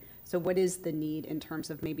acuity. So what is the need in terms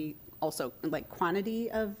of maybe also like quantity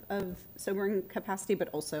of sobering capacity, but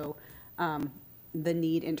also the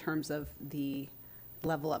need in terms of the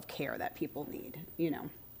level of care that people need,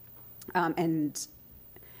 and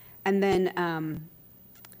then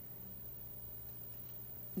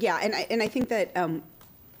I think that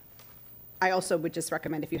I also would just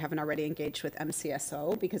recommend, if you haven't already engaged with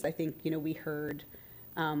MCSO, because I think we heard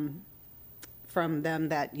from them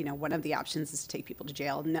that one of the options is to take people to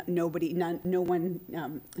jail. No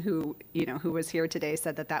one who was here today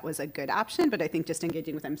said that was a good option, but I think just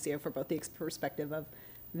engaging with MCO for both the perspective of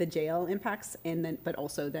the jail impacts but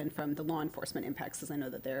also then from the law enforcement impacts, because I know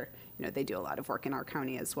that they do a lot of work in our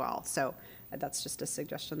county as well. So that's just a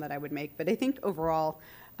suggestion that I would make. But I think overall,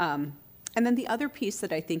 and then the other piece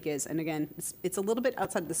that I think is, and again, it's a little bit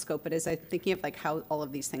outside the scope, but as I'm thinking of like how all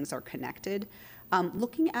of these things are connected,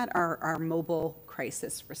 looking at our mobile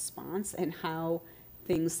crisis response and how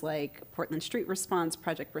things like Portland Street Response,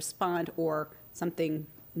 Project Respond, or something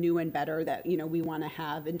new and better that we want to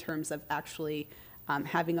have in terms of actually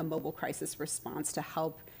having a mobile crisis response to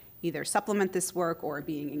help either supplement this work or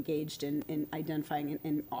being engaged in identifying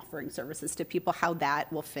and offering services to people, how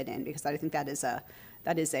that will fit in, because I think that is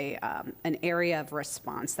an area of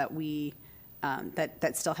response that we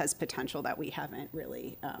that still has potential that we haven't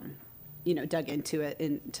really dug into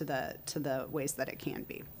it to the ways that it can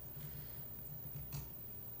be.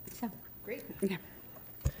 So great. Yeah.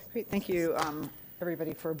 Great. Thank you,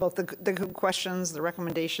 everybody, for both the good questions, the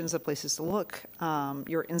recommendations, the places to look,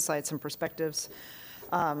 your insights and perspectives.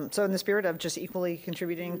 So in the spirit of just equally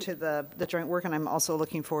contributing to the joint work, and I'm also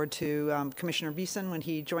looking forward to Commissioner Beeson when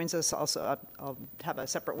he joins us. Also, I'll have a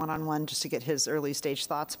separate one-on-one just to get his early stage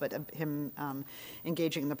thoughts, but him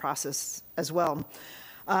engaging in the process as well.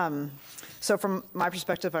 So from my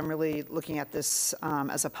perspective, I'm really looking at this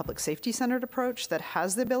as a public safety centered approach that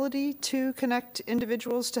has the ability to connect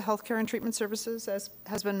individuals to healthcare and treatment services, as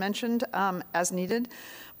has been mentioned, as needed,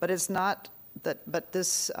 but it's not that. But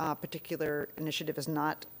this particular initiative is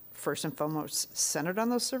not first and foremost centered on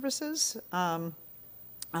those services,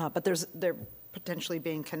 but they're potentially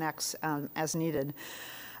being connects as needed.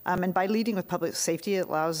 And by leading with public safety, it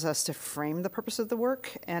allows us to frame the purpose of the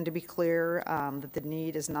work and to be clear that the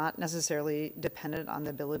need is not necessarily dependent on the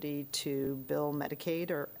ability to bill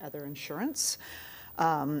Medicaid or other insurance.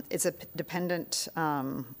 It's dependent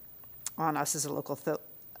on us as a local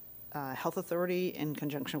health authority in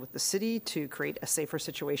conjunction with the city to create a safer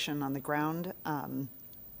situation on the ground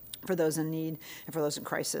for those in need and for those in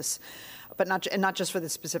crisis, but not just for the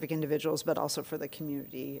specific individuals, but also for the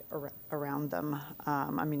community around them.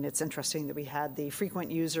 I mean, it's interesting that we had the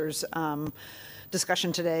frequent users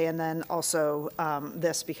discussion today, and then also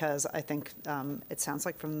this, because I think it sounds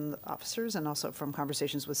like from the officers and also from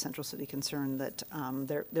conversations with Central City Concern that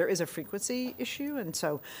there is a frequency issue, and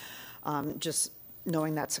so just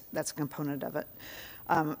knowing that's a component of it.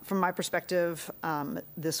 From my perspective,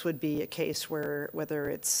 this would be a case where whether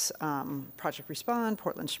it's Project Respond,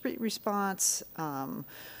 Portland Street Response,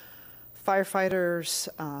 firefighters,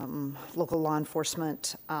 local law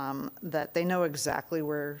enforcement, that they know exactly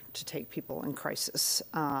where to take people in crisis.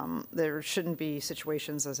 There shouldn't be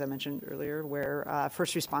situations, as I mentioned earlier, where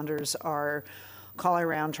first responders are calling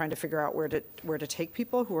around trying to figure out where to take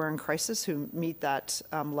people who are in crisis, who meet that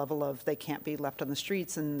level of they can't be left on the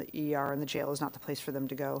streets, and the ER and the jail is not the place for them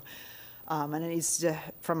to go. And it needs to,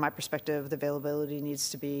 from my perspective, the availability needs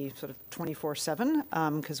to be sort of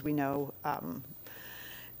 24/7, because we know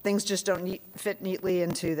things just don't fit neatly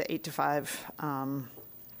into the 8 to 5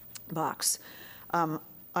 box.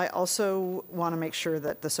 I also want to make sure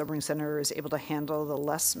that the Sobering Center is able to handle the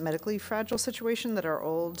less medically fragile situation that our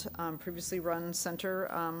old previously run center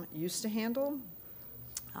used to handle.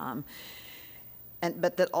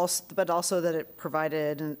 But also that it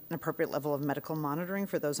provided an appropriate level of medical monitoring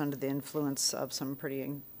for those under the influence of some pretty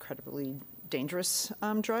incredibly dangerous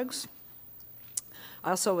drugs. I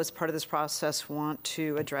also, as part of this process, want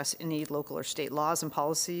to address any local or state laws and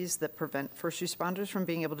policies that prevent first responders from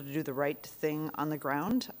being able to do the right thing on the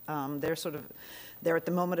ground. They're at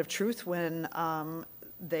the moment of truth when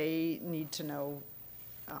they need to know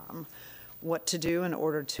what to do in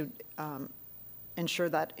order to ensure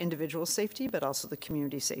that individual safety, but also the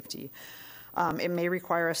community safety. It may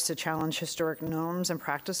require us to challenge historic norms and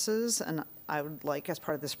practices, and I would like, as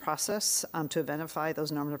part of this process, to identify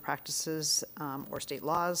those norms or practices or state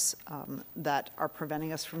laws that are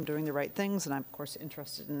preventing us from doing the right things. And I'm, of course,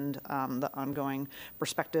 interested in the ongoing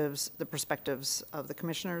perspectives of the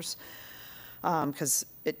commissioners, because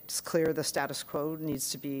it's clear the status quo needs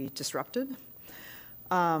to be disrupted.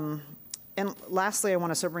 And lastly, I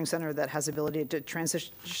want a sobering center that has the ability to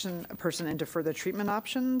transition a person into further treatment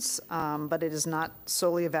options, but it is not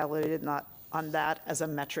solely evaluated on that as a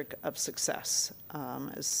metric of success.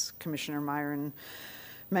 As Commissioner Myron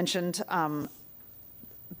mentioned,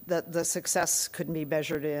 that the success could be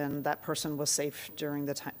measured in that person was safe during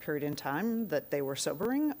the period in time that they were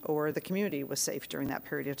sobering, or the community was safe during that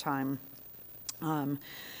period of time.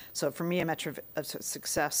 So for me, a metric of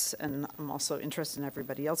success, and I'm also interested in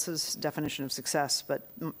everybody else's definition of success, but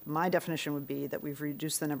my definition would be that we've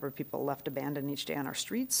reduced the number of people left abandoned each day on our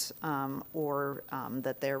streets, or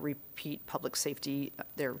that their repeat public safety,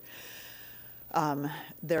 their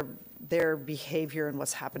behavior and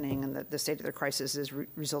what's happening and the state of their crisis is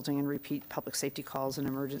resulting in repeat public safety calls and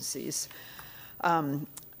emergencies.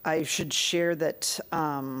 I should share that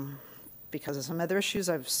because of some other issues,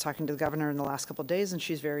 I was talking to the governor in the last couple of days, and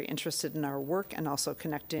she's very interested in our work and also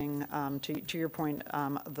connecting, to your point,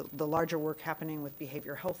 the larger work happening with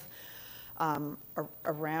behavioral health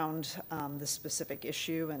around this specific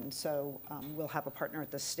issue. And so we'll have a partner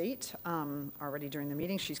at the state already during the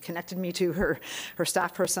meeting. She's connected me to her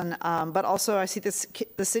staff person, but also I see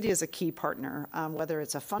the city as a key partner, whether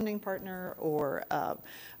it's a funding partner or a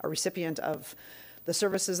recipient of the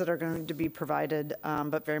services that are going to be provided,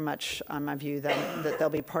 but very much on my view that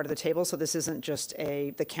they'll be part of the table. So this isn't just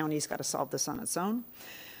the county's got to solve this on its own.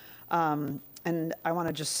 And I want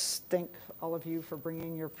to just thank all of you for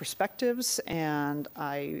bringing your perspectives, and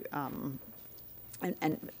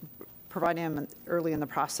and providing them early in the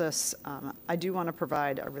process. I do want to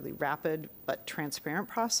provide a really rapid but transparent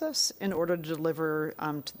process in order to deliver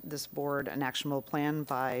to this board an actionable plan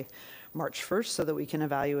by March 1st so that we can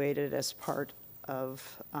evaluate it as part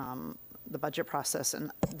of the budget process.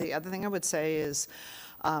 And the other thing I would say is,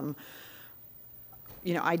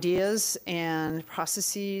 ideas and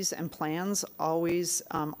processes and plans always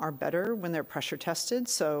are better when they're pressure tested.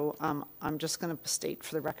 So I'm just going to state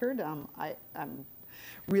for the record, I'm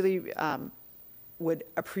really would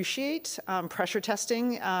appreciate pressure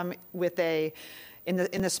testing with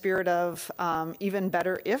in the spirit of even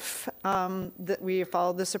better if that we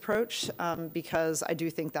follow this approach, because I do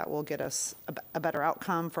think that will get us a better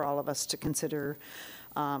outcome for all of us to consider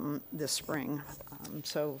this spring.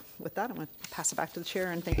 So with that, I'm going to pass it back to the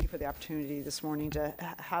chair, and thank you for the opportunity this morning to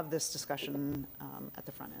have this discussion at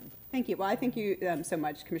the front end. Thank you. Well, I thank you so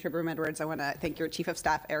much, Commissioner Broome-Edwards. I want to thank your Chief of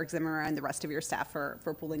Staff, Eric Zimmer, and the rest of your staff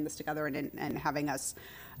for pulling this together and having us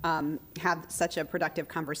have such a productive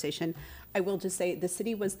conversation. I will just say the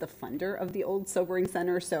city was the funder of the old Sobering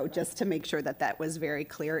Center, so just to make sure that that was very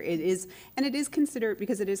clear, it is considered,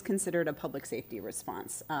 because it is considered a public safety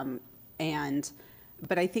response.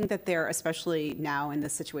 But I think that there, especially now in the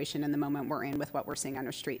situation and the moment we're in with what we're seeing on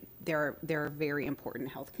our street, there are very important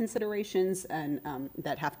health considerations and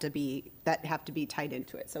that have to be tied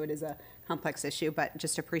into it. So it is a complex issue, but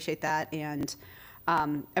just appreciate that and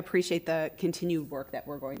appreciate the continued work that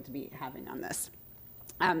we're going to be having on this.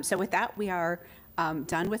 So with that, we are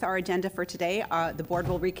done with our agenda for today. The board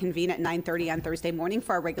will reconvene at 9:30 on Thursday morning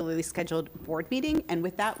for our regularly scheduled board meeting. And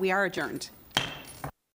with that, we are adjourned.